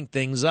screwing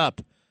things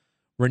up.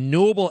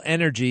 Renewable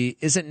energy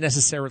isn't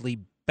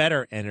necessarily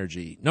better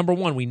energy. Number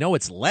one, we know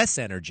it's less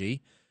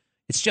energy.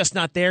 It's just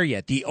not there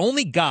yet. The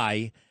only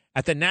guy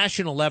at the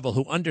national level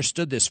who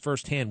understood this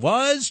firsthand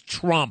was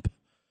Trump.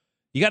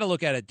 You got to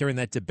look at it during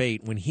that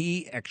debate when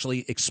he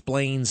actually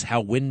explains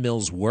how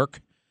windmills work,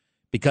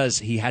 because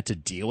he had to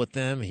deal with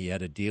them. He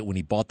had to deal when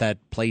he bought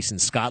that place in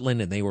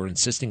Scotland and they were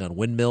insisting on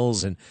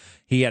windmills, and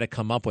he had to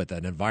come up with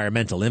an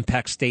environmental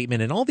impact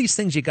statement and all these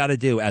things you got to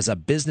do as a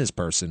business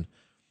person.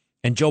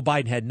 And Joe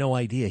Biden had no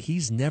idea.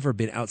 He's never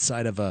been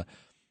outside of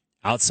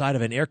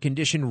an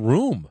air-conditioned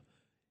room.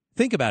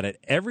 Think about it.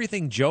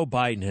 Everything Joe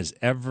Biden has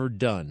ever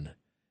done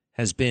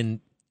has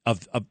been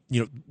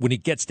when he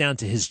gets down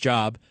to his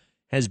job,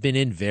 has been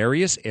in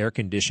various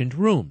air-conditioned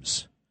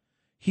rooms.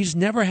 He's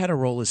never had to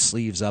roll his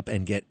sleeves up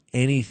and get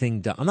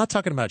anything done. I'm not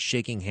talking about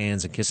shaking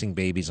hands and kissing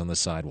babies on the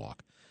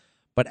sidewalk,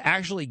 but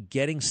actually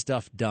getting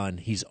stuff done.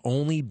 He's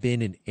only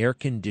been in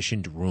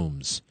air-conditioned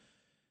rooms,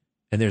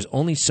 and there's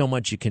only so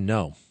much you can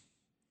know.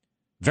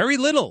 Very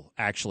little,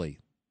 actually,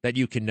 that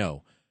you can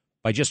know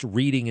by just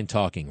reading and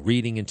talking.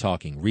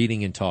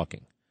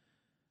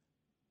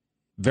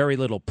 Very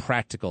little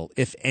practical,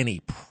 if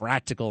any,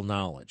 practical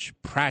knowledge,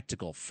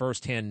 practical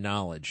firsthand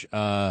knowledge.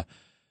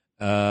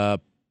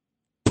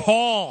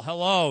 Paul,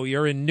 hello.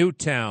 You're in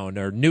Newtown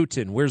or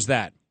Newton. Where's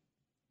that?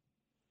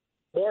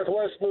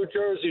 Northwest New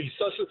Jersey,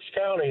 Sussex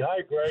County.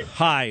 Hi, Greg.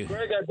 Hi.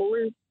 Greg, I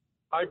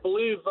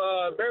believe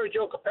Mary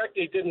Jo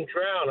Kopechne didn't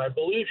drown. I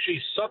believe she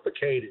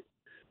suffocated.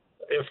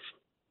 If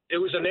it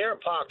was an air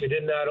pocket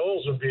in that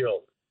Oldsmobile,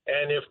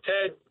 and if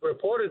Ted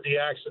reported the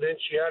accident,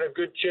 she had a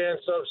good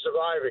chance of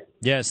surviving.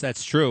 Yes,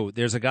 that's true.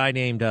 There's a guy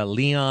named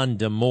Leon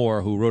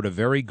DeMore who wrote a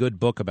very good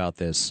book about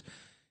this.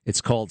 It's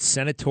called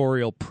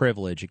Senatorial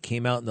Privilege. It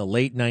came out in the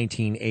late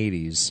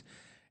 1980s,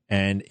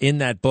 and in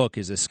that book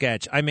is a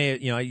sketch. I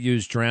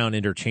use drown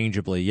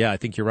interchangeably. Yeah, I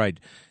think you're right.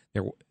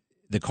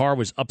 The car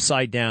was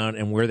upside down,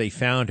 and where they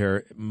found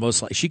her,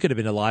 most likely she could have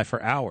been alive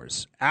for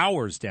hours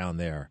down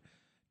there,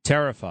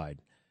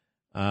 terrified.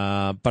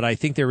 But I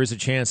think there is a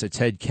chance that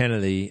Ted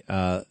Kennedy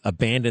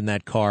abandoned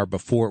that car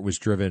before it was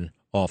driven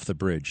off the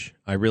bridge.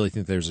 I really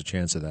think there's a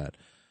chance of that.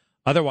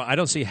 Otherwise, I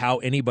don't see how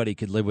anybody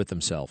could live with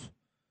themselves,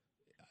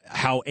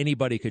 how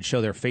anybody could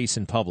show their face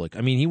in public.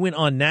 I mean, he went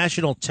on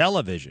national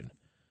television.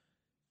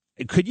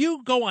 Could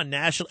you go on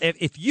national?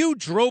 If you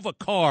drove a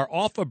car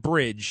off a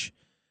bridge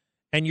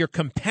and your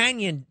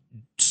companion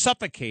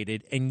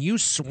suffocated and you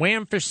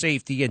swam for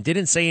safety and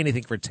didn't say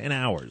anything for 10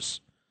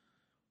 hours,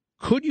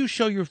 could you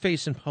show your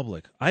face in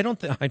public? I don't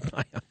think.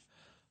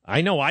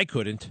 I know I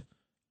couldn't.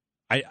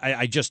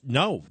 I just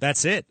no.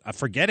 That's it. I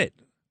forget it.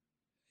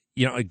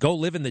 Go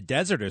live in the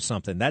desert or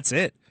something. That's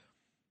it.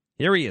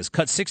 Here he is,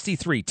 cut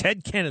 63.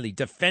 Ted Kennedy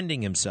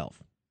defending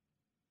himself.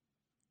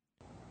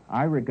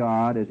 I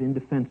regard as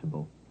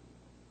indefensible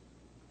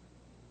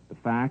the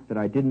fact that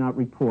I did not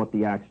report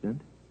the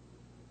accident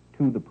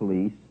to the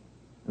police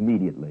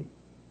immediately.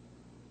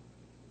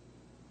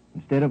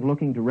 Instead of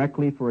looking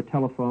directly for a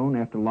telephone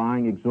after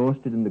lying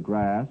exhausted in the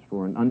grass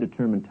for an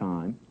undetermined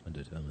time,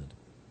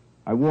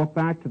 I walked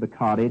back to the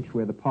cottage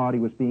where the party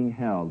was being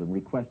held and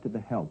requested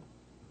the help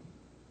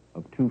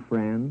of two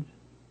friends,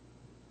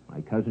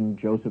 my cousin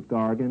Joseph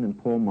Gargan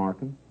and Paul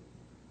Markham,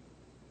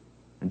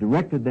 and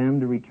directed them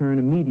to return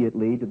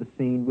immediately to the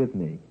scene with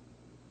me.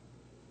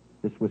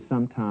 This was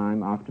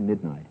sometime after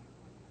midnight,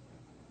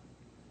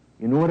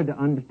 in order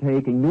to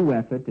undertake a new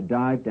effort to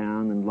dive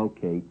down and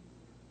locate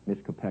Miss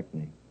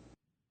Kopechne.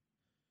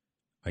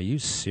 Are you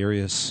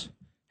serious?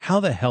 How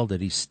the hell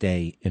did he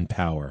stay in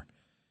power?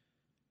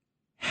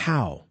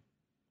 How?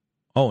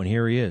 Oh, and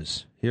here he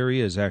is. Here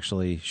he is,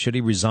 actually. Should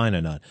he resign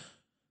or not?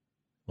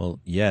 Well,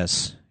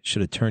 yes.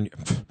 Should have turned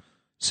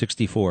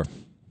 64.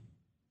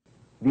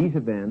 These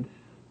events,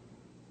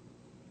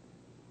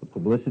 the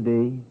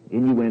publicity,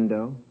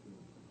 innuendo,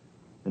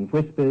 and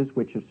whispers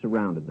which have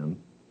surrounded them,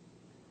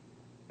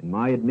 and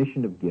my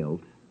admission of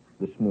guilt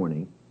this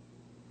morning,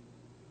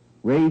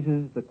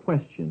 raises the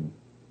question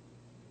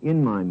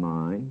in my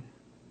mind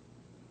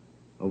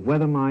of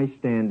whether my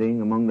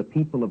standing among the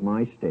people of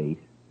my state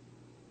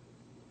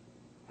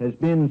has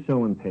been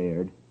so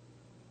impaired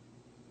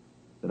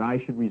that I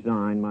should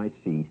resign my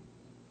seat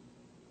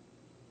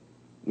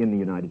in the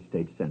United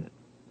States Senate.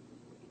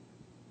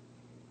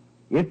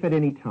 If at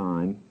any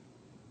time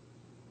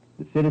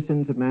the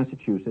citizens of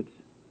Massachusetts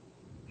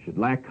should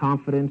lack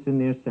confidence in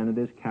their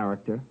senator's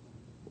character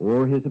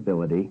or his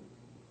ability,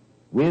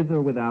 with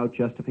or without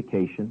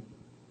justification,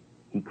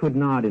 he could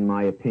not, in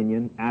my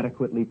opinion,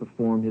 adequately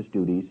perform his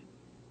duties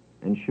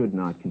and should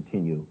not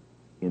continue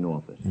in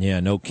office. Yeah,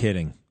 no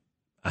kidding.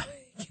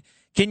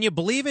 Can you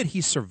believe it?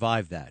 He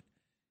survived that.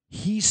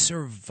 He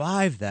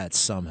survived that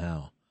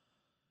somehow.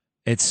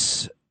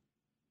 It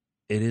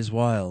is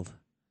wild.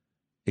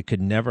 It could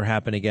never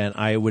happen again.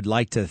 I would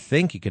like to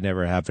think it could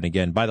never happen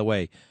again. By the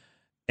way,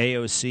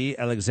 AOC,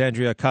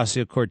 Alexandria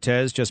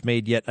Ocasio-Cortez, just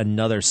made yet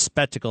another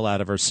spectacle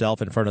out of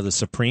herself in front of the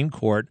Supreme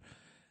Court.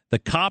 The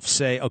cops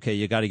say, okay,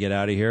 you got to get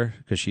out of here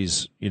because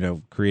she's,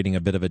 creating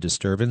a bit of a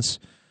disturbance.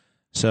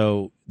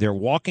 So they're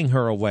walking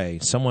her away.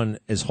 Someone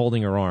is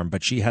holding her arm,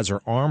 but she has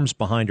her arms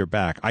behind her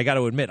back. I got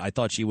to admit, I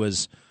thought she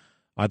was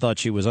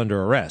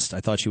under arrest.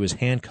 I thought she was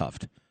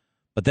handcuffed.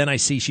 But then I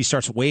see she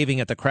starts waving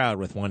at the crowd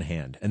with one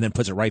hand and then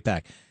puts it right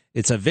back.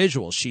 It's a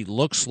visual. She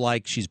looks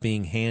like she's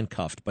being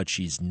handcuffed, but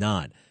she's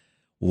not.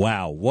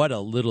 Wow, what a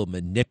little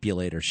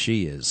manipulator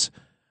she is.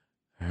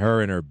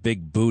 Her and her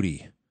big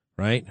booty,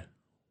 right?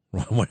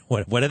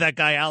 What did that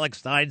guy Alex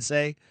Stein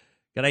say?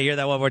 Can I hear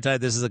that one more time?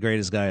 This is the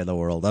greatest guy in the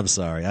world. I'm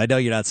sorry. I know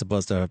you're not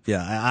supposed to.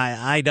 Yeah,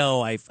 I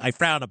know. I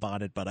frown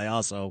upon it, but I'm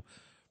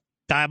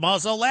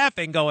also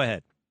laughing. Go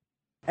ahead.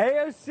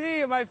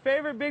 AOC, my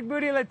favorite big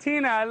booty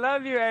Latina. I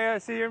love you,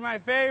 AOC. You're my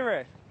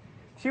favorite.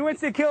 She wants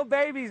to kill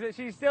babies, but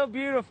she's still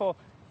beautiful.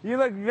 You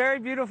look very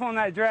beautiful in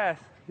that dress.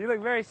 You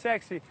look very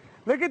sexy.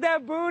 Look at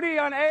that booty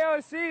on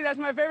AOC. That's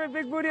my favorite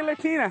big booty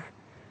Latina.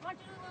 I want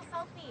you to do a little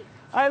selfie.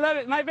 I love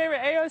it. My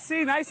favorite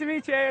AOC. Nice to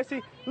meet you,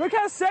 AOC. Look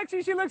how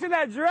sexy she looks in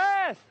that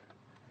dress.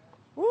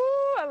 Woo,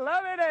 I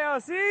love it,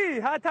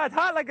 AOC. Hot, hot,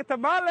 hot like a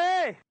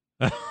tamale.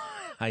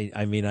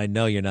 I mean, I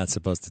know you're not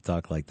supposed to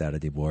talk like that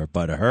anymore,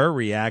 but her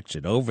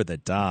reaction, over the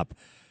top,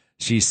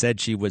 she said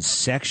she was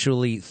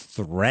sexually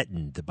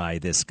threatened by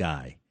this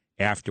guy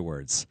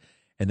afterwards.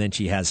 And then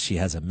she has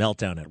a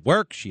meltdown at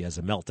work. She has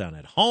a meltdown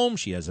at home.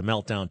 She has a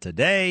meltdown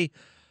today.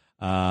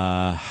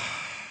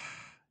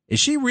 Is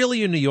she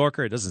really a New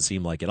Yorker? It doesn't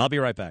seem like it. I'll be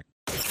right back.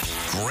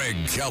 Greg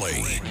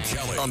Kelly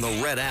on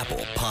the Red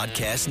Apple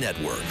Podcast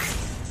Network.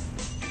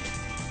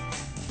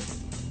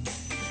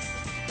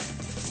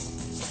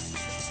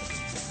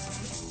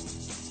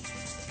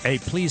 Hey,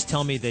 please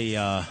tell me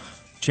the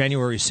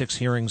January 6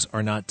 hearings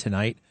are not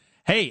tonight.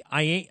 Hey,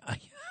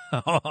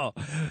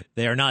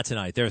 they are not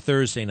tonight. They're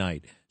Thursday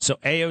night. So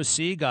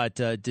AOC got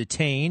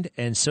detained,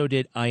 and so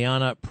did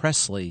Ayanna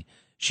Pressley.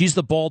 She's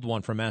the bald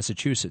one from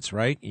Massachusetts,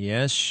 right?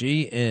 Yes,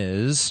 she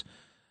is.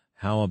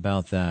 How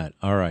about that?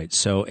 All right,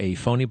 so a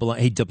phony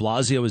de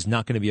Blasio is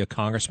not going to be a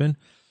congressman.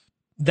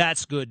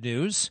 That's good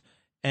news.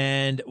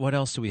 And what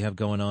else do we have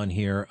going on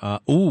here?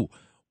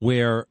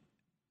 Where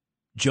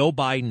Joe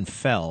Biden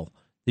fell.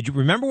 Did you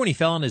remember when he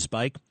fell on his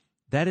bike?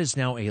 That is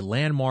now a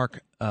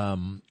landmark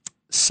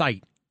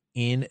site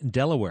in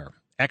Delaware.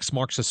 X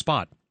marks a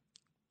spot.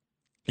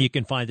 You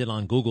can find it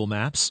on Google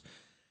Maps.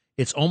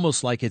 It's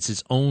almost like it's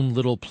its own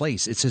little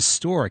place. It's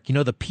historic. You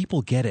know, the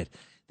people get it.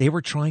 They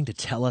were trying to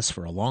tell us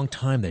for a long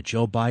time that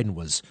Joe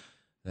Biden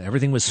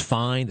everything was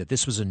fine, that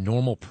this was a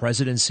normal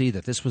presidency,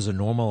 that this was a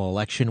normal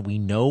election. We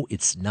know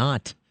it's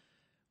not.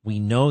 We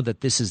know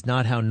that this is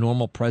not how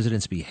normal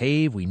presidents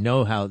behave. We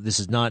know how this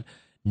is not.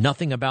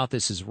 Nothing about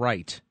this is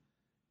right.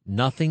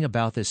 Nothing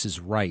about this is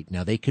right.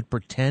 Now, they could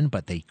pretend,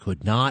 but they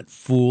could not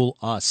fool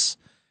us.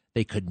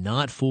 They could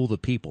not fool the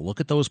people. Look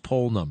at those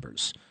poll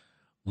numbers.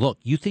 Look,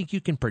 you think you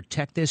can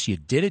protect this? You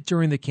did it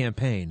during the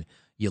campaign.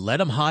 You let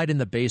them hide in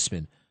the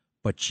basement,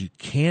 but you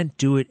can't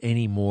do it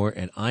anymore.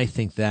 And I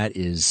think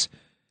this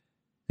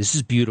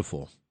is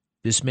beautiful.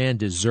 This man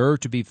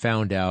deserved to be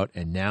found out,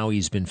 and now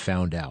he's been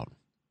found out.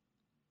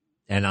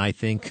 And I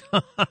think,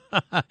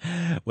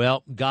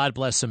 well, God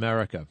bless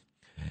America.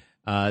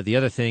 The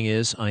other thing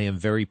is, I am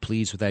very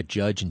pleased with that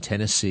judge in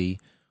Tennessee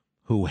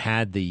who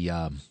had the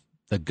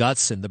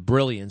guts and the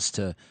brilliance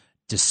to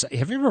decide.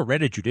 Have you ever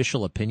read a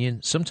judicial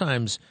opinion?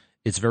 Sometimes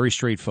it's very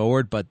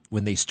straightforward, but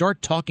when they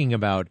start talking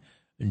about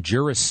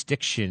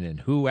jurisdiction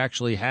and who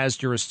actually has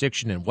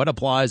jurisdiction and what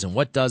applies and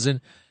what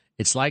doesn't,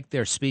 it's like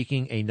they're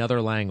speaking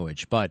another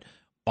language. But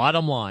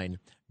bottom line,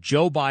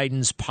 Joe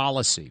Biden's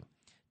policy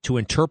to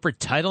interpret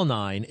Title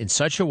IX in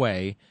such a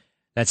way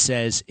that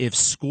says if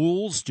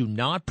schools do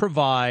not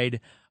provide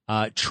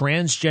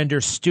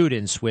transgender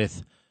students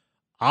with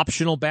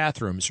optional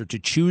bathrooms or to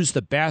choose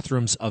the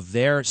bathrooms of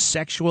their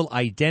sexual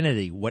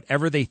identity,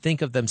 whatever they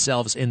think of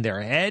themselves in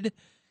their head,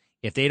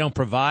 if they don't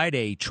provide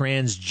a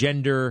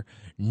transgender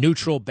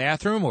neutral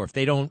bathroom, or if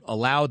they don't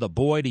allow the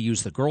boy to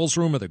use the girl's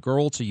room or the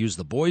girl to use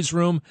the boy's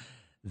room,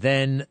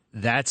 then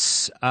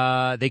that's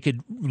they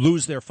could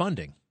lose their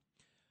funding.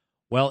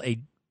 Well, a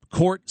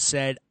court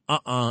said,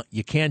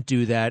 you can't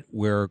do that.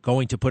 We're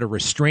going to put a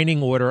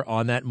restraining order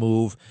on that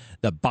move.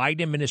 The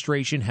Biden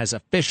administration has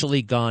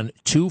officially gone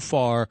too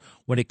far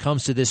when it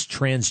comes to this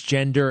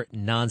transgender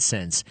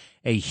nonsense.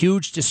 A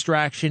huge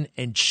distraction,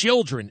 and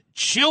children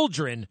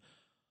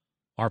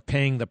are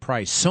paying the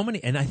price. So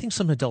many, and I think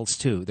some adults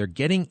too, they're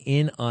getting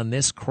in on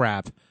this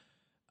crap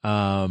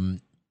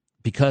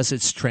because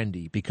it's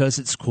trendy, because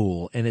it's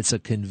cool, and it's a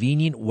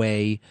convenient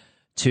way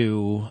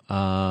to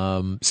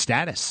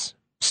status,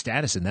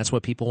 and that's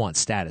what people want,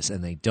 status,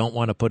 and they don't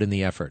want to put in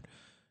the effort.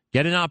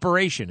 Get an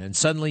operation, and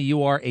suddenly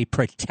you are a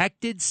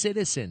protected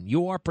citizen.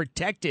 You are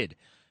protected.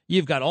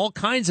 You've got all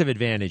kinds of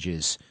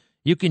advantages.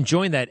 You can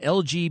join that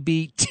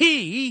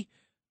LGBTQ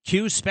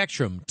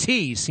spectrum.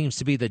 T seems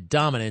to be the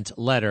dominant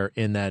letter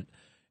in that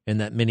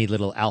mini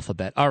little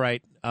alphabet. All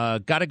right,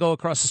 got to go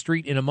across the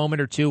street in a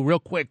moment or two. Real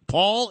quick,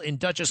 Paul in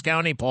Dutchess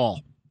County.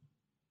 Paul.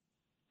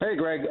 Hey,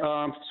 Greg.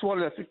 I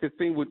think the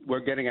thing we're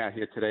getting at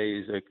here today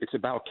is it's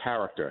about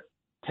character.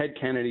 Ted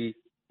Kennedy,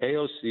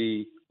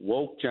 AOC,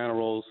 woke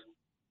generals,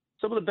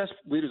 some of the best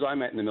leaders I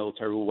met in the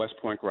military were West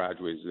Point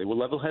graduates. They were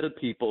level-headed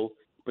people,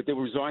 but they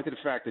were resigned to the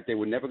fact that they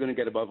were never going to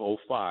get above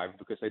 05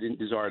 because they didn't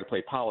desire to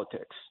play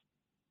politics.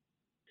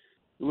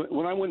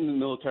 When I went in the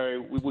military,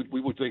 we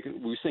were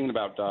thinking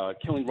about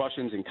killing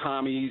Russians and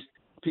commies.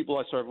 People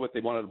I served with, they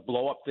wanted to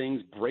blow up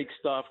things, break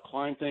stuff,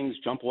 climb things,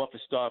 jump off of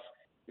stuff.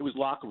 It was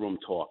locker room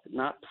talk,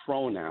 not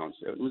pronouns.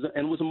 It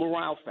was a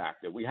morale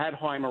factor. We had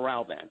high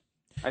morale then.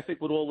 I think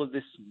with all of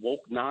this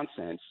woke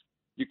nonsense,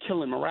 you're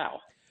killing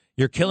morale.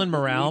 You're killing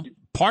morale.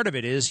 Part of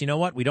it is, you know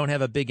what? We don't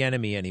have a big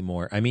enemy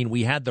anymore. I mean,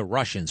 we had the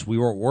Russians. We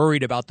were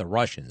worried about the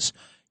Russians.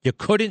 You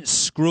couldn't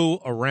screw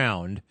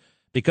around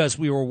because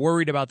we were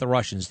worried about the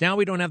Russians. Now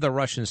we don't have the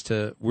Russians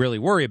to really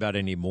worry about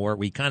anymore.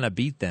 We kind of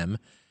beat them.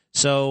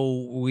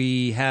 So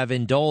we have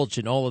indulged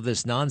in all of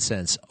this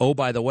nonsense. Oh,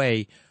 by the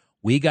way,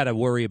 we got to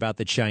worry about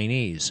the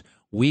Chinese.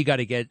 We got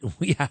to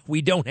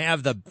we don't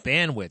have the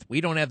bandwidth. We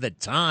don't have the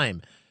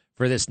time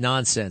for this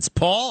nonsense.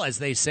 Paul, as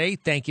they say,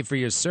 thank you for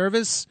your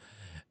service.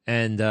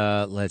 And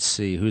let's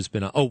see who's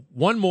been on. Oh,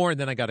 one more, and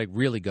then I got to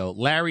really go.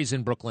 Larry's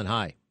in Brooklyn.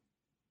 Hi.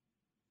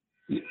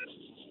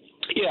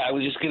 Yeah, I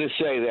was just going to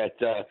say that,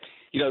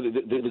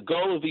 the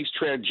goal of the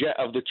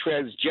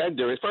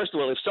transgender is, first of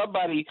all, if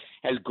somebody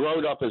has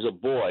grown up as a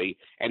boy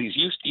and he's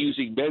used to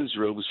using men's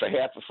rooms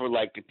for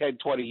like 10,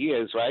 20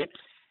 years, right?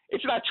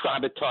 It's not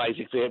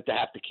traumatizing for him to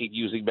have to keep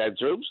using men's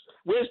rooms.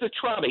 Where's the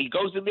trauma? He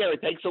goes in there and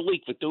takes a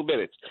leak for 2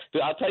 minutes.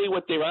 But I'll tell you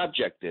what their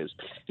object is.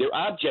 Their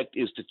object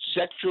is to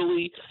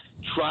sexually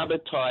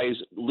traumatize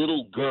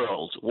little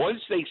girls. Once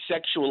they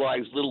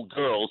sexualize little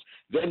girls,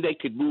 then they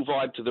could move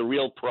on to the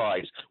real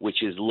prize,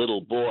 which is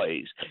little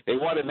boys. They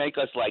want to make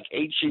us like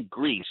ancient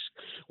Greece,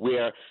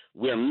 where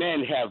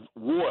men have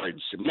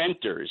wards,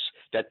 mentors,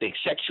 that they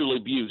sexually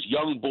abuse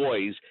young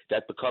boys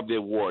that become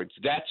their wards.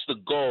 That's the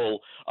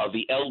goal of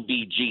the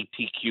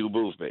LGBTQ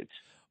movement.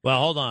 Well,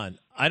 hold on.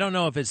 I don't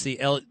know if it's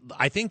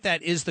I think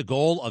that is the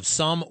goal of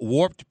some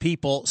warped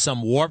people,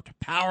 some warped,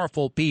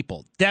 powerful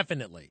people.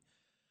 Definitely.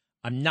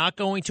 I'm not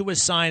going to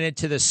assign it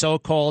to the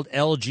so-called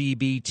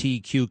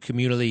LGBTQ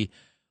community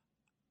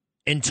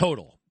in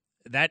total.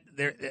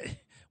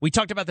 We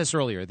talked about this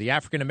earlier. The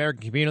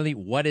African-American community,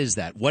 what is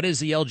that? What is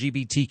the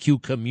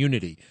LGBTQ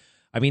community?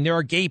 I mean, there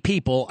are gay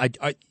people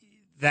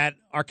that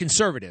are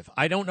conservative.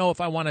 I don't know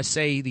if I want to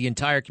say the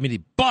entire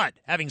community. But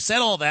having said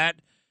all that,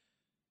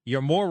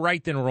 you're more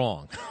right than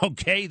wrong,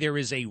 okay? There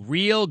is a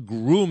real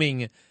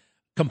grooming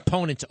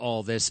component to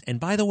all this. And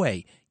by the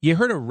way, you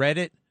heard of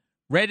Reddit?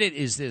 Reddit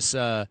is this,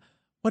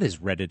 what is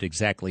Reddit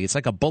exactly? It's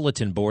like a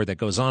bulletin board that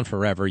goes on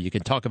forever. You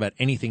can talk about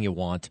anything you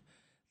want.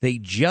 They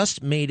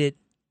just made it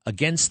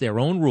against their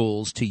own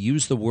rules to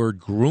use the word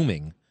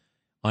grooming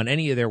on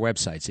any of their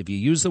websites. If you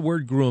use the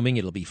word grooming,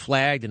 it'll be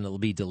flagged and it'll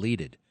be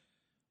deleted.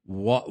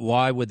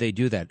 Why would they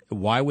do that?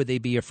 Why would they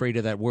be afraid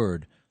of that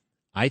word?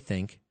 I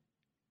think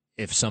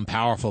if some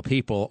powerful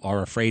people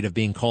are afraid of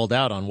being called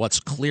out on what's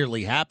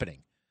clearly happening.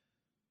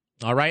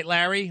 All right,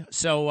 Larry.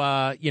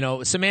 So,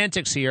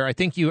 semantics here. I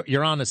think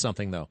you're on to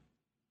something, though.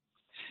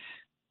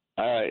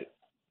 All right.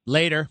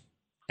 Later.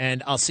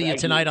 And I'll see you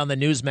tonight on the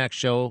Newsmax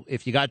show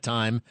if you got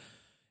time.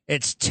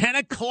 It's 10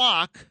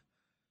 o'clock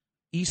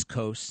East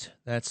Coast.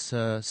 That's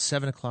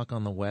 7 o'clock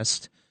on the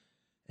West.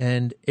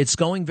 And it's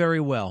going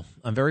very well.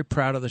 I'm very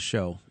proud of the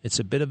show. It's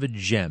a bit of a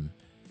gem.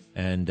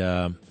 And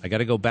I got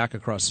to go back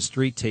across the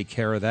street, take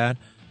care of that.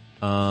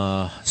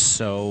 And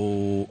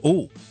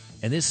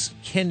this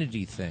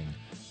Kennedy thing.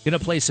 Going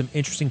to play some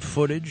interesting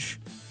footage.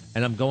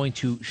 And I'm going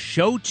to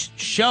show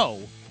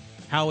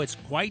how it's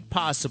quite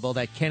possible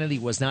that Kennedy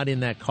was not in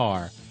that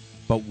car.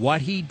 But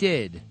what he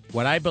did,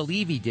 what I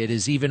believe he did,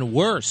 is even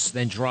worse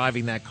than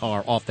driving that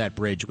car off that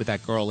bridge with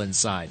that girl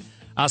inside.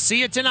 I'll see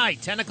you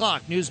tonight, 10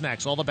 o'clock,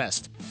 Newsmax. All the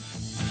best.